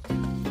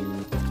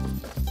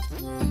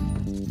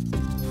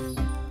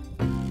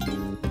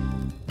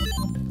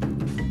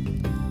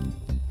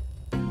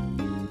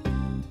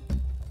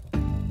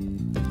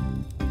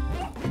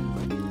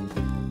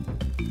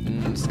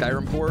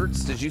 Skyrim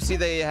ports. Did you see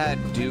they had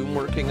Doom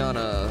working on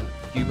a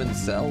human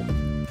cell?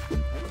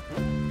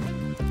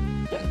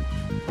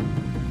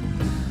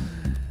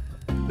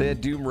 They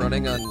had Doom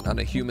running on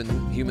a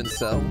human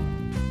cell.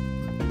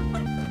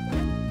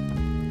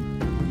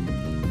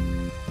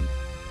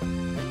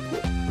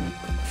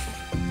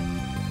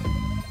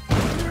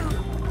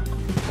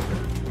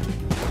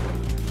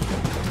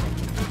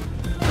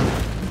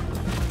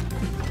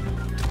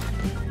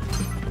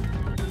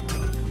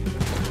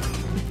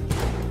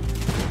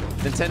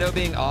 Nintendo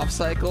being off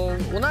cycle.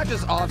 Well, not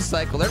just off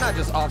cycle. They're not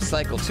just off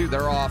cycle too.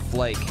 They're off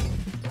like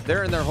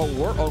they're in their whole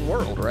own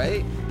world,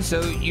 right?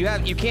 So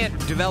you can't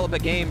develop a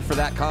game for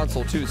that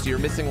console too. So you're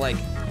missing like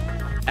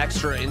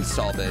extra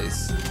install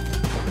base,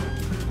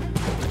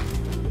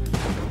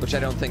 which I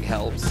don't think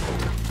helps.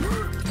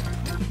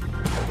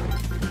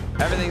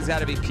 Everything's got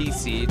to be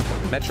PC'd.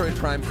 Metroid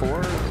Prime 4.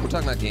 We're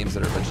talking about games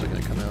that are eventually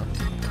going to come out.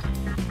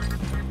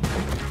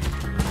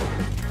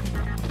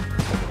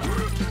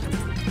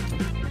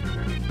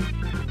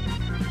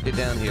 Get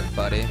down here,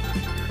 buddy.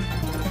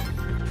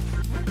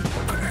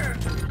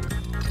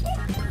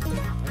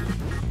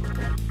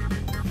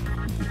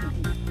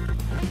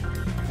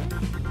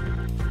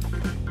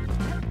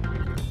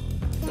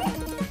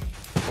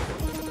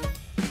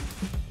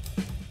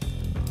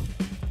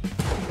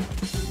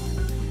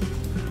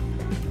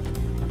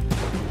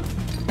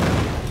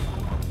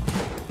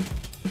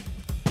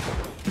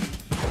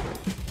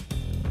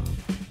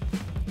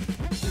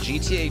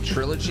 GTA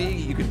Trilogy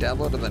you can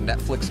download on the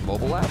Netflix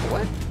mobile app?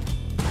 What?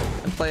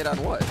 And play it on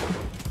what?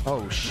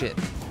 Oh shit.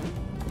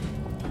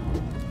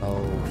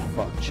 Oh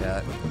fuck,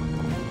 chat.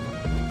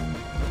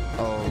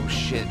 Oh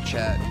shit,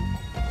 chat.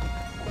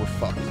 We're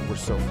fucked. We're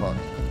so fucked.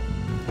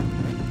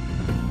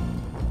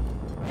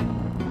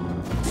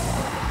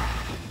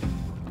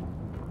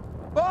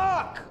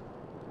 Fuck!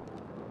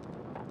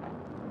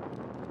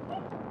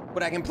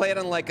 But I can play it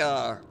on like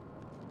a...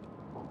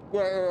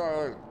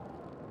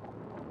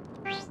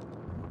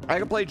 I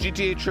can play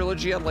GTA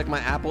Trilogy on like my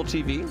Apple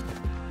TV.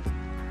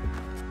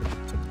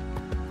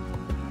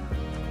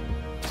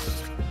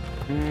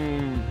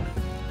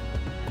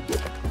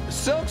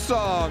 Silk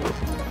Song.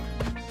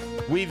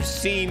 We've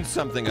seen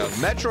something of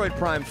Metroid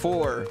Prime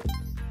 4.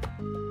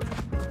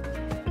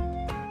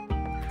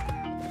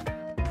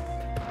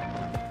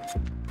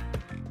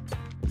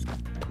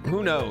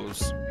 Who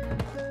knows?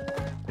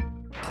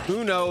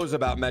 Who knows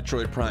about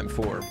Metroid Prime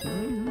 4?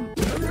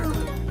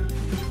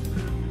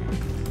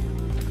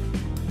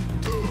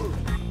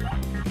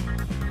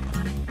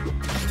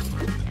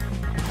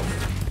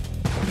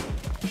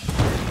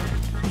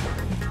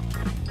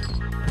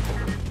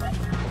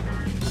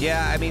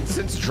 Yeah, I mean,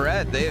 since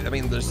Dread,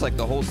 there's like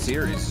the whole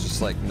series is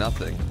just like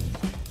nothing.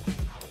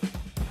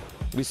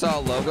 We saw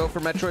a logo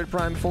for Metroid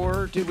Prime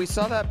 4. Dude, we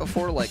saw that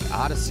before like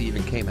Odyssey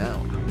even came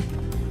out.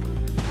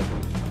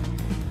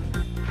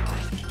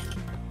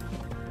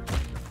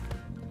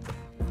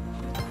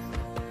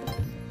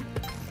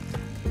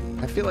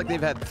 I feel like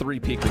they've had 3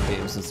 Pikmin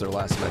games since their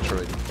last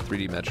Metroid,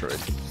 3D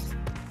Metroid.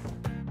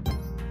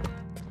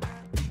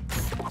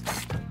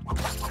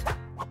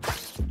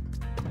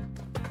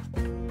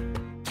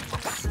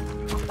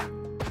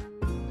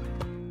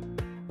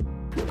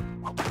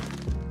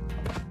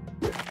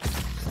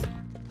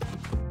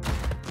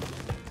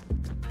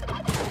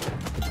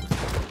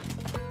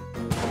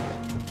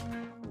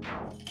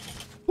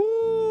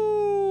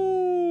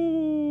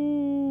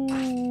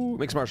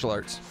 Mixed martial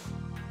arts.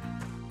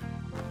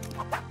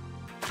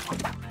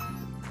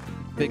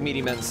 Big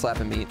meaty men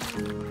slapping meat.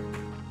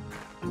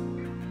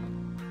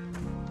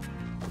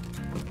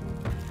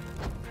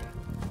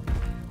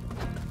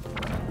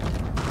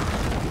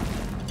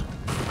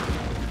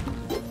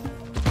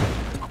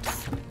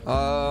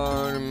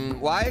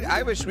 Well,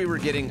 I wish we were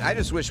getting, I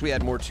just wish we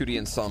had more 2D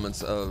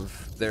installments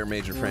of their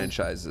major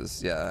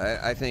franchises. Yeah,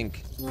 I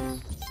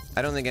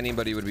don't think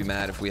anybody would be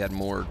mad if we had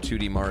more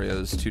 2D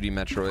Marios, 2D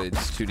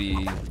Metroids,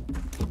 2D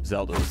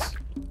Zeldas.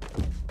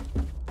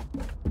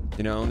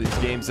 You know, these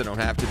games that don't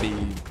have to be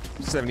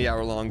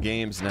 70-hour long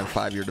games and have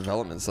 5-year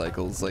development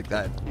cycles like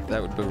that.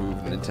 That would behoove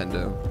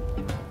Nintendo.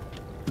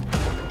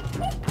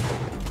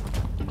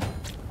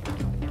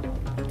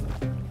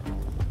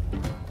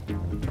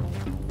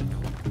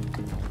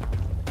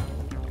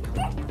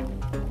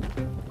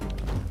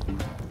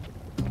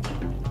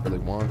 Really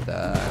want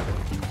that.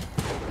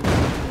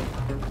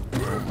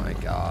 Oh my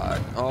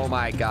god. Oh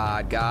my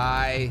god,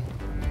 guy.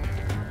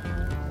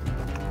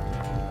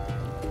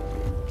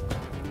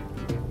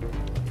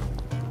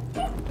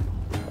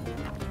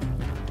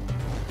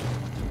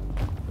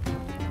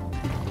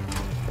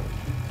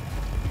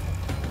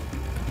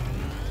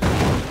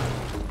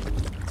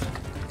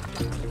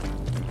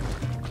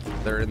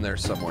 They're in there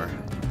somewhere.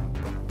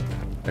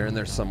 They're in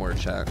there somewhere,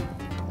 chat.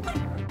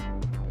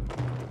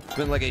 It's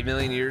been like 8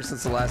 million years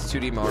since the last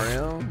 2D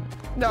Mario.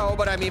 No,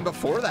 but I mean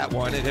before that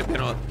one, it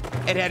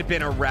had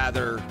been a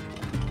rather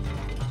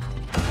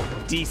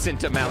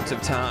decent amount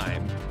of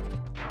time.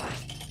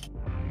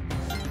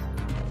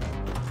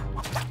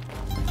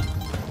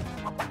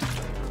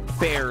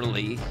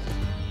 Fairly.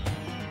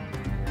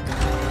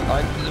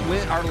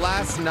 Our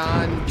last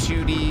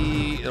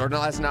non-2D, or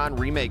last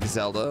non-remake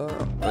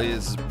Zelda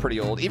is pretty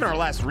old. Even our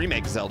last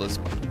remake Zelda's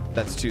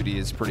that's 2D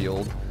is pretty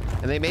old.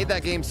 And they made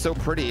that game so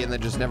pretty and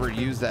then just never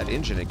used that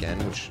engine again,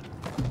 which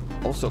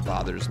also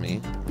bothers me,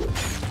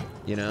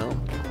 you know?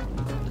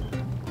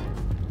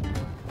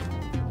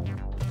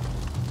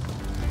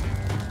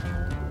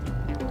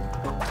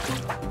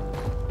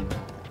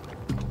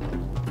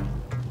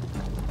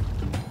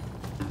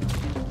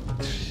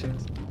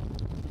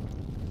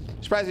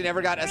 surprised we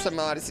never got SM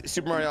Odyssey,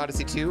 Super Mario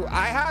Odyssey 2.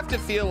 I have to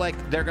feel like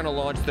they're gonna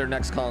launch their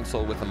next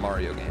console with a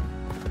Mario game.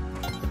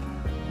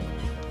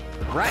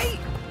 Right?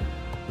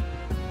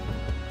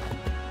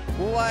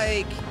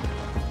 Like,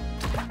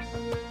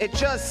 it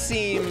just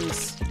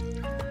seems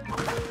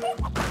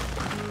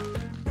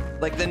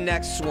like the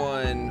next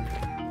one.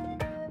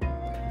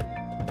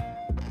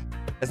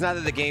 It's not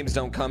that the games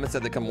don't come, it's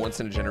that they come once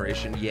in a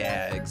generation.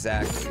 Yeah,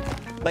 exactly.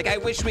 Like, I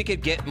wish we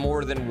could get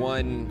more than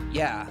one.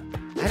 Yeah.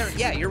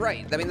 Yeah, you're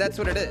right. I mean, that's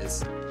what it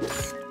is.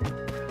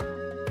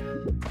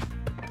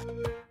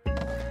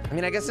 I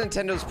mean, I guess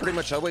Nintendo's pretty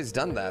much always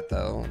done that,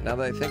 though. Now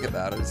that I think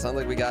about it, it's not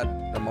like we got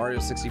a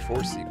Mario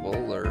 64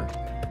 sequel, or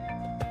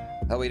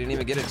hell, we didn't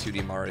even get a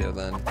 2D Mario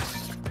then.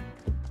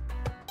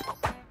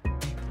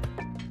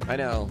 I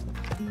know.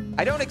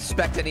 I don't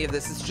expect any of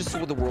this. It's just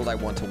the world I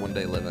want to one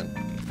day live in.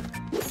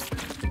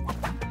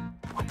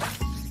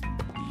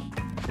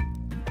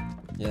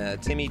 Yeah,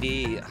 Timmy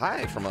D.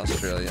 Hi from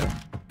Australia.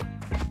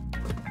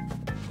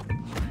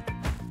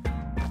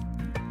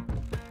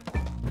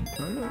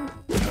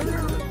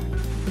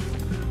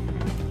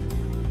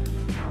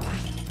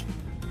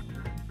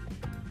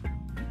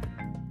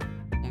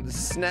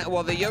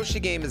 Well, the Yoshi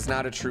game is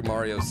not a true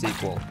Mario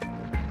sequel.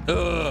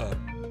 Ugh.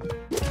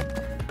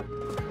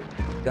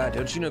 God,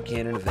 don't you know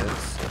canon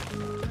events?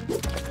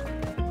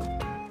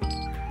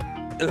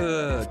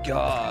 Ugh,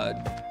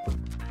 God.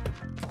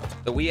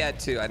 But we had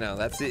two. I know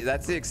that's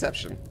the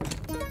exception.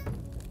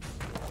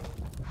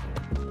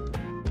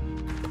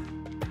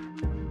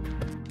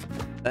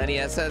 The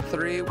NES had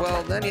 3.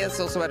 Well, the NES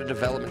also had a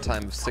development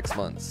time of 6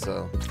 months,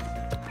 so.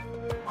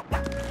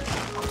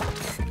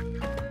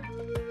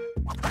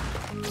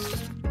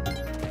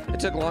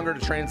 It took longer to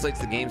translate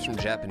the games from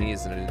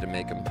Japanese than it did to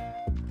make them.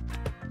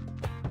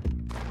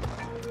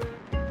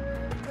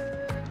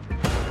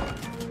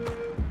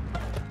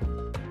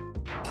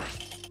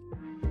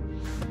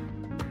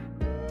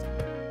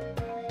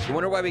 You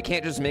wonder why we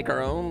can't just make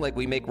our own? Like,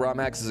 we make ROM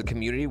hacks as a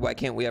community. Why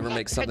can't we ever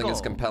make something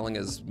as compelling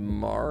as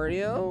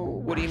Mario?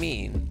 What do you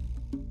mean?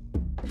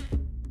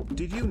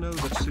 Did you know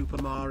that Super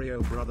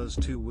Mario Bros.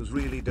 2 was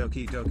really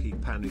Doki Doki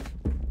Panic?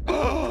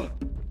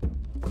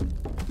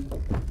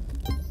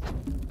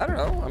 I don't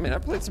know. I mean, I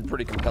played some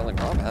pretty compelling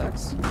ROM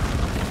hacks.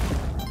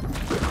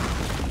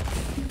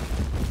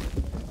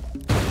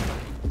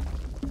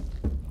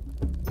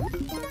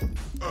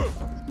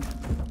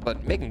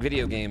 But making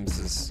video games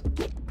is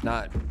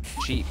not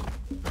cheap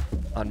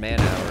on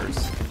man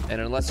hours, and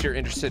unless you're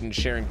interested in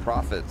sharing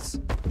profits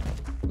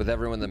with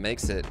everyone that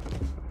makes it,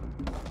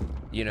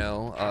 you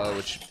know,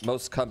 which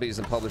most companies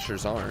and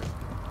publishers aren't,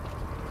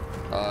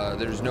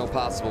 there's no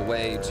possible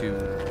way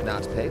to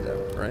not pay them,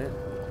 right?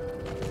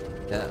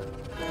 Yeah,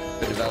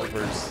 the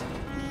developers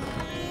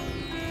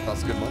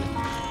cost good money.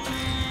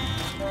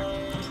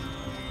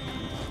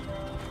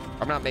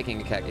 I'm not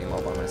making a cat game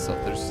all by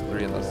myself. There's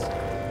 3 of us.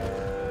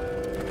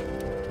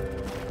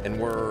 And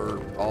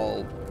we're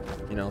all,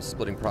 you know,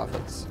 splitting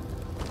profits.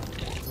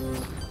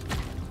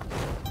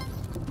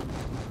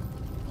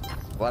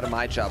 A lot of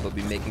my job will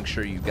be making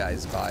sure you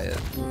guys buy it.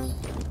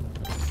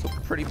 So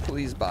pretty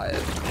please buy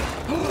it.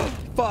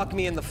 Fuck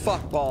me in the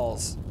fuck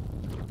balls.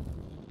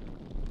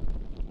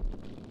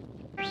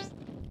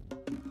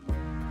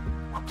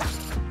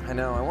 I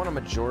know, I want a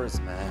Majora's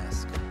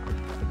Mask.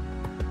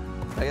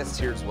 I guess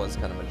Tears was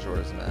kind of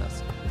Majora's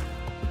Mask.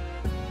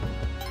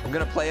 I'm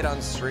gonna play it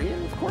on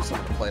stream? Of course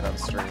I'm gonna play it on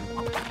stream.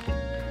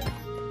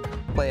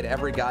 Play it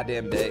every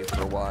goddamn day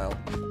for a while.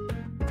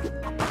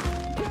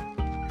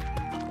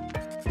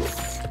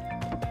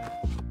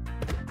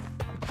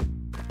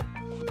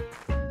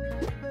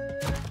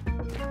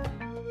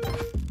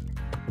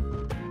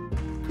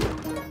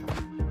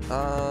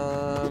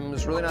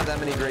 There's really not that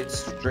many great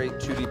straight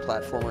 2D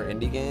platformer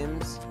indie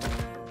games.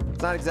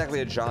 It's not exactly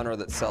a genre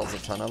that sells a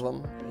ton of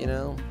them, you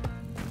know?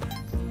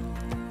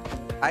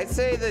 I'd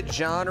say the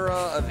genre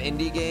of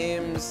indie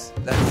games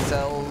that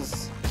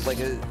sells like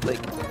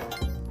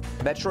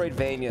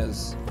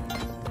Metroidvanias,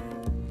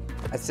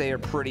 I'd say are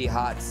pretty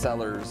hot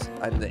sellers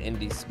in the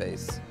indie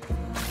space.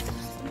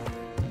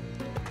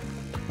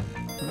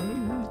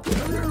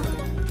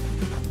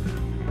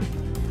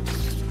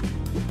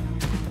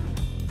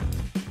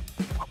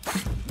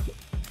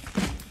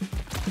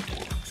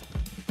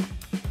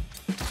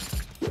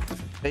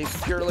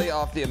 Based purely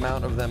off the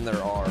amount of them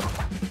there are.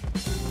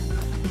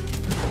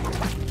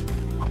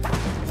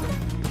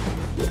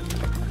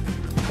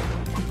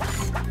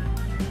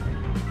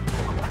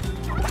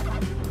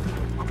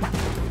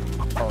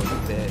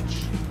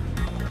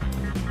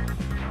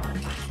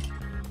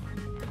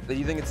 Do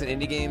you think it's an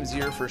indie games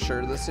year for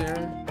sure this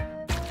year?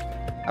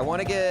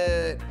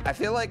 I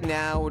feel like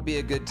now would be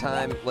a good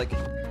time, like,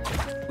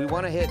 we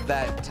want to hit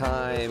that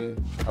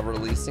time of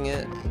releasing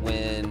it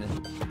when,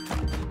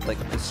 like,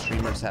 the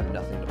streamers have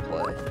nothing to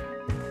play.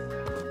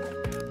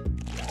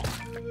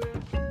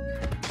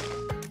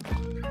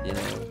 You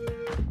know?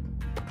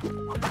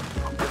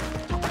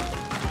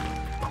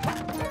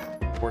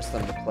 Force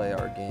them to play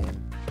our game.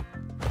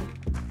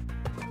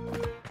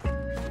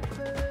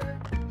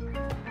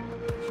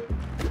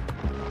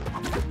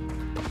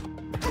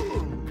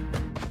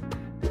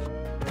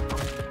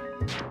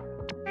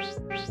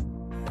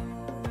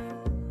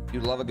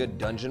 you love a good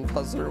dungeon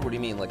puzzler? What do you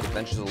mean, like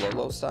Adventures of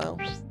Lolo style?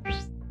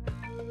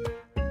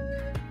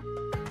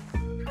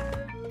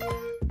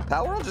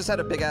 Palworld just had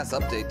a big ass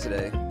update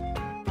today.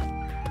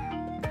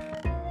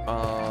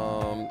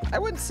 I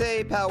wouldn't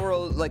say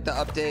Palworld, like the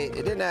update,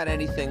 it didn't add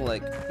anything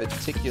like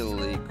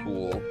particularly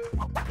cool.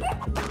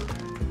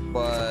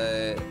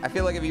 But I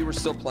feel like if you were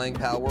still playing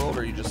Palworld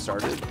or you just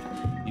started,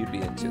 you'd be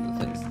into the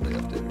things that they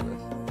updated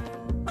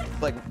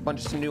with. Like a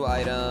bunch of new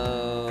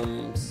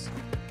items.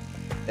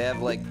 They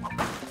have like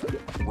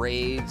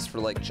raids for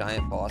like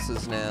giant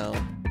bosses now.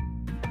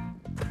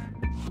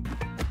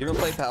 You haven't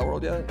played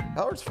Palworld yet?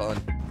 Palworld's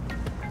fun.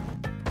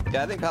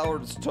 Yeah, I think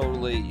Palworld's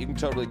totally, you can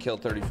totally kill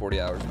 30, 40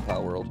 hours in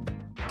Palworld.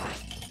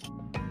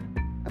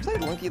 I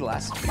played Lunky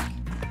last week.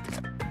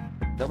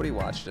 Nobody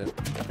watched it.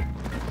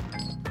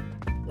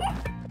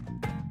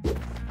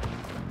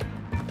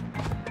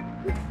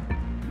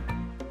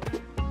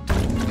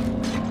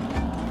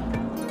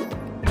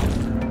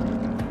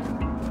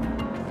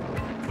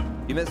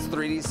 You miss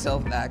 3D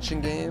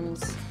self-action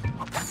games?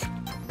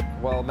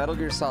 Well, Metal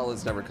Gear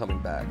Solid's never coming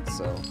back,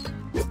 so.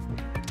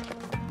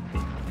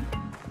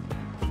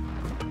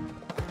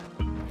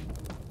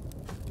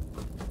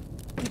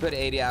 You put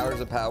 80 hours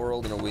of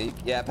Palworld in a week?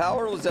 Yeah,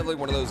 Palworld was definitely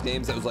one of those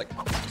games that was like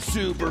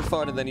super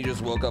fun, and then you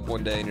just woke up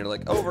one day and you're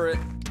like, over it.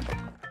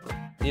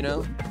 You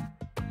know?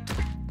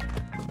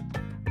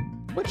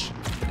 Which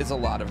is a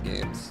lot of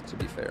games, to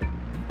be fair.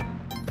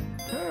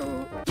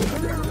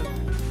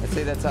 I'd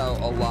say that's how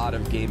a lot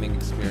of gaming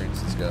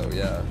experiences go,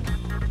 yeah.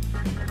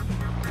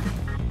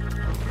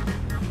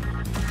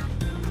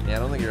 Yeah, I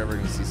don't think you're ever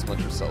gonna see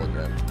Splinter Cell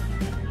again.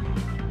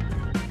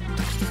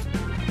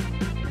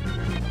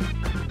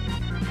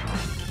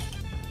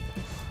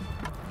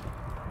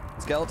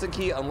 Skeleton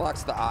key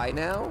unlocks the eye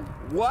now?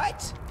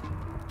 What?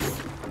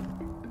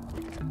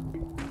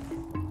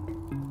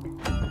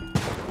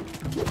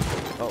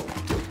 Oh,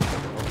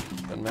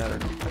 doesn't matter.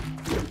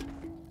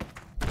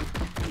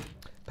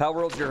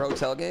 Palworld's your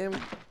hotel game?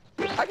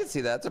 I can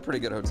see that. It's a pretty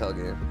good hotel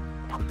game.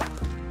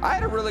 I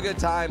had a really good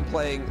time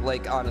playing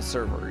like on a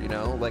server, you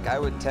know? Like I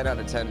would 10 out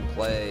of 10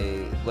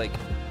 play, like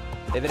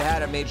if it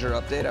had a major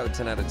update, I would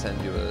 10 out of 10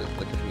 do a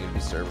community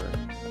server.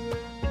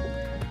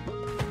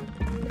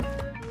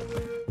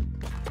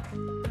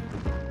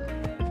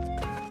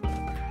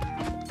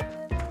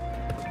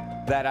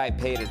 That I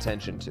paid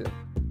attention to.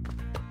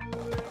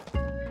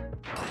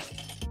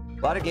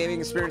 A lot of gaming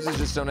experiences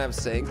just don't have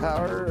staying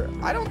power.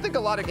 I don't think a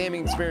lot of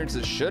gaming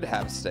experiences should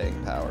have staying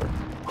power.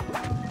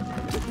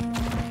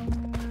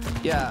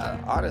 Yeah,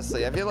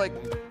 honestly, I feel like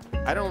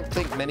I don't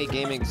think many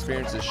gaming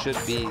experiences should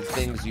be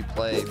things you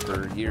play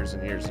for years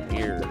and years and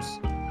years.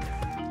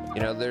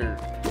 You know,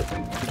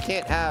 you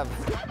can't have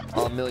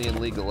a million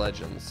League of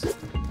Legends.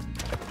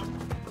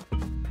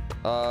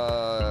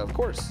 Of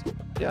course.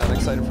 Yeah, I'm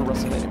excited for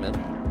WrestleMania,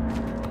 man.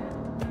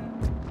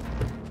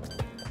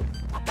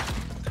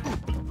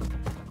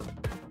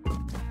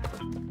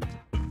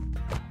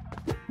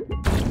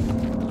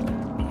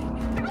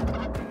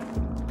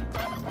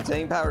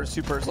 Staying power is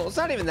too personal. It's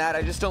not even that.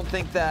 I just don't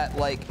think that,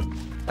 like,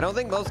 I don't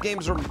think most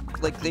games are,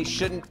 like, they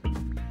shouldn't.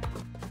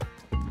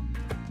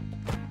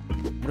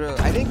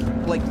 I think,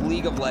 like,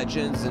 League of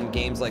Legends and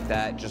games like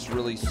that just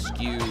really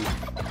skew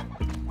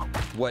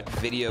what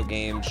video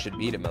games should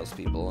be to most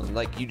people. And,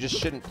 like, you just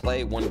shouldn't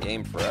play one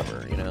game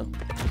forever, you know?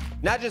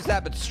 Not just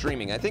that, but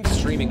streaming. I think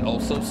streaming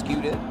also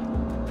skewed it.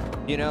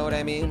 You know what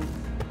I mean?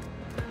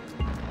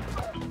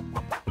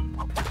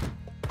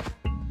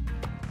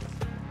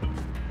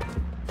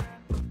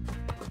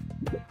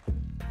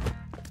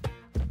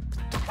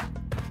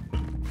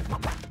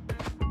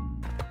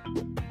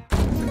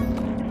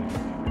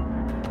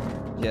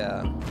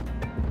 Yeah.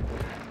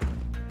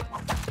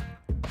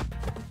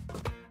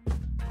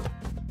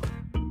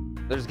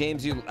 There's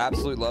games you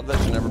absolutely love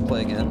that you never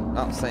play again.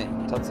 Oh,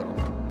 same. Tons of them.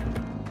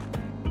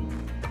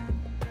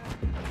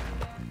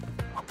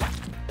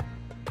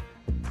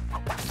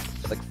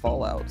 Like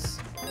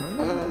Fallouts.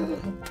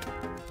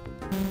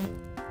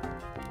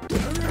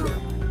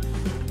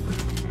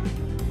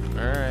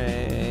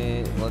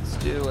 Alright, let's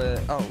do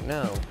it. Oh,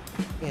 no.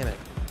 Damn it.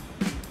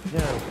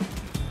 No.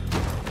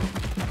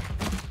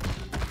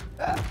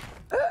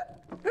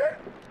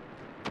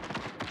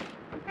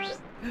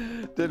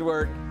 Didn't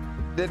work.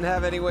 Didn't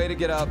have any way to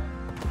get up.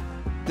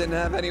 Didn't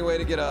have any way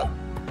to get up.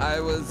 I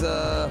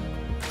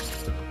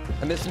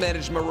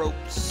mismanaged my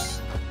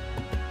ropes.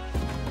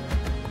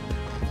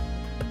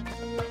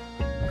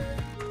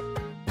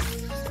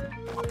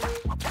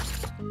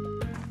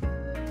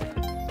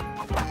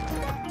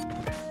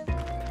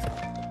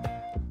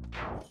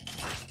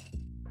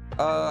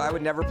 I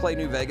would never play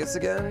New Vegas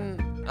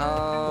again.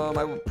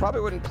 I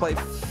probably wouldn't play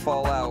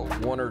Fallout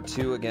 1 or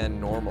 2 again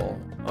normal.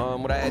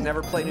 Would I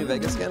never play New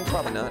Vegas again?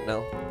 Probably not,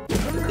 no.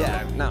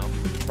 Yeah, no,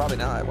 probably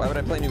not. Why would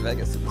I play New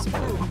Vegas at this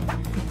point?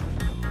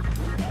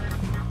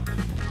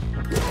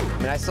 I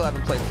mean, I still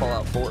haven't played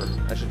Fallout 4.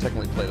 I should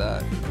technically play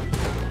that.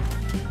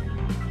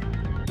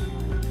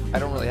 I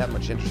don't really have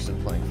much interest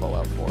in playing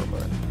Fallout 4,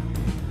 but...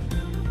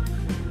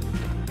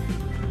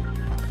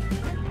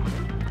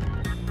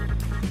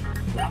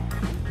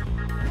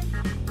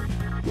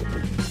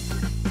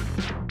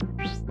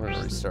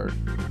 start.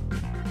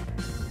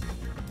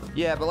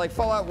 Yeah, but like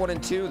Fallout 1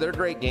 and 2, they're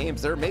great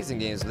games. They're amazing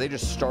games, but they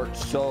just start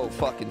so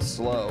fucking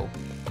slow.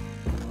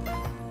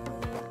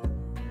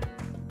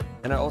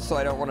 And I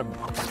don't want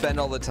to spend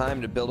all the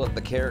time to build up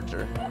the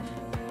character.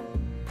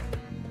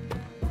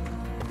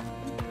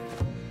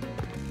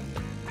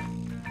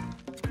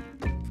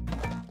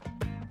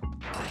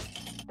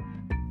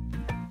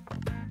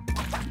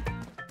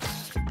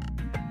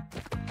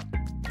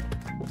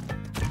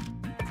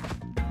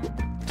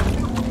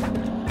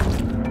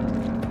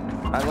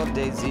 I love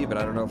DayZ, but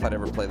I don't know if I'd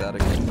ever play that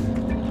again.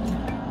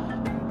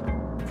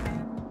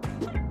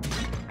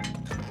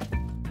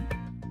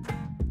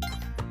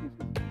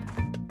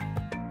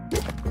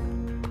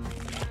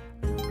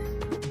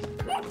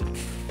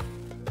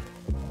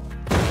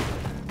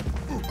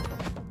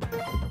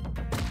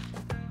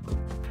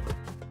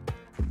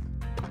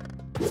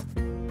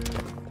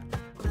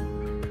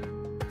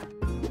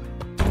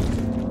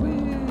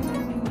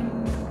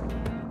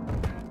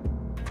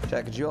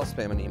 Chat, could you all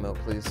spam an emote,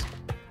 please?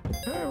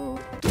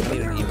 I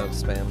need an emote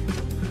spam.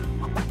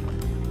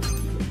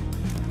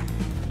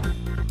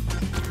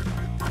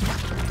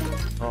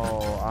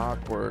 Oh,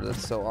 awkward.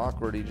 That's so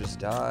awkward. He just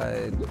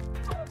died.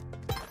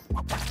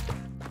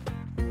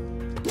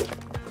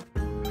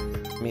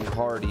 I mean,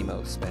 hard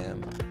emote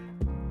spam.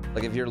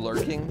 Like if you're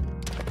lurking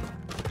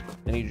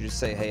and you just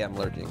say, hey, I'm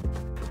lurking.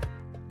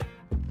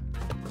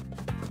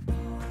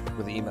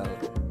 With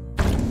emote.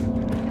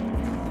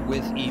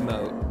 With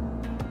emote.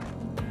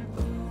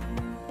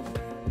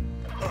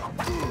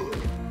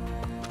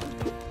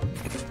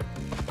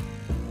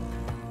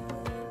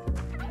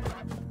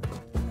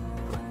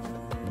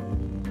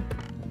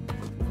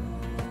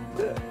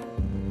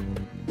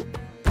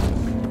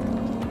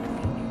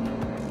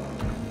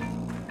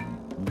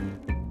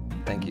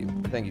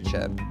 Thank you,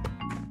 Chad.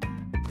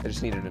 I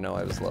just needed to know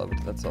I was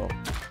loved, that's all.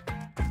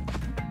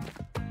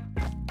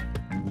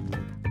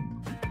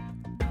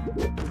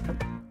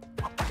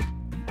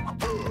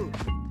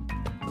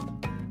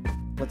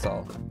 That's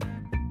all.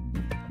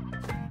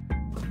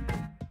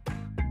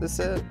 This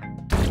it?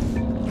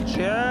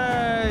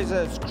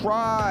 Jesus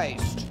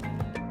Christ!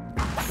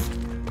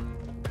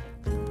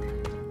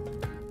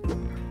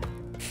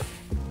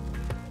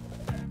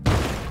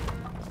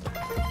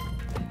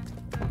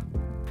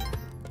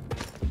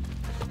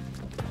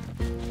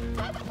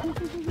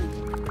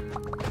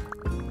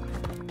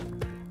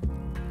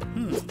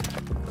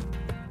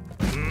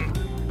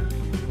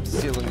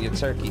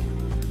 Turkey.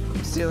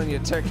 I'm stealing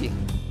your turkey.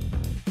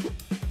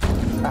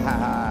 Ha ha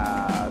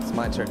ha. It's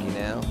my turkey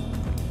now.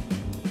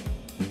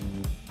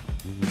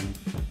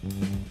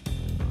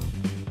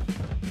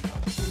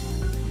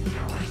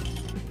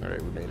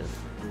 Alright, we made it.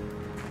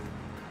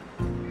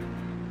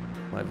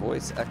 My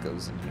voice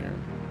echoes in here.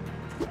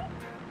 What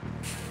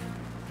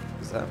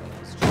does that mean?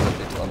 It's just a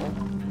big level.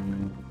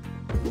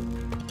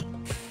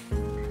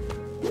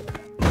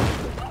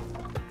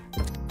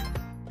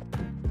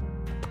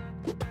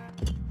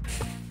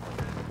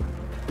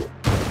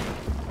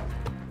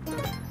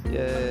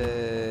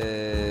 Yay.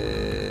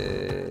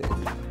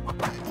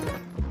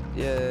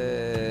 Yay.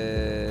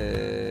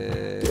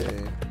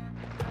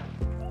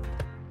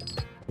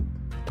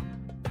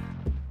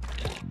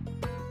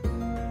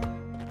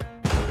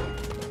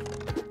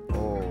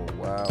 Oh,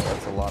 wow.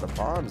 That's a lot of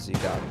bombs you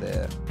got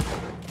there.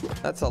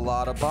 That's a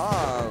lot of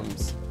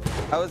bombs.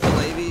 How was the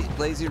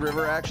lazy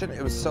river action?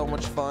 It was so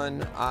much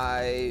fun.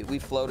 We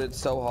floated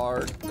so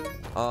hard.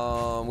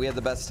 We had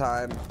the best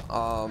time.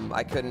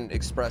 I couldn't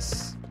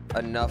express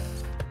enough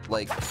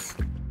like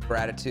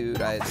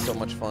gratitude. I had so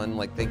much fun.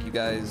 Like, thank you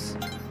guys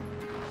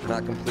for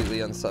not completely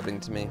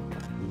unsubbing to me.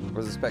 I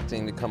was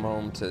expecting to come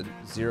home to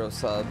 0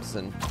 subs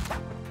and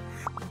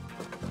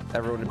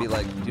everyone to be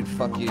like, dude,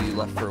 fuck you, you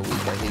left for a week,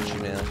 I hate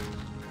you now.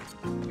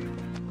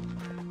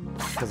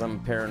 Because I'm a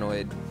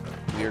paranoid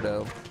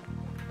weirdo.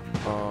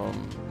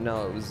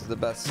 No, it was the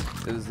best.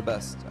 It was the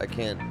best. I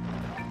can't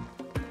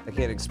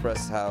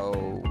express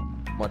how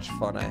much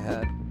fun I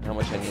had, how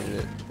much I needed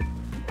it.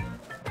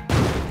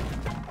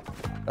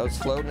 I was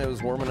floating, it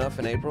was warm enough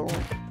in April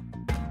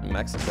in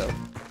Mexico.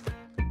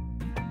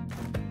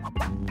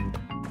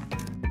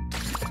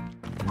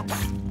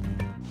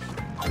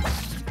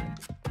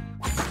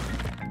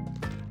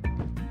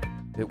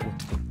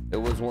 It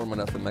was warm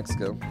enough in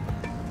Mexico.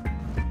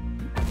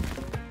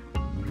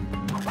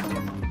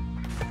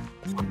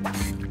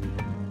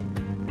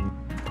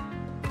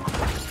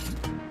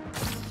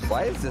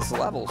 Why is this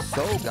level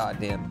so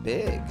goddamn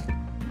big?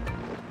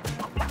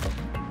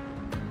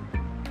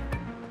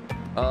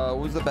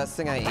 What was the best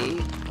thing I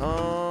ate?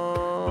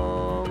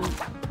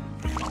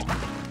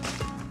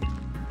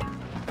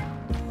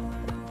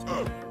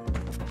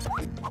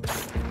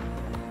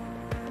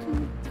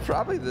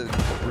 Probably the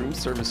room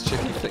service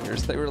chicken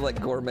fingers. They were like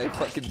gourmet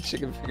fucking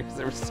chicken fingers.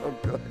 They were so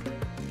good.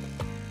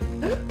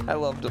 I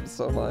loved them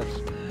so much.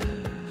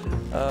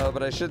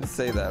 But I shouldn't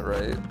say that,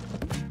 right?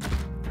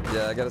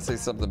 Yeah, I gotta say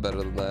something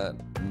better than that.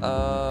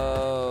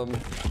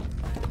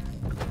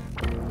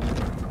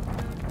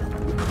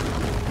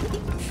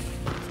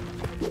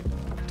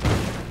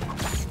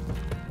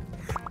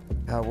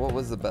 What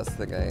was the best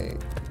thing I ate?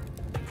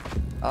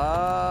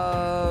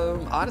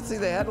 Honestly,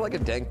 they had like a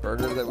dank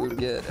burger that we would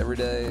get every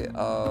day.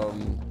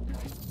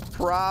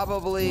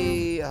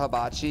 Probably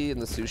hibachi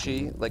and the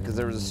sushi, like, because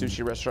there was a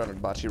sushi restaurant and a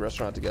hibachi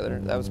restaurant together.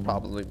 That was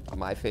probably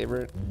my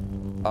favorite.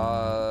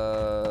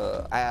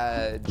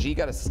 G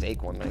got a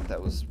steak one night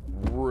that was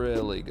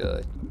really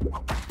good.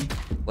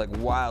 Like,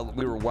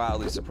 we were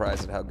wildly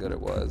surprised at how good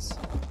it was.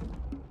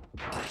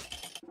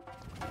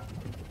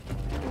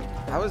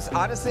 I was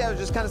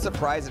just kind of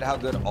surprised at how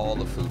good all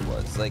the food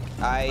was. Like,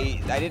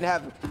 I didn't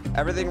have,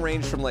 everything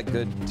ranged from like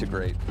good to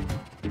great.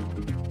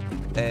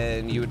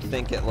 And you would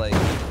think at like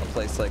a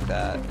place like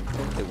that,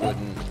 it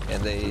wouldn't,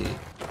 and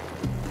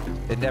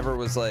it never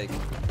was like,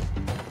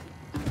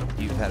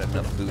 you've had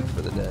enough food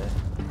for the day.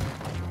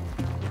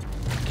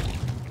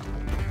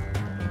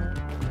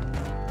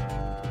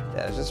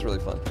 Yeah, it's just really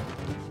fun.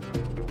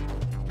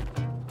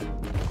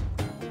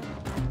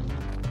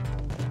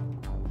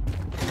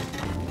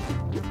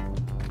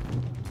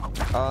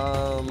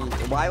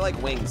 Well, I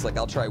like wings. Like,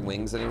 I'll try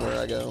wings anywhere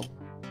I go.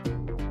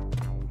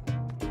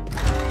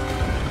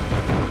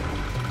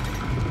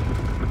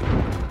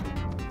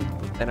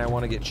 And I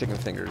want to get chicken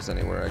fingers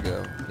anywhere I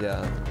go.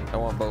 Yeah, I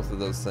want both of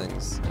those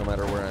things, no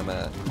matter where I'm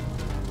at.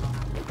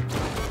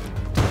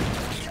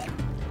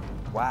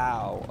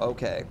 Wow,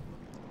 okay.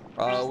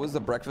 What was the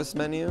breakfast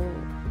menu?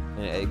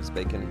 Eggs,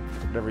 bacon,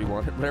 whatever you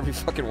wanted, whatever you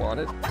fucking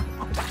wanted.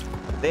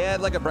 They had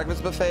like a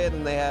breakfast buffet, and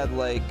then they had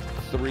like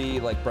 3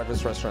 like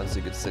breakfast restaurants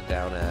you could sit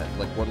down at.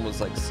 Like, one was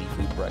like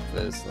seafood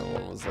breakfast, and then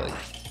one was like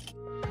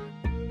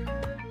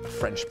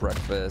French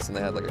breakfast, and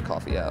they had like a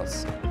coffee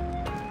house.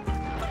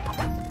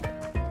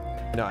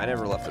 No, I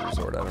never left the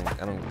resort. I'm not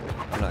going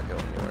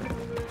anywhere.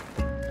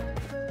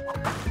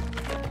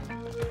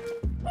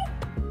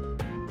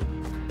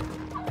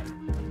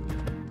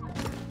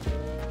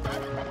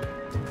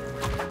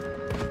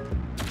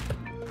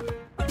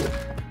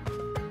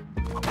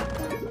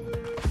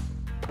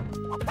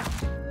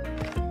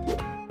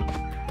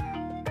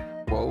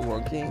 Whoa,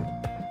 monkey!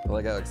 I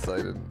like how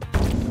excited.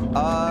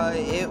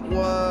 It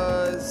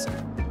was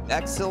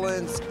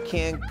Excellence,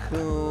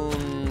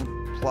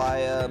 Cancun,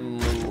 Playa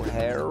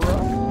Mujeres.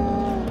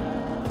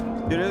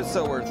 Dude, it was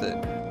so worth it.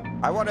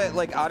 I want to,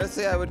 like,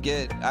 honestly, I would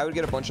get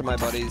a bunch of my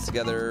buddies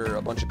together,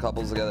 a bunch of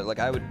couples together. Like,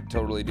 I would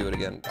totally do it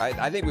again.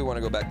 I think we want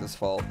to go back this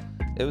fall.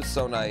 It was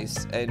so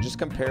nice. And just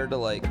compared to,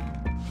 like,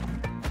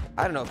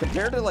 I don't know,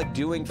 compared to, like,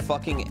 doing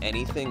fucking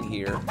anything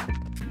here,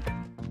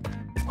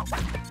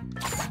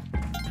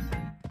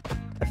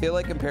 I feel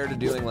like compared to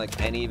doing,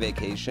 like, any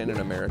vacation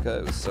in America,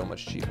 it was so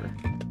much cheaper.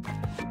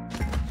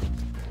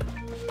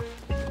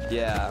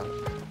 Yeah.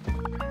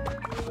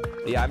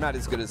 Yeah, I'm not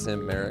as good as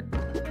him, Merrick.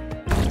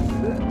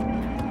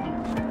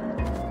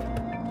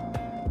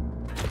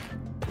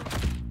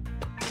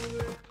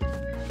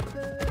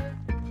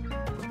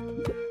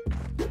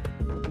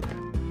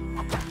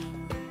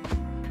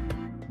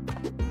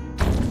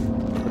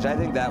 Which I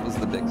think that was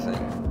the big thing.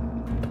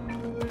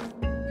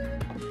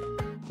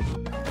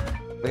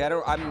 Like,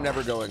 I'm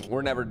never going,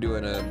 we're never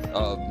doing a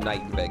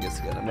night in Vegas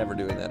again. I'm never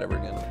doing that ever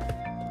again.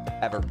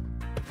 Ever.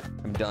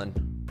 I'm done.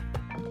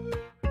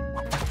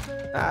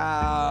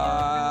 Ow.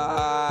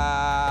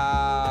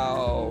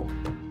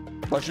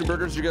 Mushroom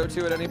burgers you go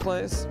to at any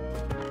place?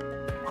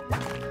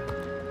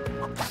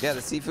 Yeah,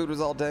 the seafood was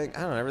all dang.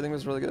 I don't know, everything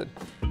was really good.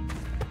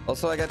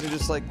 Also, I got to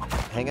just like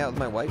hang out with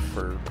my wife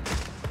for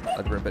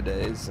a grip of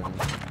days and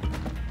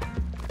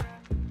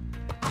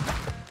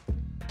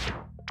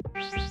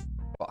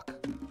fuck.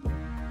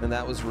 And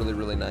that was really,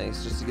 really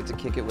nice just to get to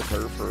kick it with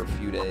her for a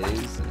few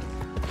days and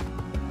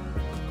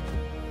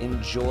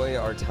enjoy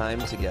our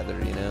time together,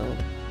 you know?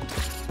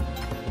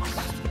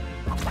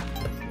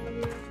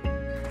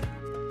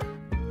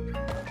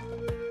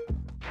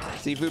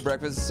 Seafood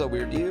breakfast is so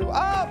weird to you?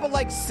 Oh, but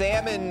like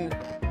salmon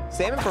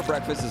for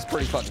breakfast is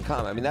pretty fucking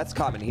common. I mean, that's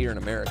common here in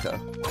America.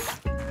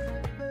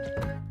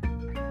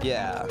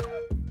 Yeah.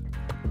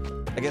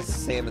 I guess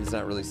salmon's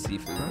not really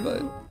seafood,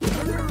 but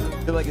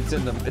I feel like it's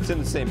in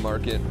the same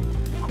market.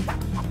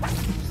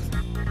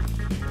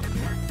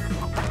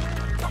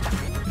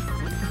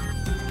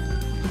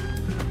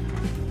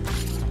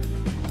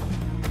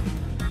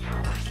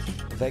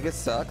 Vegas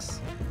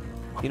sucks.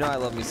 You know I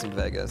love me some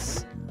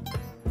Vegas.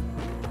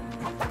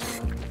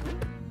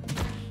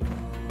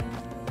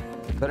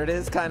 But it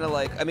is kind of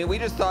like, I mean, we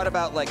just thought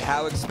about like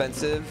how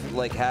expensive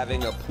like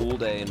having a pool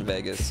day in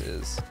Vegas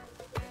is.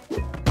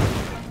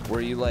 Where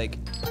you like,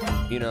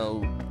 you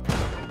know,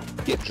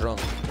 get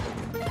drunk.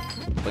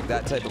 Like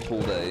that type of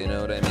pool day, you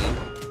know what I mean?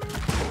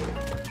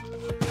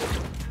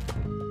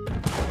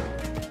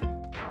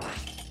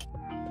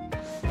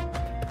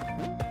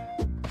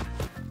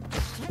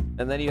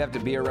 And then you have to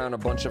be around a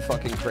bunch of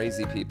fucking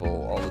crazy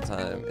people all the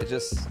time. It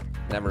just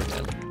never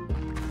can.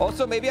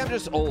 Also, maybe I'm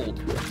just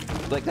old.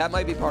 Like, that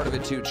might be part of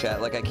it too,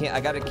 chat. Like, I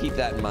gotta keep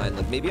that in mind.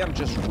 Like, maybe I'm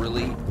just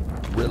really,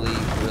 really,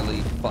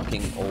 really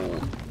fucking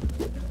old.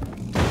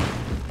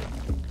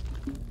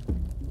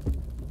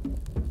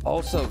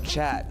 Also,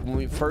 chat, when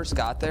we first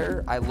got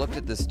there, I looked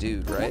at this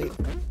dude, right?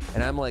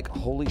 And I'm like,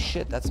 holy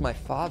shit, that's my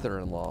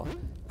father-in-law.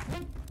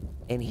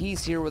 And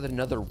he's here with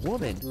another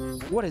woman.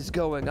 What is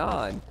going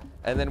on?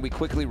 And then we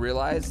quickly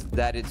realized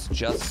that it's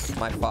just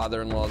my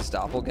father-in-law's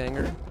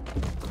doppelganger.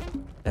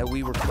 And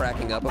we were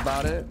cracking up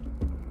about it.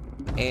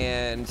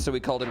 And so we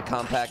called him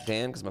Compact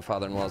Dan, because my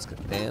father-in-law's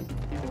Dan.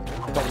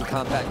 We called him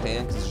Compact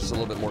Dan, because it's just a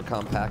little bit more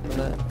compact than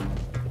that.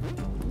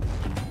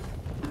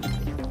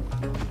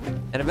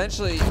 And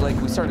eventually, like,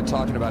 we started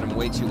talking about him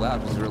way too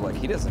loud, because we were like,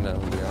 he doesn't know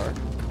who we are.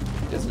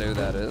 He doesn't know who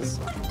that is.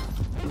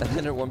 And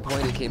then at one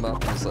point, he came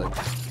up and was like,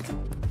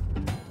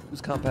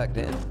 who's Compact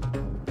Dan?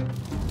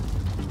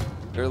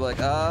 We were like,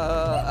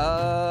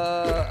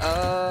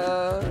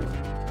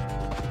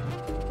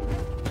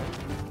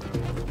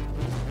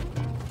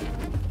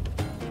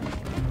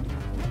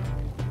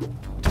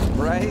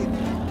 Right?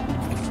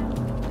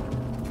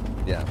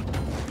 Yeah.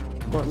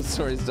 One of the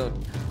stories,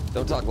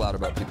 don't talk loud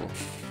about people.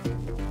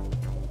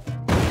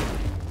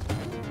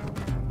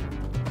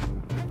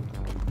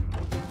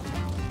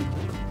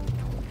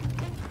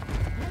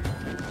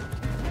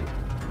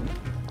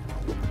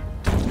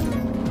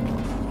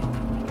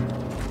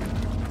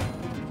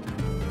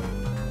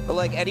 But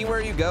like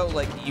anywhere you go,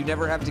 like you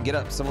never have to get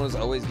up. Someone was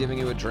always giving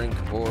you a drink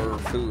or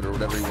food or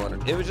whatever you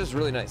wanted. It was just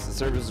really nice. The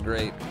service was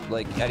great.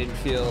 Like I didn't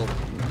feel,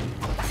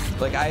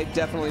 like I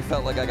definitely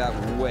felt like I got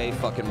way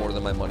fucking more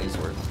than my money's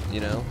worth,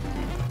 you know?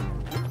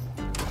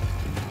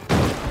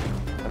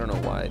 I don't know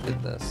why I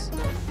did this.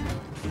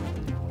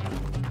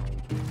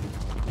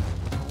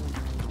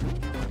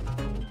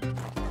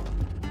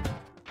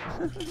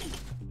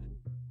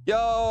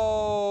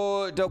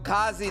 Yo,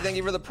 Dokazi, thank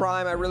you for the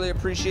prime. I really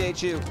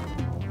appreciate you.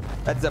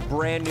 That's a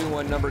brand new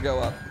one. Number go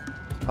up.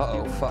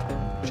 Uh-oh, fuck.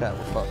 Chat,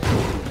 we're fucked.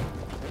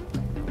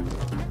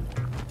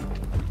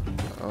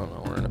 I don't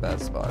know, we're in a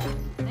bad spot.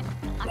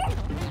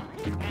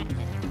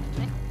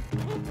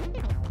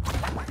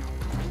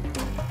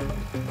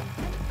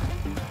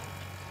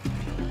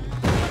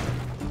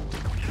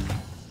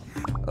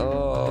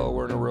 Oh,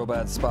 we're in a real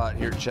bad spot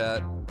here,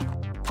 chat.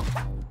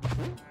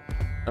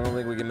 I don't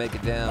think we can make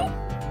it down.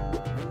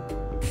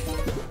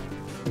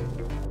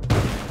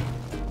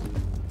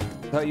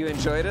 Oh, you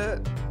enjoyed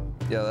it?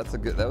 Yeah, that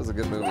was a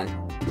good movie.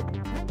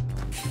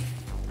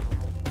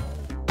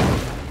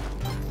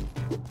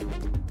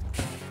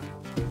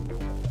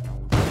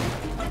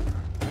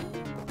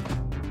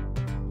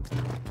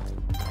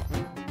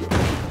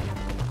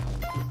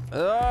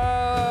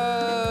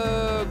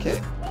 Okay.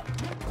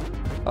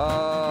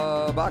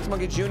 Box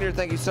Monkey Jr.,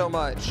 thank you so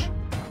much.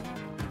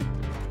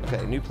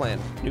 Okay, new plan,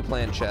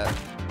 chat.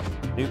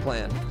 New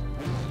plan.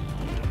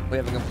 We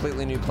have a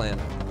completely new plan.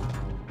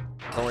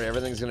 Don't worry,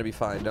 everything's gonna be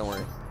fine. Don't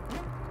worry.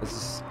 I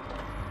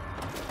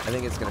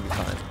think it's gonna be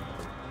fine.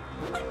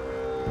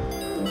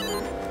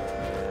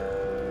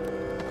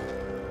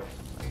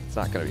 It's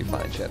not gonna be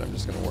fine, chat. I'm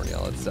just gonna warn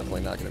y'all. It's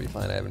definitely not gonna be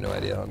fine. I have no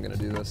idea how I'm gonna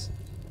do this.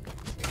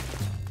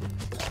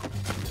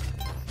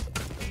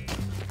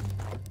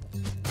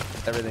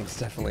 Everything's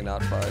definitely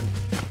not fine.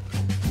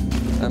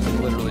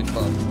 I'm literally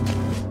fucked.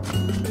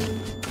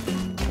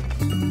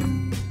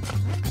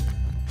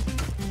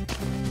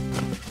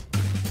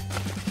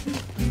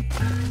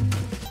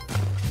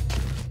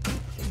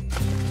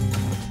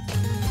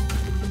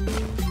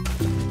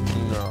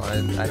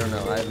 I don't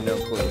know. I have no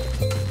clue.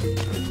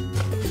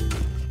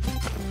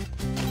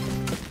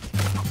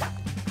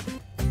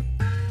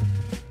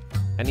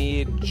 I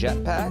need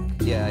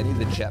jetpack? Yeah, I need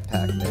the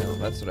jetpack now.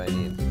 That's what I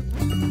need.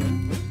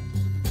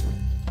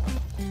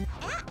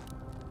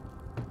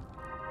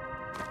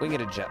 We can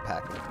get a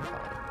jetpack.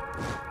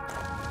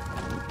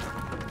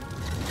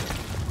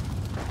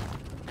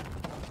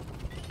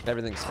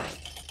 Everything's fine.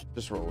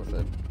 Just roll with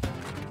it.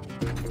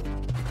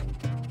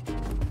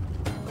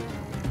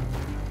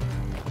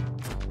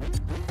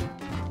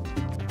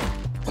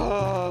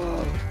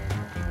 Oh.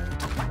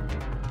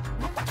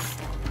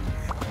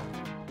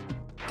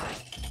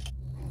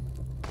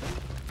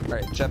 All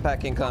right,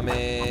 jetpack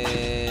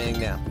incoming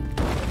now.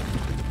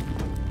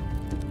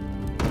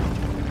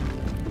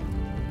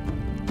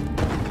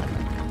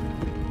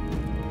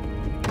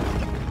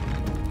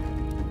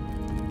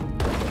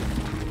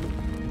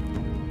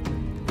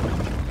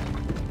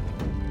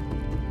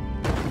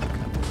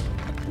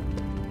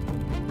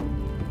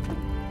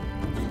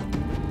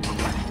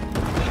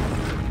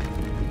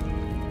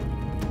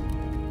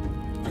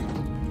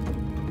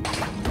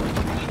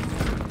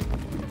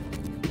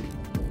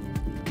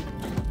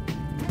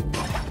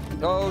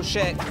 Oh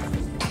shit.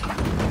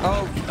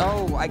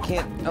 Oh, I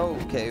can't. Oh,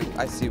 okay.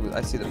 I see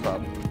the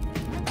problem.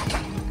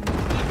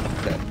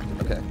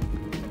 Okay.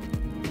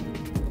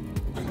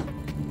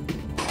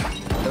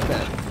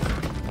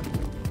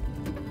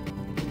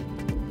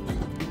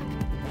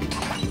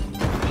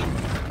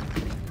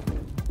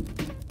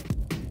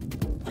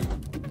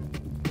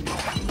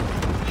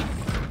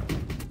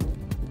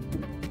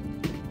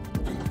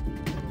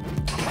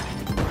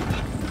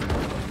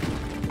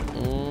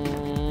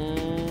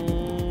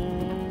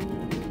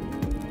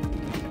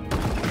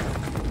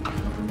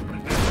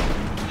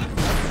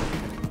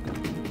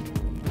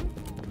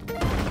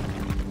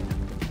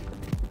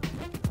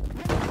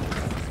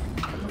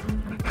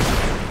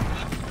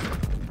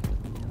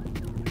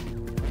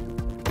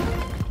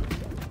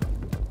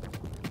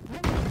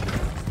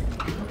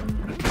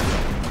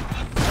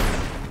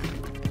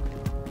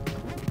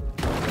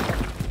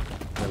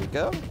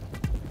 Mexico?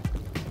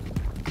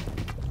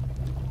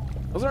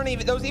 Those aren't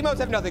even, those emotes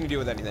have nothing to do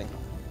with anything.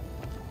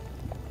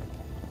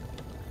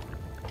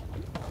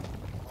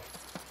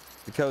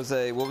 Because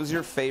what was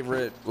your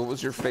favorite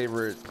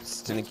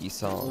Spelunky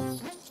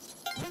song?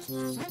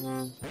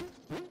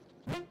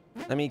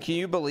 I mean, can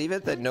you believe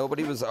it that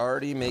nobody was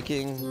already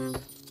making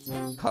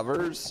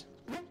covers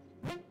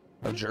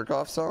of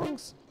jerk-off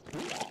songs?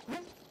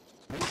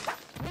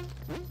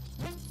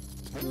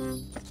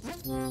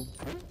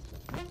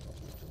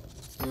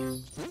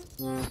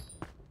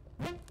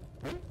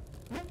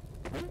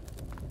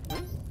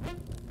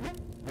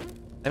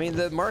 I mean,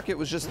 the market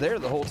was just there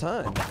the whole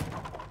time.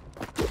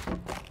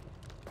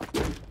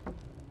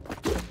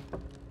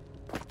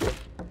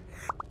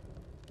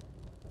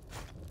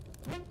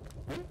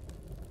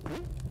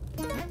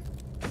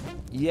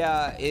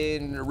 Yeah,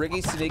 in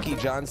Riggy Sneaky,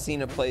 John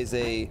Cena plays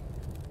a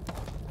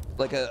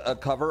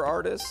cover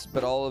artist,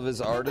 but all of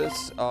his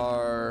artists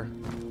are,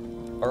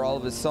 or all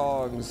of his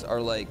songs are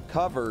like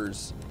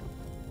covers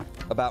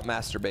about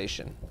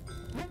masturbation.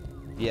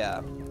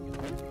 Yeah.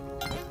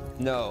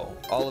 No,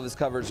 all of his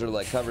covers are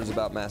like covers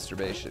about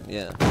masturbation.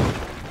 Yeah.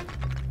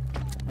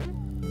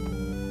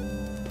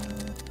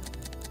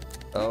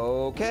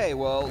 Okay,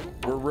 well,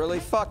 we're really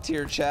fucked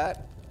here,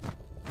 chat.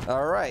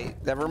 All right,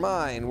 never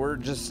mind. We're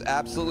just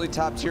absolutely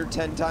top tier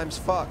 10 times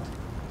fucked.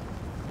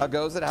 How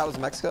goes it? How was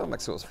Mexico?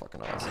 Mexico was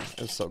fucking awesome.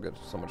 It was so good,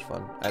 so much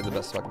fun. I had the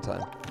best fucking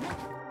time.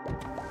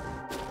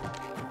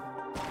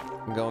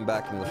 I'm going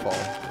back in the fall.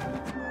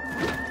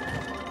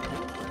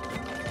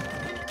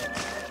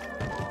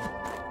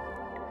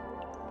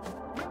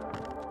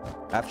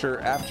 After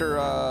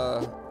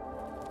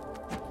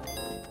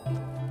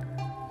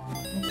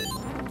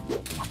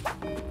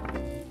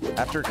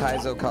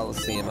Kaizo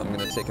Coliseum, I'm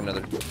gonna take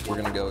another, we're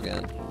gonna go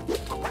again.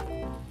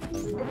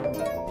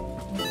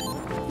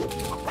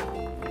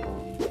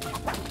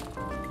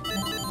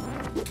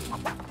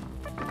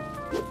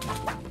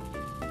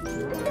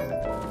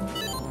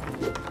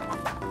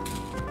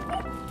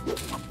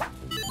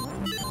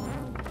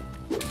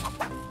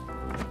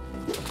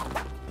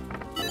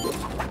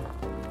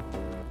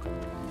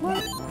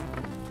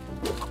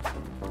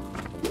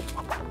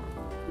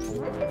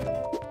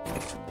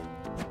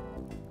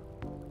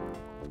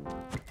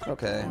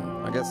 Okay,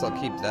 I guess I'll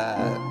keep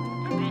that.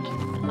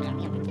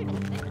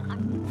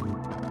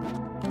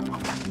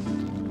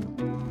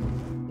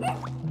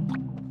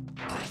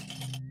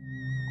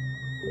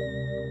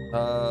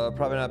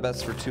 Probably not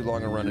best for too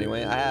long a run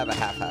anyway. I have a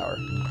half hour.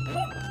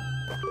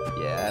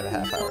 Yeah, I have a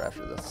half hour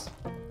after this.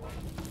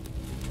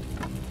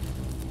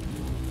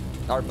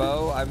 Our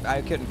bow,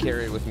 I couldn't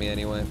carry it with me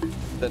anyway.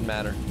 Didn't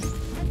matter.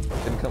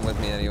 Didn't come with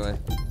me anyway.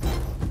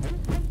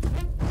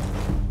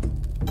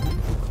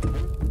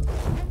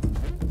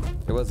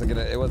 It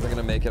wasn't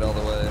gonna make it all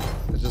the way.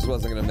 It just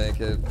wasn't gonna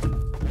make it.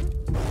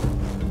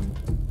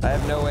 I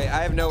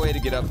have no way to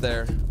get up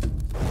there.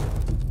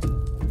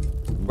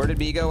 Where did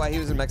B go while he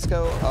was in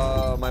Mexico?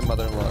 My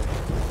mother-in-law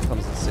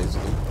comes and stays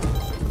with him.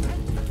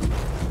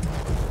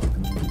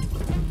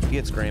 He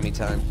gets Grammy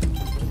time.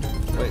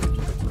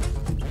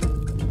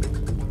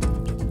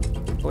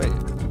 Wait,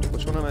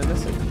 which one am I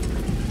missing?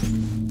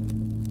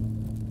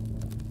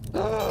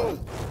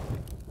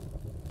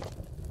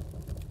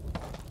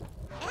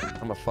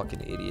 I'm a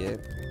fucking idiot.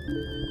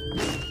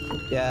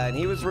 Yeah, and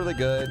he was really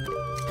good.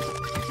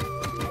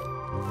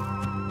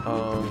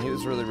 He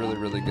was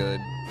really good.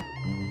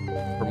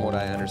 From what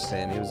I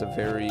understand, he was a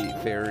very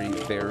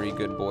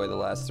good boy the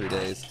last 3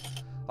 days.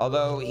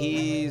 Although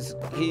he's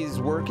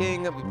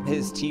working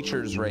his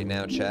teachers right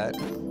now, chat.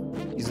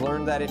 He's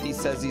learned that if he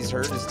says he's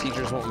hurt, his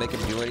teachers won't make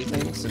him do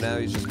anything. So now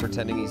he's just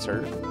pretending he's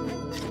hurt.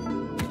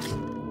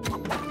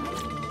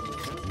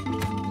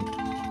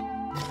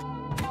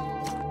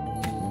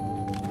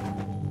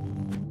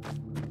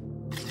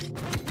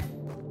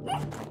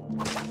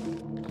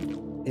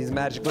 He's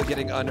magically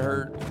getting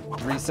unhurt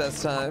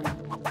recess time.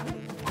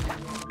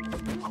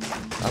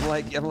 I'm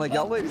like,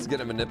 y'all ladies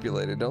getting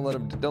manipulated. Don't let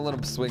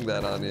him swing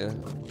that on you.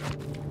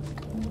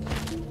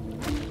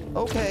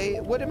 Okay,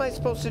 what am I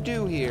supposed to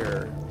do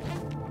here?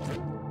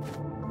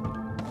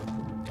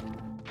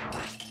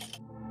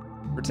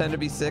 Pretend to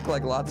be sick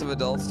like lots of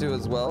adults do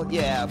as well?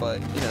 Yeah,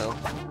 but, you know.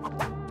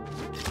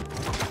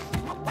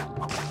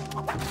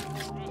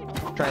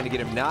 Trying to get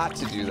him not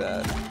to do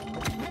that.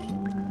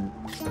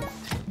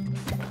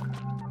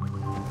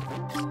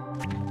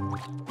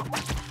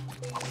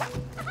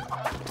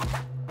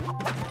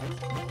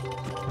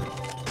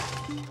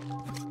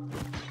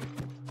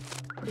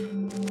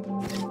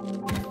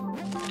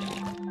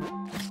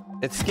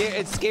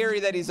 It's scary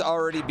that he's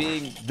already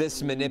being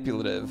this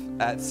manipulative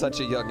at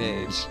such a young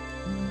age.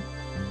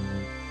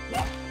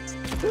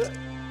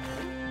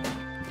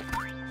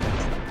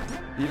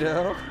 You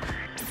know?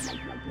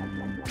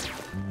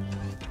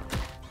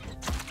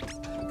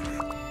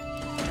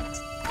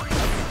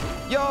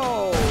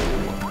 Yo!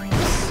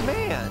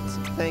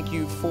 Smant, thank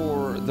you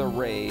for the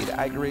raid.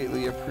 I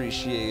greatly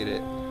appreciate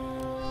it.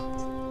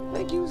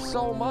 Thank you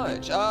so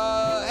much.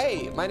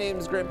 Hey, my name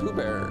is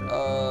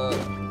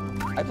GrandPooBear.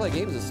 I play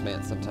games with this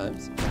man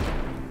sometimes.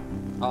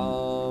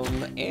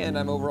 And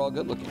I'm overall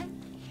good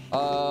looking.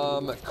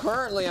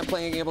 Currently I'm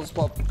playing a game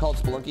called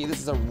Spelunky. This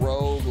is a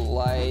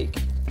rogue-like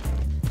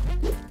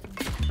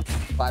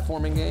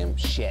platforming game.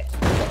 Shit.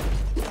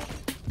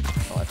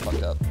 Oh, I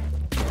fucked up.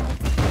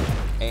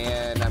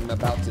 And I'm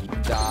about to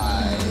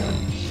die.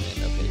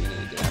 Okay, we need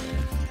to get out of here.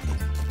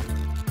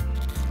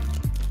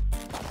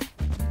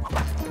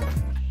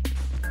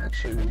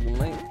 Actually, we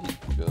might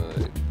be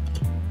good.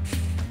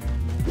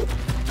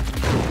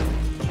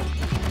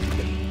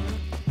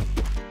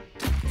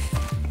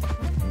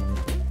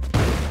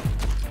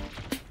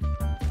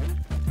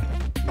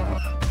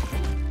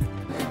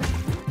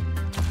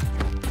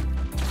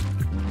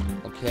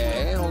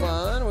 Okay, hold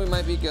on. We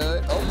might be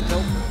good. Oh,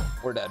 nope.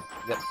 We're dead.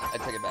 Yep, I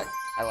take it back.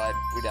 I lied.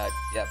 We died.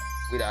 Yep,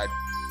 we died.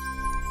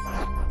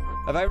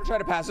 Have I ever tried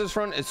to pass this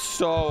run? It's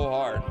so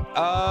hard.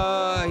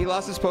 He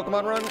lost his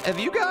Pokemon run. Have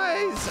you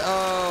guys,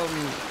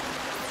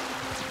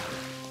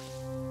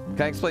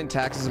 can I explain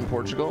taxes in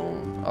Portugal?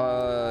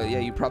 Yeah,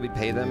 you probably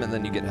pay them and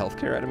then you get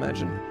healthcare, I'd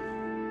imagine.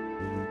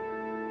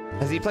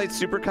 Has he played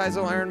Super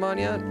Kaizo Ironmon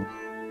yet?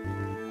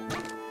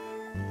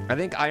 I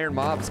think Iron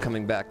Mob's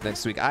coming back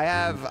next week. I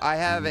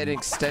have an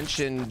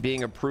extension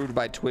being approved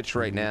by Twitch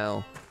right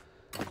now,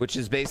 which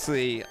is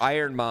basically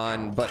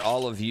Ironmon, but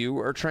all of you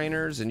are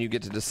trainers and you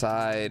get to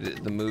decide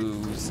the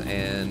moves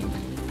and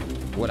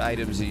what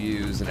items you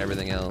use and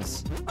everything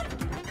else.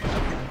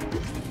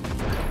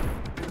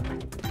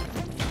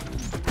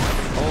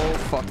 Oh,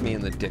 fuck me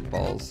in the dick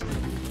balls.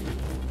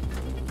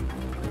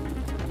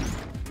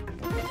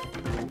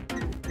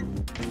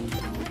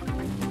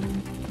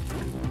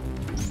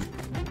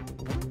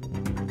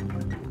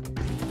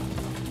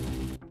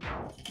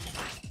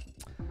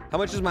 How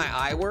much is my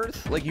eye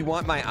worth? Like, you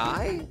want my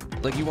eye?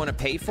 Like, you want to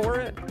pay for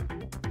it?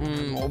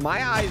 Well,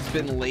 my eye's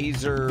been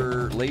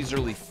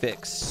laserly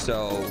fixed,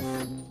 so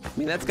I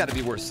mean, that's got to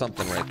be worth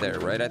something right there,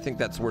 right? I think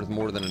that's worth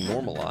more than a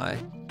normal eye.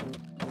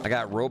 I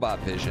got robot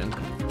vision.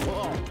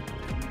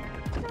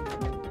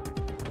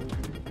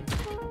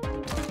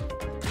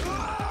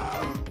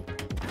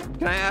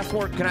 Can I ask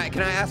more? Can I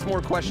ask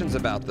more questions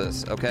about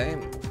this? Okay.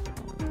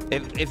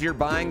 If you're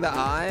buying the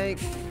eye,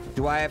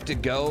 do I have to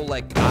go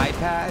like eye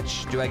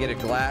patch? Do I get a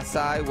glass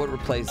eye? What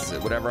replaces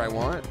it? Whatever I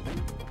want?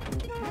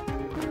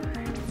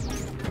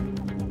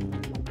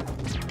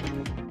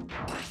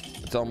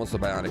 It's almost a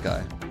bionic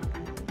eye.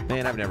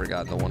 Man, I've never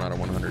gotten the 1 out of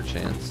 100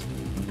 chance.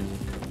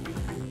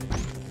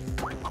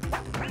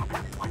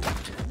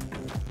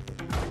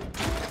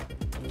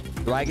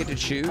 Do I get to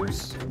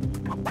choose?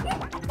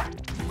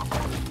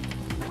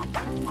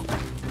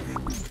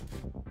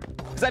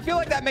 Because I feel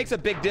like that makes a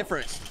big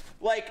difference.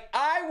 Like,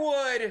 I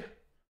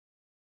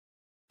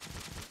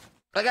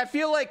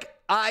feel like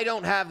I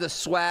don't have the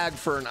swag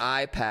for an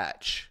eye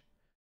patch,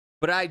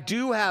 but I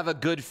do have a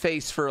good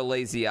face for a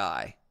lazy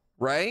eye,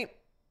 right?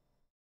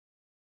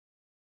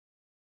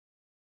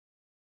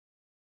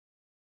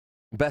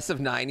 Best of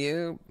 9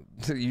 you?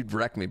 You'd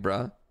wreck me,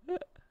 bro.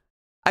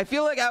 I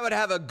feel like I would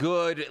have a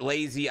good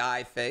lazy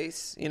eye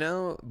face, you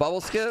know?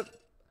 Bubble skip?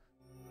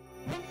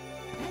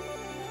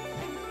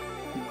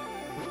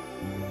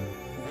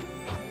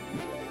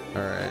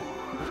 All right,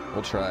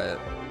 we'll try it.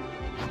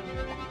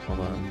 Hold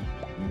on.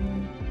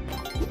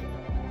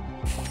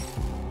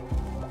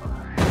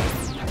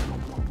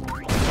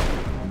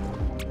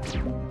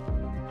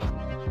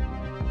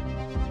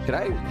 Could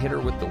I hit her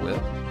with the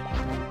whip?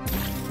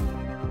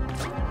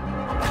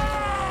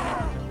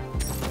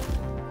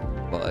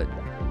 But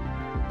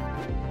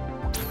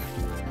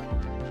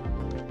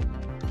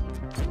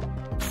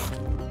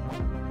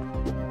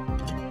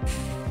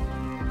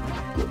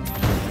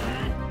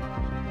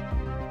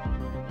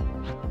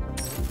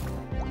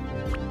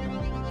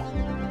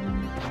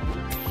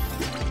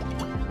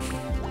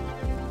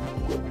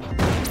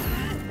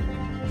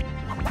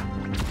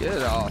get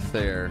it off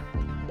there.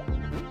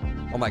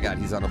 Oh my god,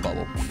 he's on a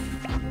bubble.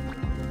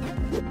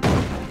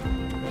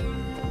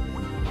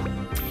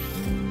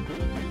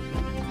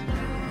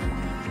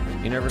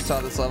 You never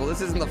saw this level? This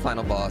isn't the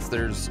final boss.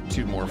 There's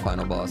 2 more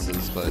final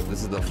bosses, but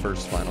this is the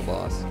first final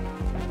boss.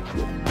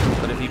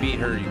 But if you beat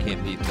her, you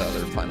can't beat the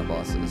other final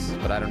bosses.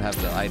 But I don't have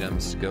the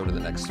items to go to the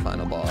next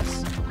final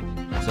boss.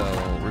 So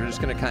we're just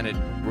gonna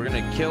we're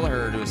gonna kill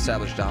her to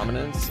establish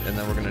dominance, and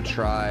then we're gonna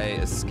try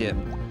a skip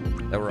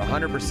that we're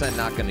 100%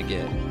 not gonna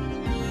get.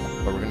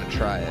 But we're gonna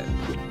try it.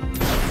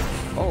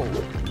 Oh.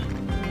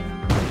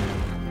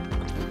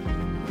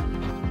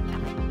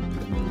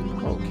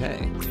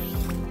 Okay.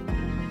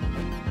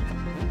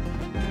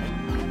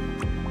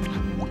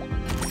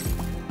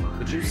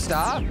 Would you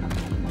stop?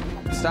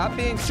 Stop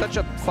being such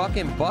a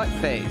fucking butt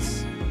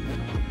face.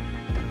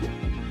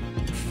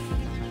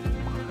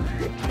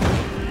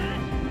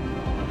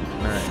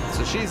 Alright,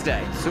 so she's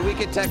dead. So we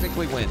could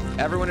technically win.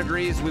 Everyone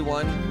agrees we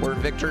won. We're a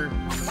victor.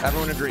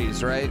 Everyone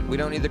agrees, right? We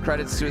don't need the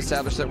credits to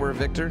establish that we're a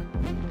victor?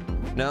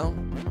 No?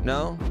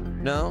 No?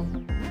 No?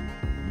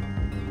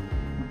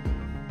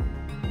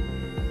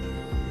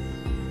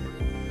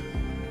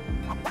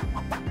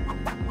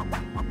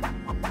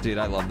 Dude,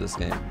 I love this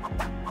game.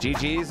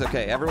 GG's?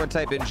 Okay, everyone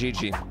type in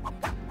GG.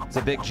 It's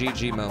a big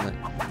GG moment.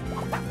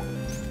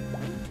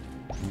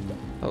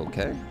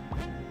 Okay.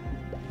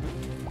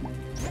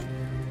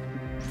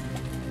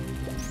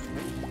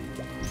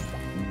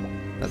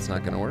 That's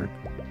not gonna work.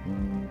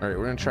 All right,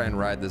 we're gonna try and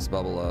ride this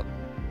bubble up.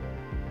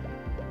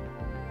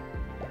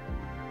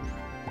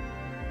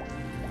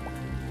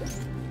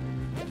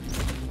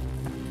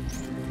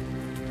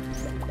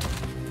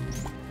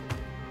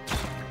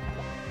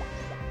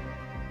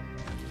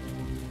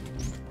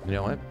 You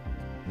know what?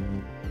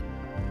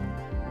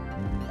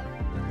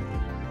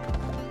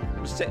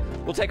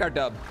 We'll take our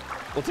dub.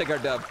 We'll take our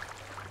dub.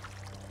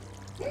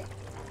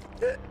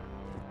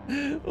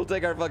 We'll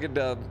take our fucking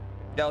dub.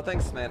 Yo,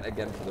 thanks, man,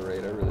 again for the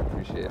raid. I really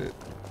appreciate it.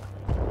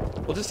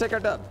 We'll just take our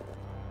dub.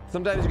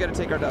 Sometimes you gotta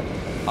take our dub.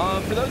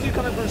 For those of you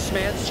coming from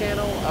Schman's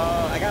channel,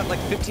 I got like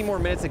 15 more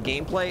minutes of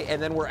gameplay,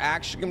 and then we're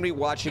actually gonna be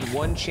watching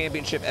one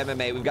championship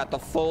MMA. We've got the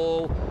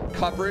full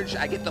coverage.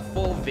 I get the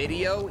full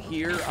video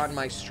here on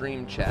my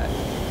stream chat.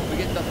 We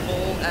get the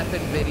full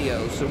effing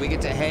video, so we get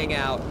to hang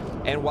out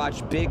and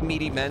watch big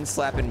meaty men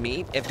slapping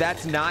meat. If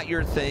that's not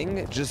your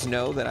thing, just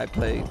know that I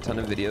play a ton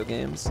of video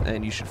games,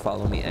 and you should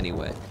follow me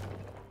anyway.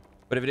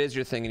 But if it is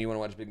your thing and you want to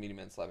watch big meaty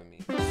men slapping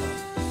meat, you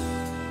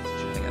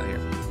should hang out here.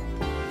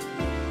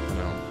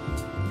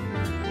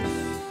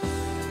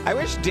 I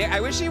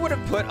wish he would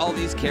have put all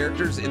these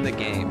characters in the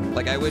game.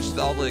 Like, I wish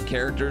all the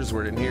characters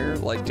were in here,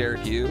 like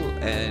Derek Yu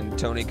and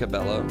Tony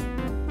Cabello.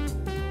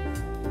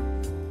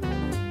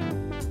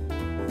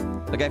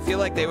 Like, I feel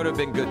like they would have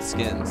been good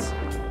skins.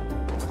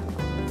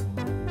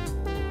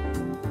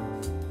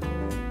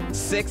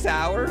 6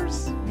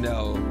 hours?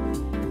 No.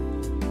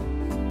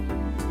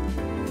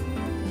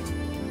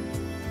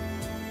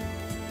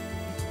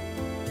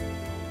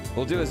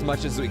 We'll do as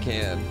much as we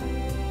can.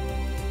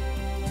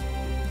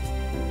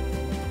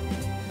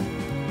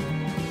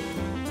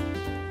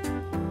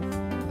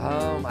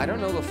 I don't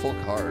know the full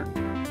card.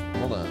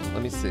 Hold on,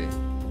 let me see.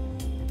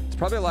 It's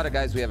probably a lot of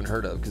guys we haven't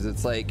heard of because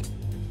it's like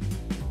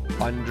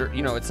under,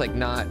 you know, it's like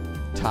not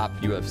top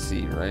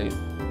UFC, right?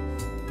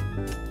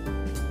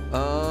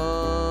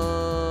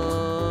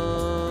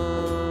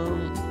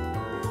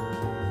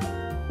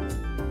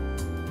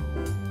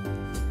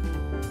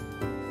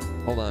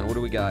 Hold on, what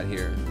do we got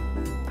here?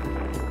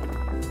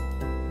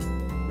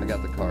 I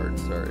got the card,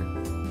 sorry.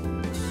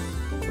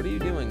 What are you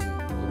doing,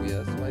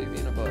 OBS? Why are you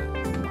being a butt?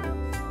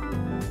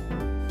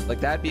 Like,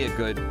 that would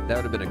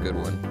have been a good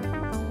one.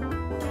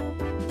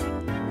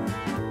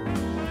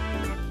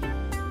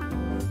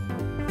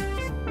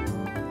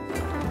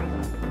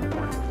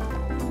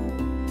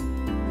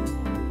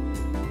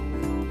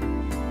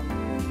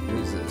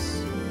 Who's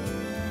this?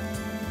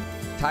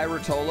 Ty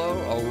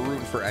Rotolo? Oh, we're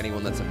rooting for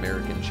anyone that's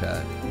American,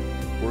 chat.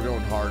 We're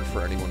going hard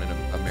for anyone in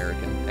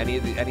American. Any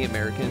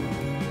American,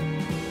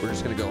 we're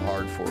just gonna go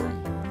hard for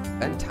him.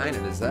 Ben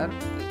Tynan, is that?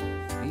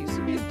 He used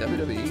to be in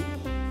WWE?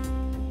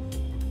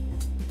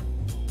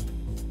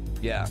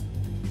 Yeah,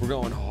 we're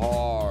going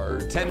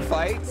hard. 10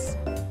 fights?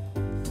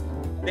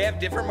 They have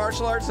different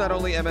martial arts, not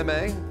only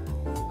MMA?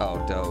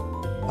 Oh,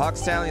 dope. Hawk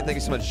Stallion, thank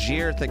you so much.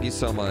 Jeer, thank you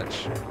so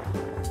much.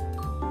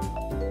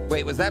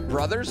 Wait, was that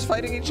brothers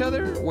fighting each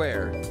other?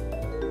 Where?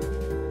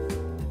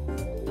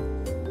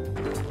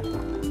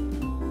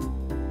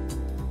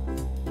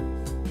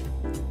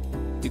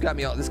 You got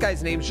me all. This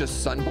guy's name's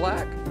just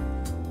Sunblack?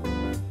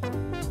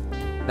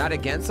 Not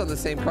against on the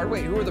same card?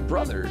 Wait, who are the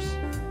brothers?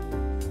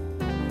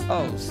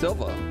 Oh,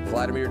 Silva.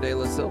 Vladimir De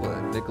La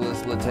Silva.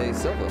 Nicholas Late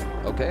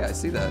Silva. Okay, I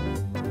see that.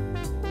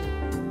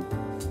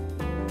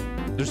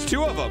 There's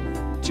two of them.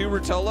 Two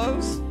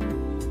Rotolos?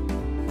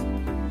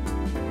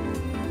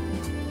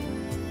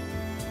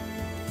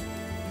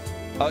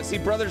 Oh, see,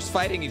 brothers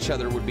fighting each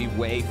other would be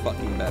way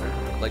fucking better.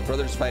 Like,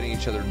 brothers fighting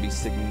each other would be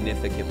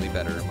significantly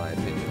better, in my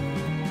opinion.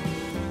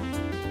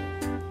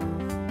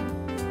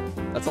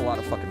 That's a lot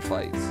of fucking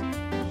fights.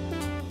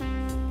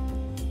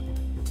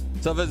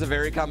 Silva is a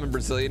very common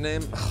Brazilian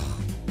name.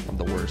 I'm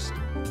the worst.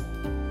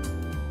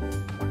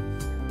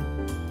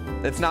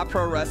 It's not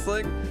pro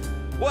wrestling?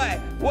 What?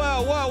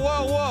 Whoa, whoa,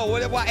 whoa,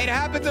 whoa. What? It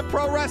happens in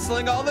pro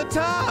wrestling all the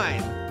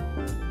time.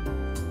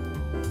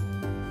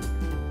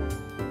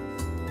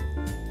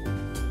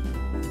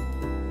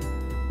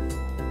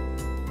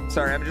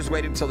 Sorry, I'm just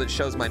waiting until it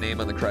shows my name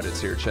on the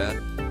credits here, chat.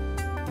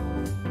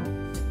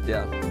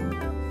 Yeah.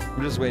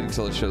 I'm just waiting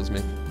until it shows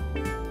me.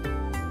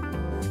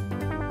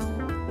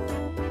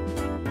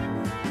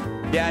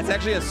 Yeah, it's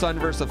actually a son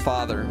versus a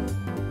father.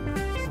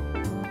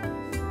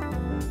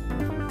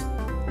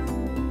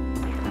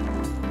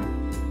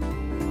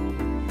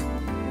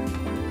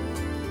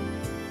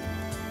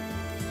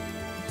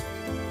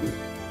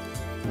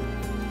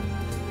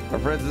 Our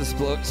friends at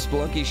the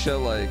Spelunky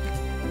show, like...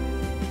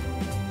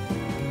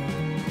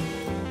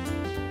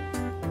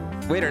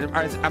 Wait,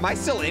 am I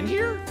still in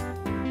here?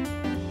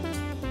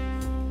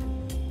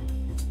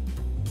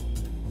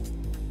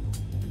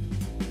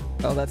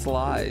 Oh, that's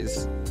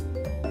lies.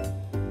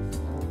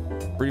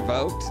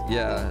 Revoked?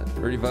 Yeah,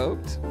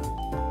 revoked.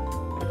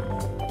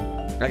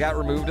 I got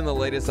removed in the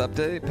latest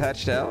update,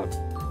 patched out.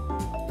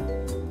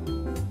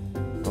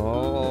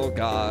 Oh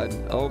God.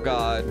 Oh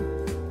God.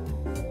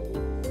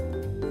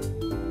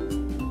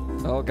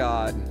 Oh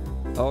God.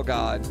 Oh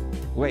God.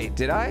 Wait,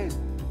 did I?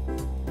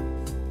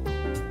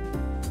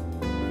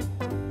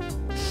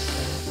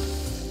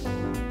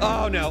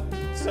 Oh no.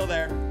 Still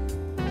there.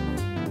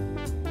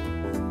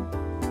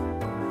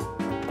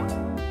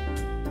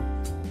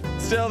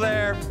 Still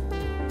there.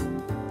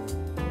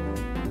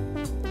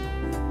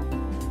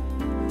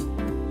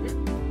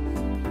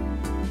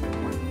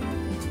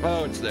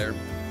 Oh, it's there.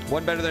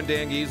 One better than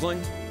Dan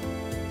Giesling.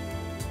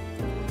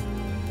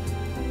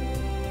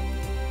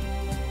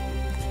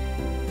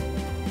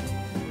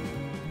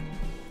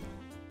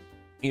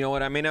 You know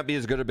what? I may not be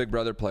as good a Big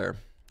Brother player.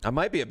 I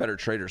might be a better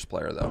Traders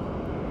player, though.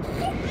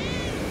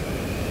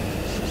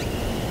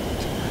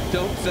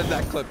 Don't send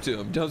that clip to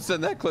him. Don't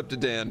send that clip to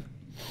Dan.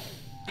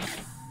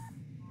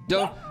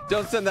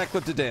 Don't send that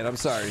clip to Dan. I'm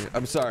sorry.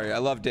 I'm sorry. I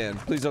love Dan.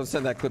 Please don't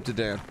send that clip to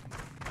Dan.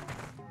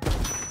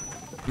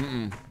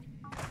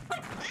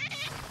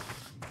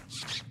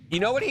 You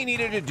know what he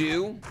needed to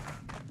do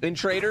in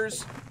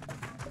Traders?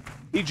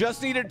 He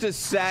just needed to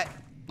set,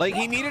 like,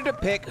 he needed to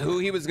pick who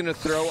he was going to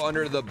throw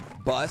under the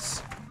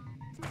bus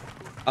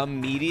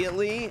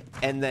immediately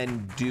and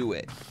then do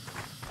it.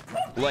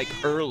 Like,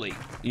 early,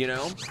 you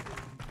know?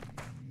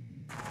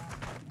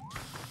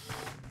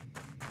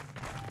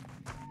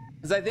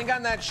 Because I think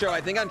on that show,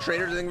 I think on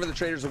Traders, I think for the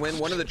Traders to win,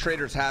 one of the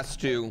Traders has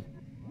to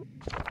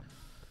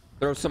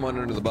throw someone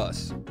under the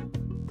bus.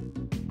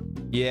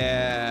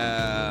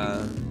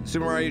 Yeah.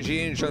 Super Mario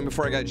G, and showing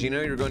before I got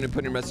Gino, you're going to put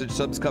in your message,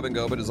 subs come and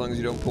go, but as long as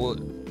you don't pull it.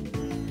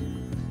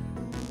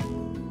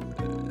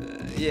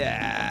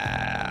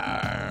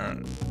 Yeah.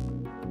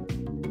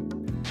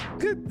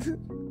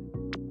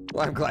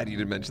 Well, I'm glad you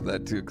did mention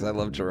that too, because I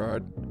love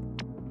Gerard.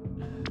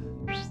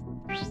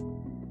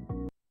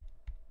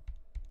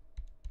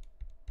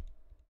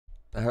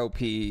 I hope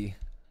he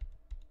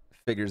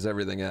figures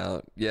everything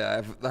out.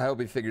 Yeah, I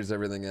hope he figures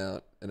everything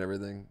out and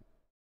everything.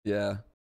 Yeah.